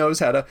clearly he knows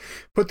how to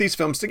put these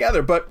films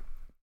together. But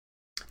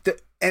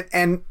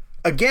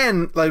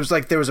again, it was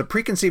like there was a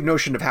preconceived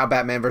notion of how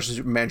Batman versus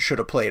Superman should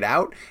have played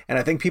out, and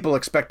I think people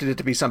expected it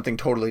to be something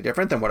totally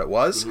different than what it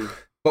was. Mm-hmm.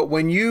 But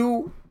when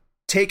you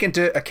take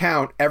into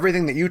account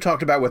everything that you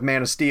talked about with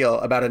Man of Steel,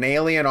 about an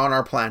alien on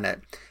our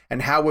planet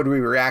and how would we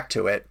react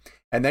to it,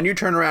 and then you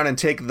turn around and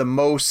take the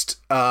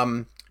most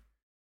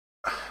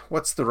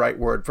what's the right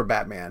word for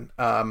Batman?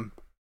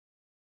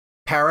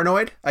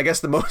 Paranoid, I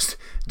guess, the most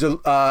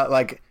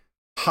like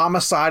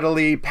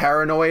homicidally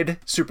paranoid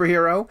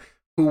superhero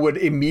who would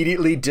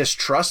immediately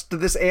distrust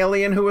this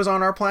alien who was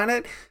on our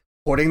planet,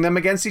 putting them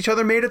against each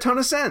other made a ton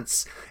of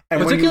sense.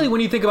 And particularly when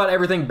you think about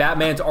everything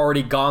Batman's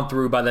already gone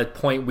through by the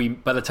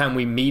time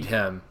we meet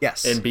him in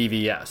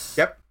BVS.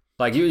 Yep.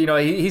 Like, you know,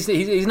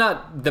 he's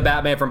not the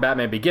Batman from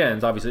Batman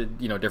Begins, obviously,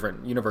 you know,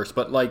 different universe,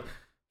 but like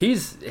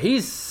he's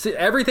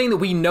everything that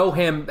we know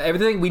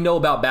everything we know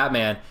about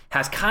Batman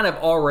has kind of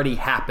already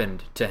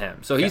happened to him.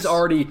 So he's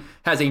already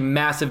has a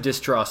massive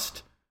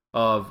distrust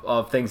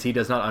of things he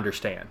does not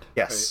understand.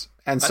 Yes. Right.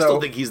 And so I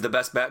still think he's the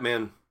best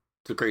Batman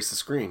to grace the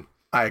screen.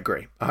 I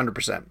agree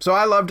 100%. So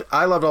I loved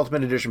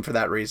Ultimate Edition for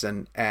that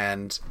reason,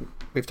 and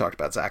we've talked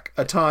about Zack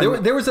a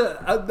ton. There was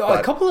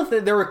a couple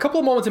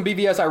of moments in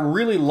BVS I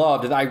really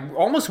loved, and I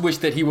almost wish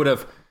that he would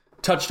have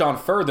touched on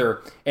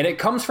further, and it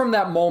comes from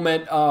that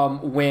moment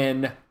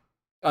when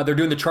they're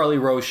doing the Charlie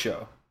Rose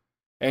show,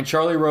 and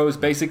Charlie Rose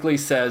basically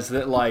says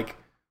that, like,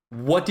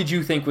 what did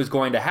you think was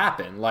going to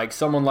happen? Like,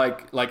 someone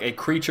like a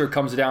creature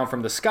comes down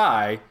from the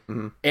sky,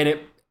 and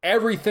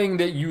everything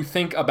that you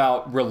think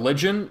about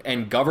religion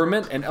and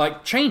government and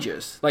like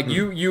changes. Like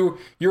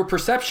your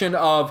perception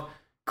of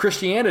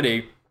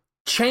Christianity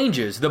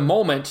changes the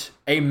moment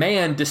a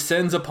man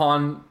descends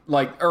upon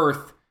like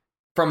Earth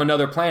from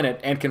another planet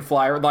and can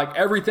fly. Like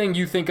everything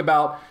you think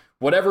about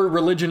whatever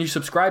religion you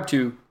subscribe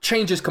to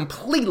changes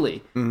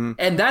completely.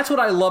 And that's what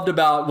I loved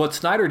about what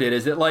Snyder did,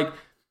 is that, like,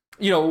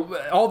 you know,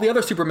 all the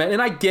other Superman,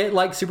 and I get,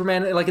 like,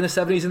 Superman, like, in the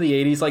 70s and the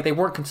 80s, like, they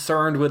weren't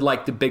concerned with,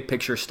 like, the big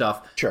picture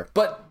stuff. Sure.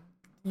 But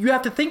you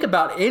have to think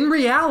about, in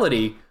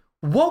reality,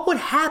 what would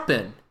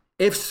happen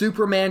if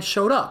Superman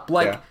showed up?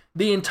 Like,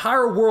 the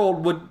entire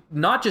world would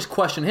not just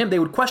question him, they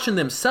would question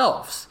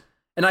themselves.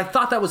 And I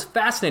thought that was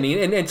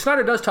fascinating. And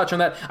Snyder does touch on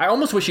that. I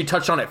almost wish he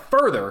touched on it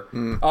further.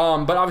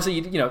 But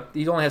obviously, you know,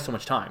 he only has so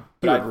much time.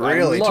 But he would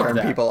really turn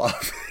people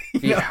off.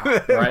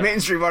 Right?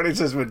 Mainstream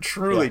audiences would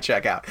truly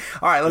check out.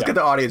 All right, let's get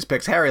to audience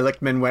picks. Harry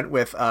Lichtman went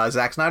with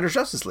Zack Snyder's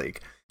Justice League,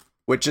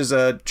 which is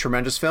a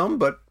tremendous film,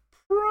 but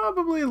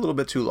probably a little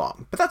bit too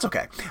long. But that's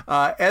okay.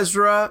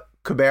 Ezra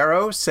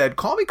Cabero said,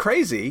 "Call me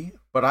crazy,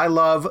 but I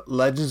love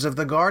Legends of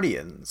the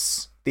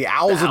Guardians." The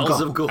Owls of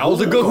Ga'Hoole. Owls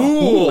of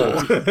Ga'Hoole.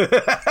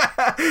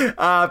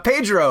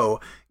 Pedro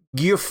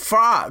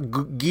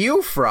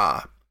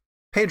Giuffra.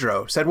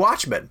 Pedro said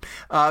Watchmen.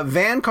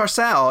 Van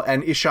Carsell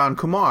and Ishan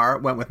Kumar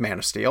went with Man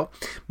of Steel.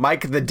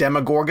 Mike the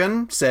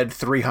Demogorgon said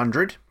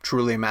 300,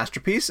 truly a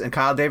masterpiece. And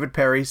Kyle David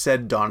Perry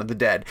said Dawn of the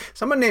Dead.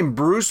 Someone named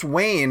Bruce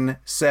Wayne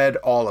said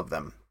all of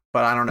them.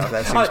 But I don't know.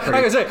 That seems pretty...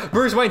 Like I said,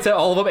 Bruce Wayne said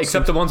all of them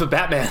except the ones with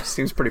Batman.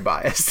 Seems pretty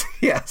biased.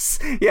 Yes.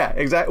 Yeah,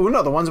 exactly. Well,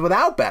 no, the ones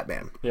without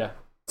Batman. Yeah.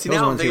 See,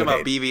 now I'm thinking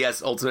about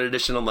BVS Ultimate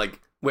Edition on, like,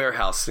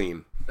 warehouse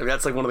scene. I mean,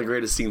 that's like one of the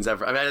greatest scenes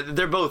ever. I mean,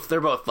 they're both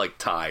like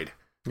tied.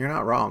 You're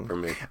not wrong. For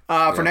me.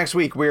 For next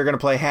week, we're going to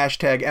play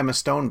hashtag Emma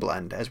Stone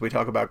Blend as we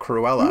talk about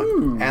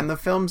Cruella and the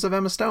films of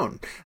Emma Stone.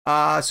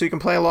 So you can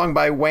play along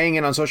by weighing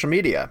in on social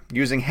media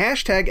using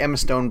hashtag Emma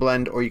Stone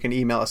Blend, or you can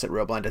email us at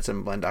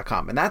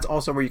realblend@cinemablend.com. And that's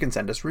also where you can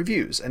send us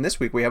reviews. And this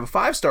week we have a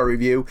 5-star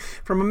review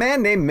from a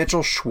man named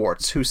Mitchell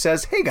Schwartz, who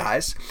says, "Hey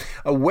guys,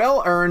 a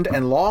well-earned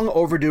and long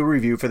overdue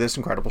review for this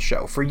incredible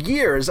show. For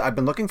years, I've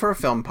been looking for a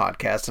film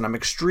podcast, and I'm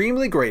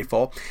extremely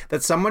grateful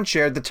that someone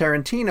shared the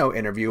Tarantino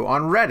interview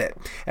on Reddit.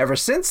 Ever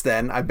since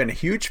then, I've been a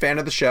huge fan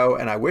of the show,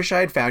 and I wish I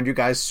had found you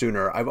guys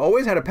sooner. I've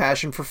always had a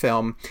passion for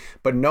film,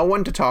 but no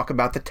one to talk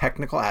about the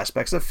technical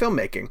aspects of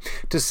filmmaking.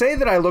 To say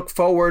that I look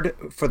forward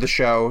for the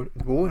show..."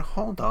 Ooh,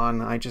 hold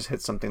on, I just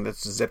hit something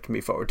that's zipped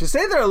me forward. "To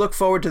say that I look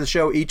forward to the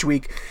show each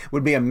week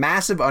would be a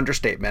massive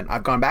understatement.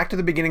 I've gone back to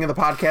the beginning of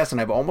the podcast, and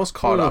I've almost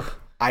caught up.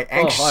 I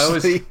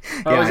anxiously...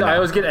 I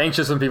always get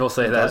anxious when people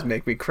say that. It does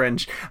make me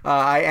cringe.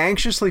 I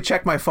anxiously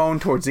check my phone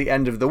towards the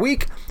end of the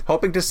week,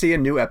 hoping to see a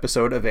new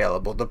episode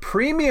available. The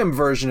premium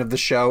version of the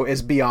show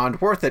is beyond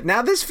worth it."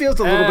 Now, this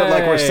feels a little bit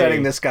like we're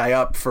setting this guy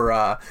up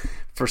for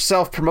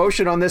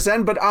self-promotion on this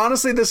end, but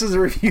honestly, this is a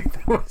review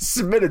that was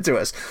submitted to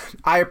us.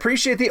 "I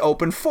appreciate the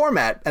open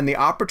format and the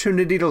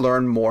opportunity to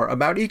learn more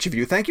about each of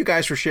you. Thank you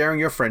guys for sharing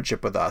your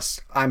friendship with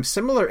us. I'm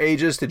similar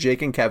ages to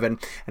Jake and Kevin,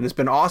 and it's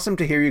been awesome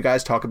to hear you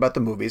guys talk about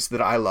the movies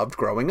that I loved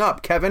growing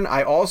up. Kevin,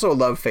 I also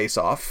love Face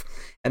Off,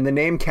 and the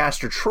name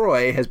Castor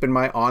Troy has been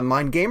my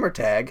online gamer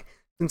tag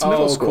since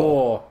middle school."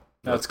 Cool.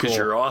 That's because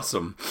you're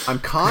awesome. "I'm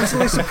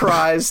constantly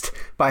surprised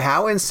by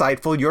how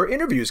insightful your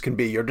interviews can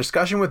be. Your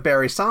discussion with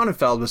Barry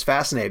Sonnenfeld was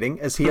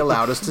fascinating, as he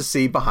allowed us to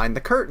see behind the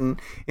curtain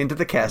into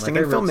the casting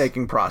and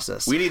filmmaking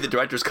process." We need the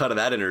director's cut of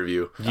that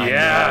interview.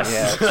 Yes.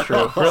 Yeah, it's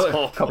true.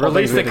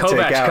 Release the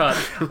Kovacs cut.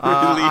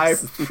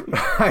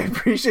 I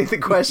appreciate the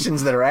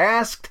questions that are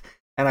asked,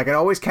 and I can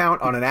always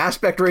count on an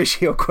aspect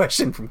ratio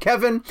question from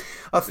Kevin,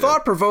 a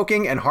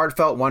thought-provoking and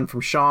heartfelt one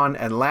from Sean,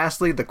 and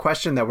lastly, the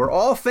question that we're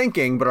all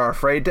thinking but are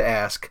afraid to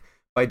ask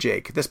by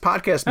Jake. This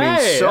podcast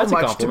means so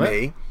much to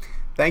me.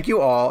 Thank you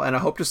all, and I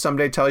hope to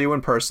someday tell you in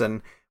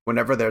person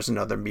whenever there's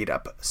another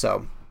meetup."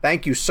 So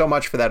thank you so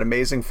much for that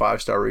amazing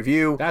 5-star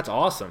review. That's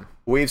awesome.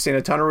 We've seen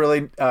a ton of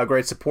really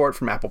great support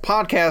from Apple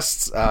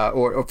Podcasts,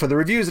 or for the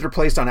reviews that are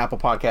placed on Apple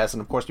Podcasts,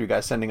 and of course you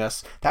guys sending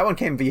us. That one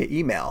came via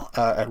email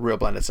at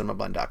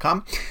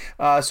realblend@cinemablend.com.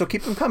 So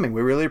keep them coming.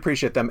 We really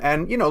appreciate them.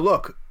 And, you know,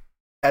 look,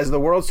 as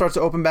the world starts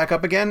to open back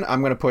up again,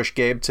 I'm going to push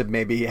Gabe to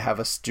maybe have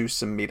us do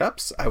some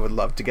meetups. I would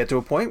love to get to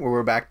a point where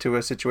we're back to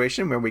a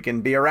situation where we can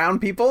be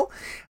around people.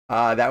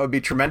 That would be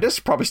tremendous.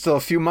 Probably still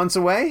a few months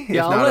away.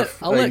 Yeah,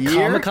 I'll let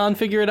Comic-Con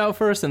figure it out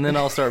first, and then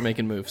I'll start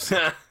making moves.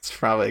 It's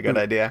probably a good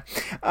idea.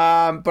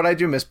 But I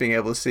do miss being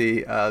able to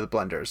see the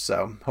blenders.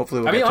 So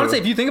hopefully we'll honestly,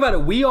 if you think about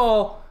it, we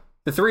all,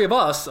 the three of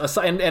us,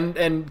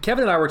 and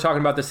Kevin and I were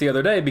talking about this the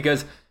other day,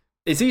 because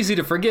it's easy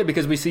to forget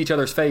because we see each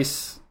other's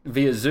face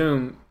via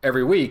Zoom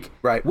every week.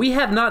 Right. We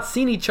have not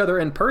seen each other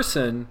in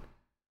person,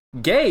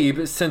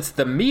 Gabe, since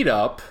the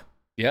meetup.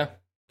 Yeah.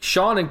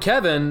 Sean and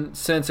Kevin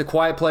since A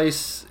Quiet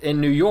Place in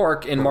New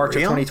York in March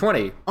of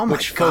 2020. Oh my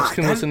which God, folks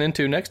can listen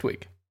into next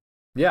week.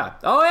 Yeah.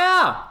 Oh,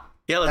 yeah.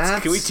 Yeah,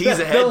 can we tease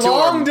ahead the to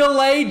long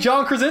delayed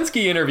John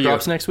Krasinski interview.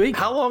 Drops next week.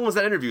 How long was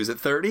that interview? Is it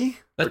 30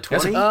 or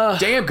 20?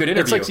 Damn good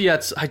interview.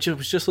 It's like, I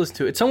was just listening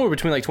to it. It's somewhere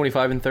between like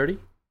 25 and 30,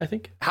 I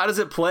think. How does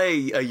it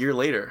play a year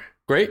later?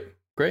 Great.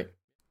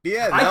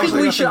 Yeah, I think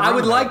we should. I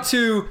would like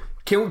to.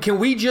 Can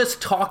we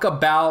just talk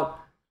about,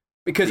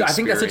 because I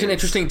think that's such an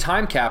interesting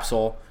time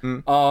capsule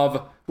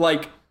of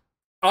like.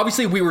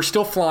 Obviously, we were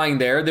still flying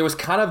there. There was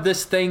kind of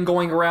this thing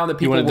going around that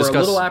people were a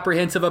little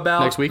apprehensive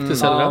about. Next week to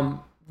set it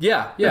up?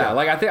 Yeah.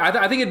 Like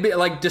I think it'd be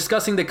like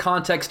discussing the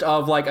context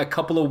of like a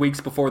couple of weeks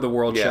before the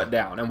world shut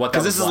down and what that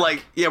was. Because this is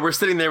like, we're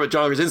sitting there with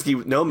John Krasinski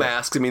with no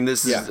masks. I mean,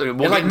 this is and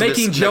like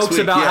making jokes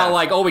about how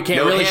like, oh, we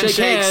can't really shake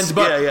hands,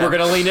 but we're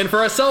gonna lean in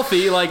for a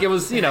selfie. Like it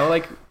was,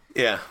 like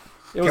Can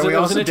we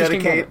also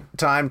dedicate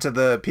time to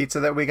the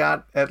pizza that we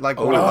got at like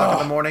 1 o'clock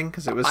in the morning?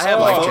 Because it was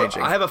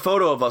life-changing. I have a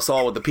photo of us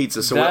all with the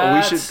pizza, so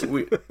we should.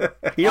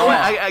 You know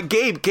what,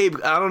 Gabe?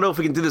 I don't know if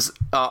we can do this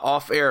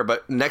off air,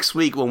 but next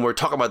week when we're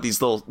talking about these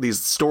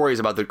stories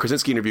about the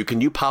Krasinski interview, can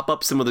you pop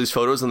up some of these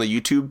photos on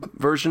the YouTube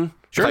version?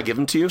 Sure. If I give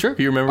them to you. Sure.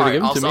 You remember to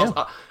give them to me?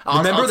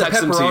 Remember the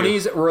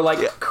pepperonis were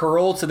like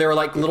curled, so they were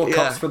like little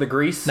cups for the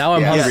grease. Now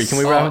I'm hungry. Can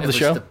we wrap up the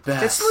show?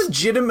 It's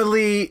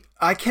legitimately.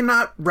 I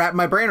cannot wrap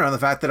my brain around the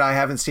fact that I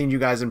haven't seen you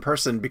guys in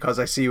person because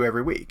I see you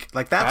every week.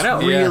 Like, that's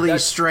really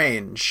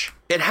strange.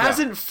 It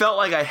hasn't felt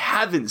like I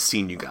haven't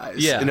seen you guys.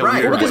 Yeah,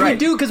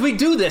 because we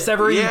do this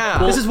every. Yeah.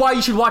 This is why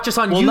you should watch us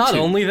on YouTube. Well, not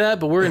only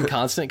that, but we're in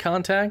constant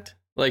contact.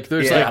 Like,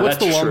 there's what's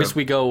the longest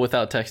we go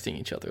without texting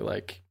each other?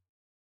 Like.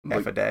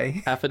 Half a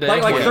day.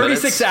 Like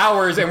 36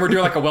 hours, and we're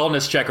doing like a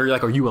wellness check. Or you're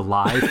like, are you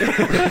alive?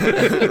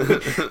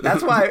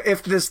 That's why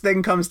if this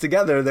thing comes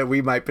together that we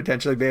might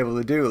potentially be able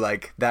to do,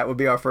 like that would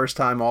be our first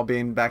time all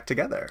being back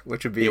together,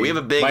 which would be. Yeah, we have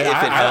a big. I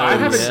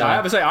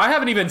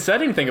haven't even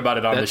said anything about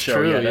it on the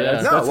show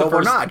yet.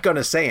 We're not going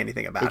to say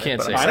anything about it. We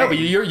can't say. I know, but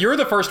you're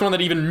the first one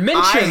that even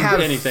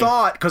mentioned anything.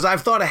 Because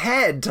I've thought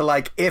ahead to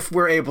like if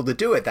we're able to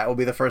do it, that will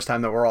be the first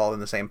time that we're all in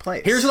the same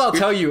place. Here's what I'll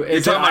tell you: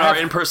 you're talking about our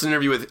in-person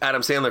interview with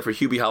Adam Sandler for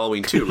Hubie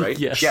Halloween 2, right?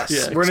 Yes.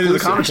 We're going to do the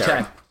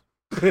commentary.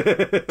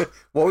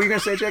 What were you going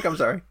to say, Jake? I'm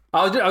sorry.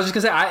 I was just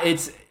going to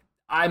say,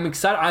 I'm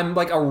excited. I'm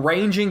like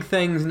arranging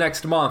things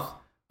next month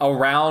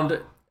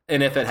around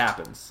and if it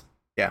happens.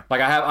 Yeah.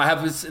 Like I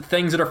have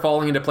things that are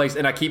falling into place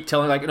and I keep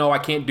telling like, no, I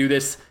can't do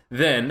this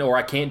then, or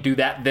I can't do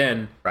that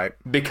then. Right.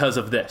 Because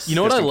of this. You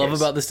know what I love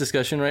about this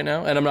discussion right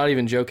now? And I'm not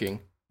even joking.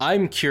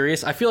 I'm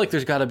curious. I feel like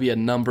there's got to be a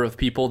number of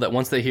people that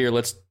once they hear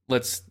let's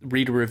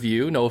read a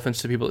review. No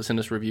offense to people that send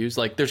us reviews.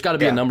 Like there's got to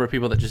be a number of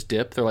people that just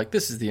dip. They're like,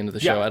 this is the end of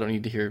the show. I don't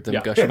need to hear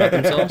them gush about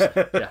themselves.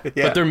 But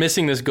they're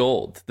missing this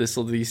gold.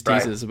 These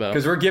teases about,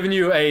 because we're giving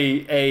you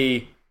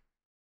a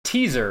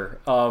teaser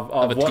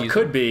of what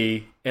could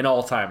be an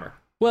all-timer.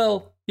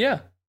 Well,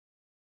 yeah.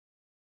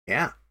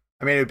 I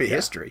mean, it would be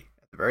history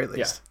at the very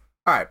least.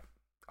 All right.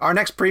 Our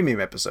next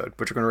premium episode,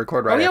 which we're going to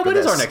record right after what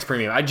this. Is our next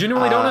premium? I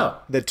genuinely don't know.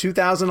 The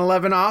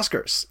 2011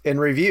 Oscars in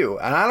review.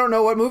 And I don't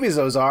know what movies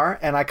those are,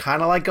 and I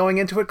kind of like going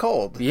into it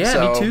cold.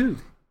 Yeah, me too.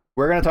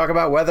 We're going to talk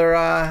about whether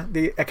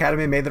the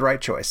Academy made the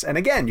right choice. And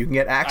again, you can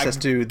get access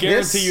to this.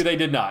 Guarantee you they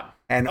did not.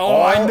 And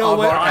I know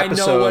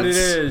what it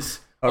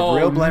is. Of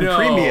Real Blend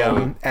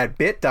Premium at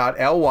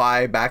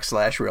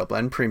bit.ly/Real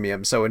Blend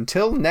Premium. So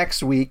until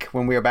next week,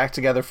 when we are back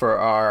together for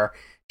our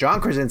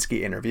John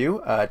Krasinski interview,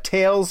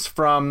 Tales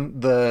from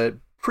the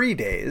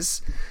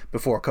pre-days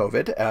before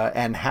COVID,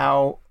 and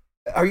how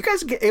are you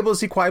guys able to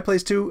see Quiet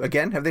Place 2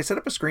 again? Have they set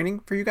up a screening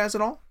for you guys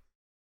at all?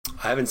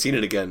 I haven't seen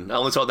it again. I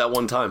only saw it that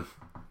one time.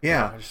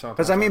 Yeah,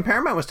 because I mean,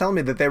 Paramount was telling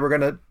me that they were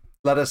going to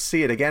let us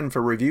see it again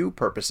for review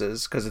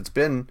purposes because it's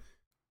been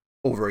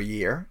over a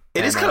year.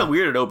 It is kind of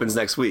weird. It opens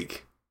next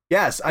week.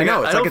 Yes, I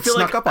know. It's like it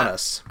snuck up on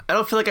us. I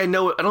don't feel like I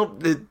know.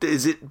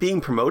 Is it being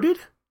promoted?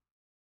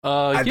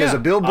 There's a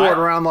billboard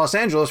around Los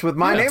Angeles with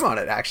my name on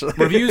it, actually.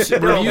 Reviews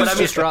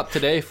just dropped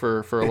today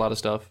for a lot of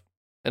stuff.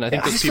 And I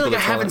think I just feel like I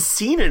haven't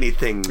seen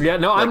anything. Yeah,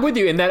 no, I'm with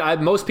you in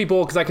that most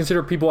people, because I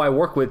consider people I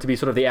work with to be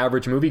sort of the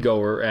average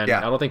moviegoer, and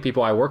I don't think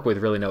people I work with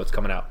really know what's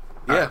coming out.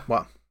 Yeah,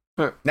 well,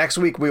 next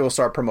week we will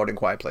start promoting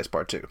Quiet Place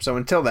Part 2. So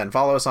until then,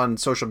 follow us on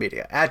social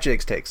media, at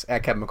Jake's Takes,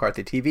 at Kevin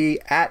McCarthy TV,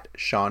 at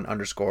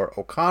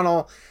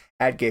Sean_O'Connell,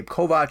 at Gabe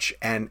Kovach,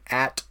 and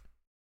at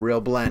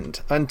Real Blend.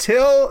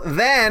 Until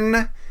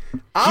then...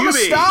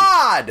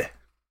 Amistad!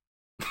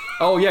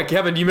 Oh yeah,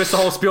 Kevin, you missed the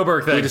whole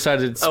Spielberg thing. We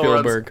decided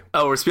Spielberg.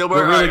 We're Spielberg.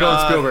 We're really going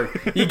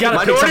Spielberg. You gotta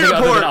pick something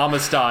other than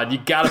Amistad. You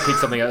gotta pick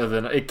something other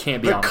than it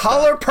can't be the Amistad.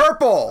 Color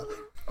Purple.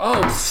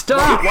 Oh,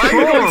 stop! Why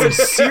are you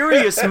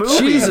serious movies?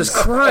 Jesus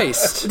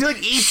Christ! Do like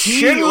E.T.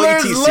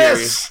 Schindler's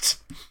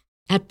List.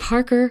 At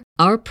Parker,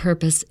 our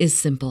purpose is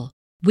simple.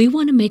 We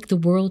want to make the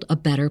world a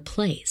better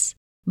place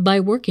by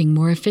working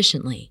more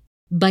efficiently,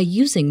 by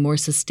using more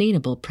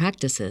sustainable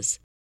practices.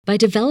 By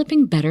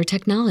developing better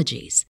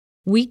technologies,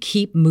 we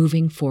keep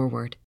moving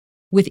forward.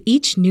 With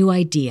each new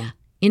idea,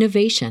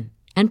 innovation,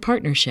 and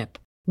partnership,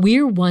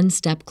 we're one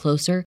step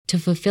closer to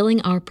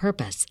fulfilling our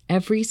purpose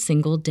every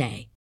single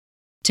day.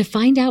 To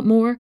find out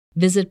more,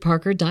 visit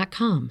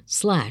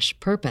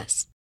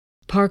parker.com/purpose.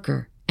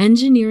 Parker,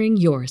 engineering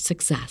your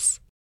success.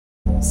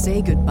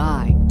 Say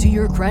goodbye to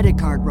your credit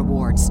card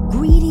rewards.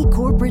 Greedy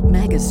corporate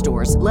mega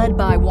stores, led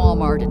by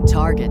Walmart and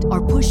Target,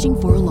 are pushing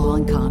for a law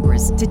in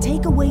Congress to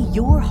take away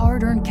your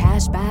hard-earned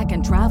cash back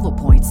and travel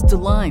points to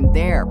line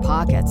their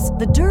pockets.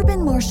 The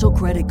Durbin-Marshall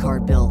credit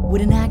card bill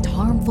would enact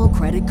harmful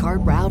credit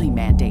card routing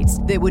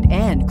mandates that would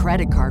end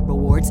credit card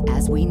rewards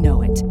as we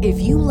know it. If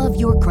you love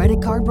your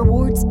credit card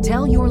rewards,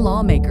 tell your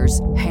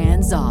lawmakers,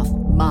 hands off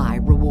my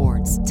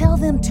rewards. Tell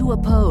them to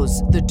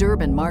oppose the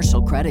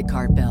Durbin-Marshall credit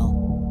card bill.